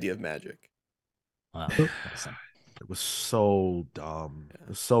destroyed the idea of magic. Wow. It was so dumb. It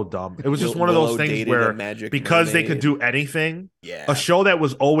was so dumb. It was just one of those things where because they could do anything, a show that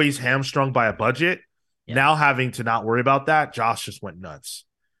was always hamstrung by a budget, now having to not worry about that, Josh just went nuts.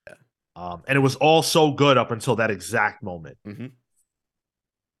 And it was all so good up until that exact moment. Mm-hmm.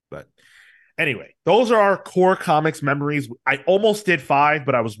 But anyway, those are our core comics memories. I almost did 5,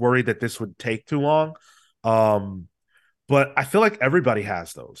 but I was worried that this would take too long. But I feel like everybody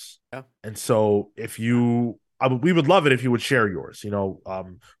has those. Yeah. And so we would love it if you would share yours.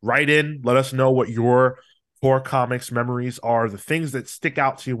 Write in, let us know what your core comics memories are, the things that stick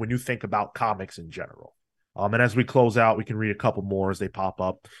out to you when you think about comics in general. And as we close out, we can read a couple more as they pop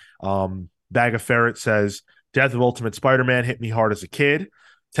up. Bag of Ferret says, Death of Ultimate Spider-Man hit me hard as a kid,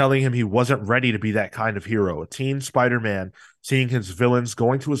 telling him he wasn't ready to be that kind of hero. A teen Spider-Man seeing his villains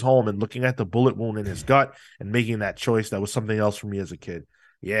going to his home and looking at the bullet wound in his gut and making that choice. That was something else for me as a kid.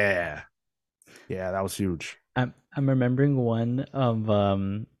 Yeah, that was huge. I'm remembering one of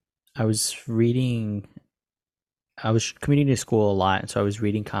I was commuting to school a lot, and so I was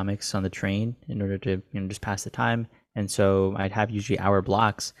reading comics on the train in order to just pass the time. And so I'd have usually hour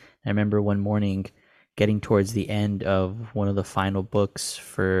blocks. And I remember one morning getting towards the end of one of the final books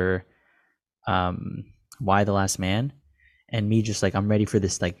for Y the Last Man, and me just like, I'm ready for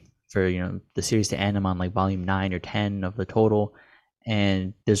this like for the series to end. I'm on like volume 9 or 10 of the total,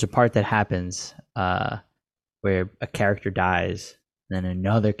 and there's a part that happens where a character dies, then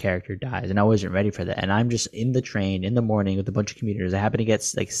another character dies, and I wasn't ready for that. And I'm just in the train in the morning with a bunch of commuters. I happen to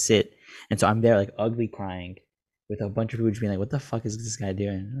get like sit, and so I'm there like ugly crying with a bunch of people just being like, "What the fuck is this guy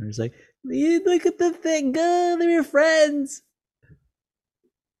doing?" And I'm just like, "Look at the thing, go, they're your friends."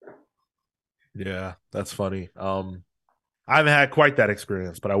 Yeah, that's funny. I haven't had quite that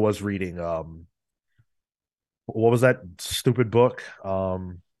experience, but I was reading what was that stupid book?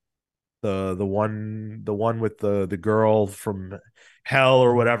 The one with the girl from hell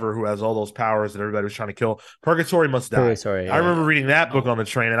or whatever who has all those powers that everybody was trying to kill. Purgatory Must Die. Purgatory, I remember yeah. reading that book on the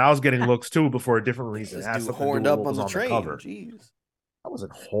train, and I was getting looks too, but for a different reason. It This has dude something to do horned with up what on was the on the train. cover. Jeez. I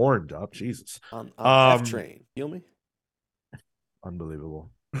wasn't horned up, Jesus. On the F train. Feel me?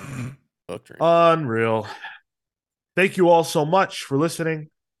 Unbelievable. Book train. Unreal. Thank you all so much for listening.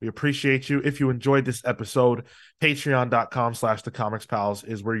 We appreciate you. If you enjoyed this episode, patreon.com/thecomicspals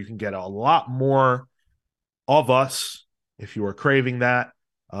is where you can get a lot more of us. If you are craving that,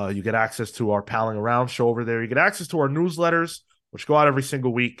 you get access to our Palling Around show over there. You get access to our newsletters, which go out every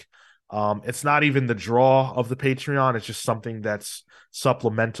single week. It's not even the draw of the Patreon. It's just something that's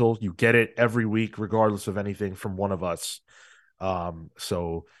supplemental. You get it every week, regardless of anything from one of us.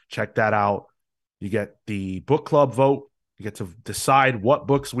 So check that out. You get the book club vote. You get to decide what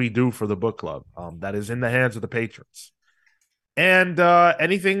books we do for the book club. That is in the hands of the patrons. And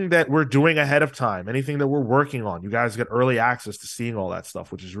anything that we're doing ahead of time, anything that we're working on, you guys get early access to seeing all that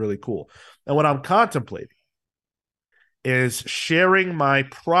stuff, which is really cool. And what I'm contemplating is sharing my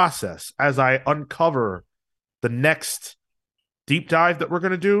process as I uncover the next deep dive that we're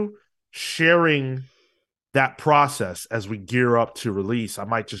going to do, sharing that process as we gear up to release. I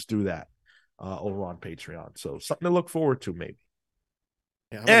might just do that over on Patreon. So something to look forward to, maybe.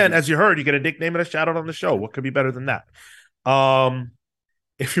 Yeah, and as you heard, you get a nickname and a shout out on the show. What could be better than that?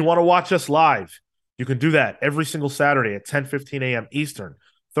 If you want to watch us live, you can do that every single Saturday at 10:15 a.m. Eastern,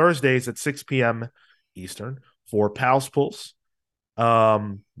 Thursdays at 6 p.m. Eastern for Pals Pulse.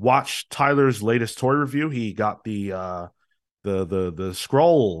 Watch Tyler's latest toy review. He got the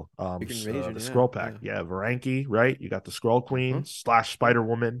scroll the scroll pack. Yeah, Varanki, right? You got the Scroll Queen / Spider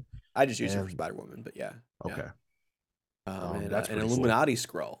Woman. I just use it for Spider Woman, but yeah. Okay. And that's an pretty Illuminati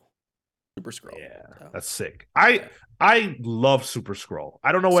scroll. Super Scroll. Yeah, so. That's sick. I love Super Scroll.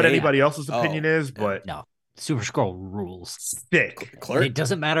 I don't know what anybody else's opinion is, but no, Super Scroll rules. Sick. Clerk? It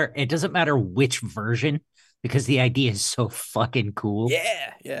doesn't matter. It doesn't matter which version because the idea is so fucking cool.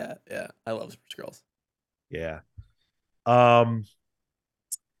 Yeah. I love Super Scrolls. Yeah.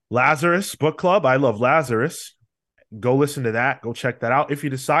 Lazarus Book Club. I love Lazarus. Go listen to that. Go check that out. If you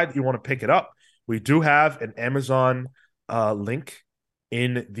decide that you want to pick it up, we do have an Amazon link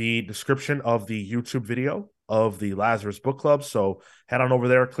in the description of the YouTube video of the Lazarus Book Club. So head on over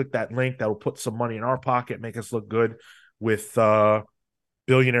there, click that link. That will put some money in our pocket, make us look good with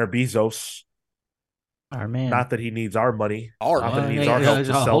billionaire Bezos. Our man. Not that he needs our money. Not that he needs our help to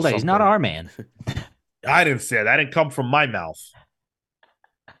sell hold on, something. he's not our man. I didn't say that. That didn't come from my mouth.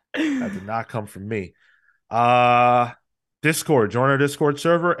 That did not come from me. Discord. Join our Discord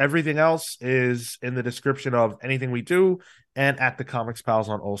server. Everything else is in the description of anything we do and at the Comics Pals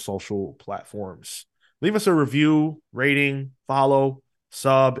on all social platforms. Leave us a review, rating, follow,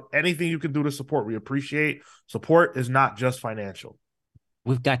 sub, anything you can do to support. We appreciate. Support is not just financial.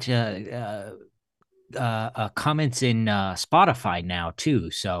 We've got comments in Spotify now too.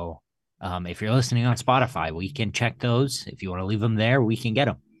 So if you're listening on Spotify, we can check those. If you want to leave them there, we can get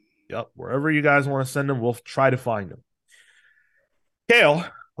them. Yep. Wherever you guys want to send them, we'll try to find them. Kale,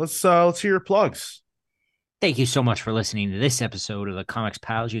 let's hear your plugs. Thank you so much for listening to this episode of the Comics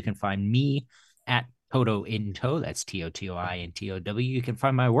Pals. You can find me at Toto Into. That's TOTOINTOW. You can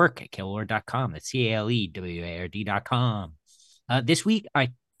find my work at KaleWard.com. That's CALEWARD.com. This week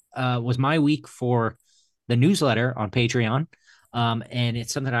was my week for the newsletter on Patreon. And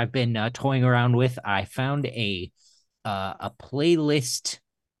it's something I've been toying around with. I found a playlist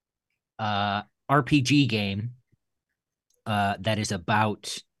RPG game that is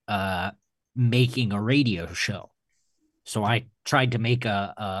about making a radio show. So I tried to make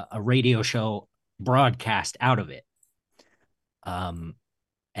a radio show broadcast out of it. And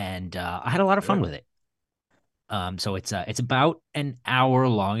I had a lot of fun with it. So it's about an hour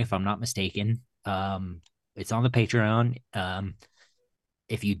long, if I'm not mistaken. It's on the Patreon.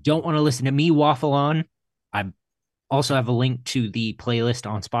 If you don't want to listen to me waffle on, I also have a link to the playlist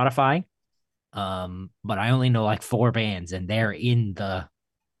on Spotify. But I only know like 4 bands, and they're in the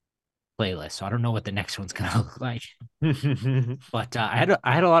playlist, so I don't know what the next one's gonna look like. But I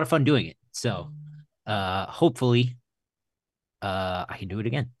had a lot of fun doing it. So hopefully I can do it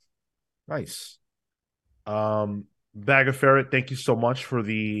again. Nice. Bag of Ferret, thank you so much for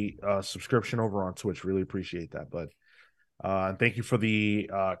the subscription over on Twitch. Really appreciate that, bud. And thank you for the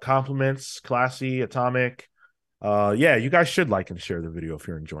compliments, Classy, Atomic. Yeah, you guys should like and share the video if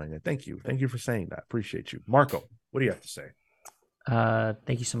you're enjoying it. Thank you. Thank you for saying that. Appreciate you. Marco, what do you have to say?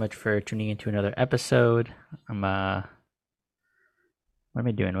 Thank you so much for tuning into another episode. What am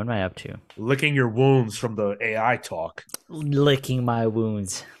I doing? What am I up to? Licking your wounds from the AI talk. Licking my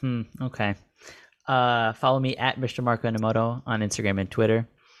wounds. Okay. Follow me at Mr. Marco Inamoto on Instagram and Twitter.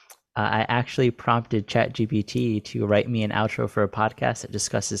 I actually prompted ChatGPT to write me an outro for a podcast that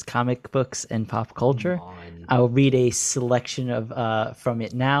discusses comic books and pop culture. I'll read a selection of from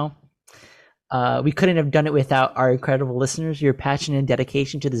it now. We couldn't have done it without our incredible listeners. Your passion and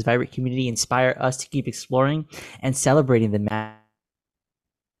dedication to this vibrant community inspire us to keep exploring and celebrating the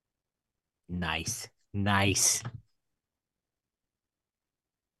Nice. That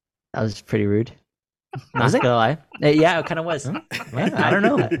was pretty rude. Not gonna lie. Yeah, it kind of was. I don't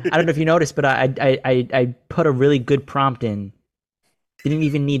know. I don't know if you noticed, but I put a really good prompt in. Didn't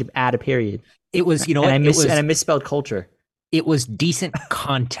even need to add a period. It was, and I misspelled culture. It was decent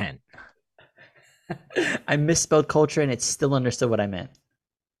content. I misspelled culture, and it still understood what I meant.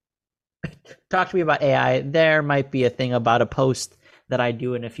 Talk to me about AI. There might be a thing about a post that I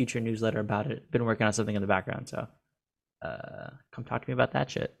do in a future newsletter about it. Been working on something in the background, so come talk to me about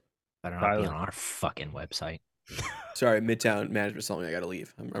that shit. I don't know, be on our fucking website. Sorry, Midtown Management telling me I got to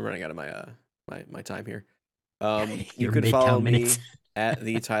leave. I'm running out of my time here. You can follow me at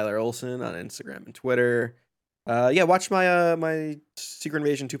the Tyler Olson on Instagram and Twitter. Yeah, watch my my Secret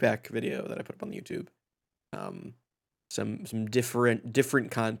Invasion 2-pack video that I put up on YouTube. Some different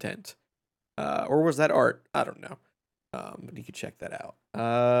content. Or was that art? I don't know. But you could check that out.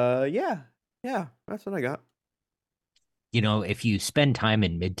 Yeah, that's what I got. You know, if you spend time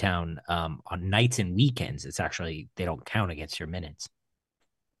in Midtown on nights and weekends, it's actually, they don't count against your minutes.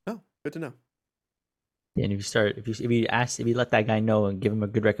 Oh, good to know. Yeah, and if you let that guy know and give him a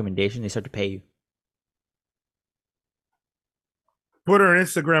good recommendation, they start to pay you. Twitter and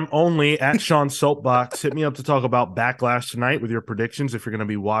Instagram only at Sean Soapbox. Hit me up to talk about Backlash tonight with your predictions if you're going to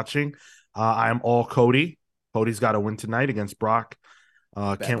be watching. I am all Cody. Cody's got to win tonight against Brock.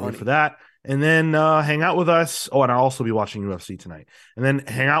 Can't wait for that. And then hang out with us. Oh, and I'll also be watching UFC tonight. And then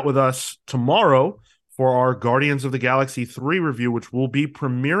hang out with us tomorrow for our Guardians of the Galaxy 3 review, which will be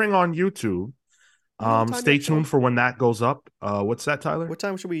premiering on YouTube. Stay tuned for when that goes up. What's that, Tyler? What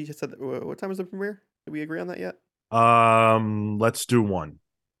time should we set? What time is the premiere? Did we agree on that yet? Let's do 1.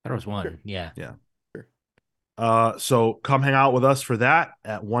 That was 1. Sure. Yeah. Sure. So come hang out with us for that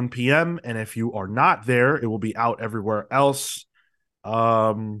at 1 p.m. And if you are not there, it will be out everywhere else.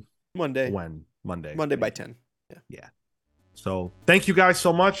 Monday. When? Monday. Monday by 10. Yeah. So thank you guys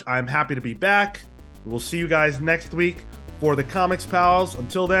so much. I'm happy to be back. We'll see you guys next week for the Comics Pals.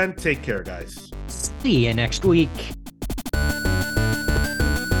 Until then, take care, guys. See you next week.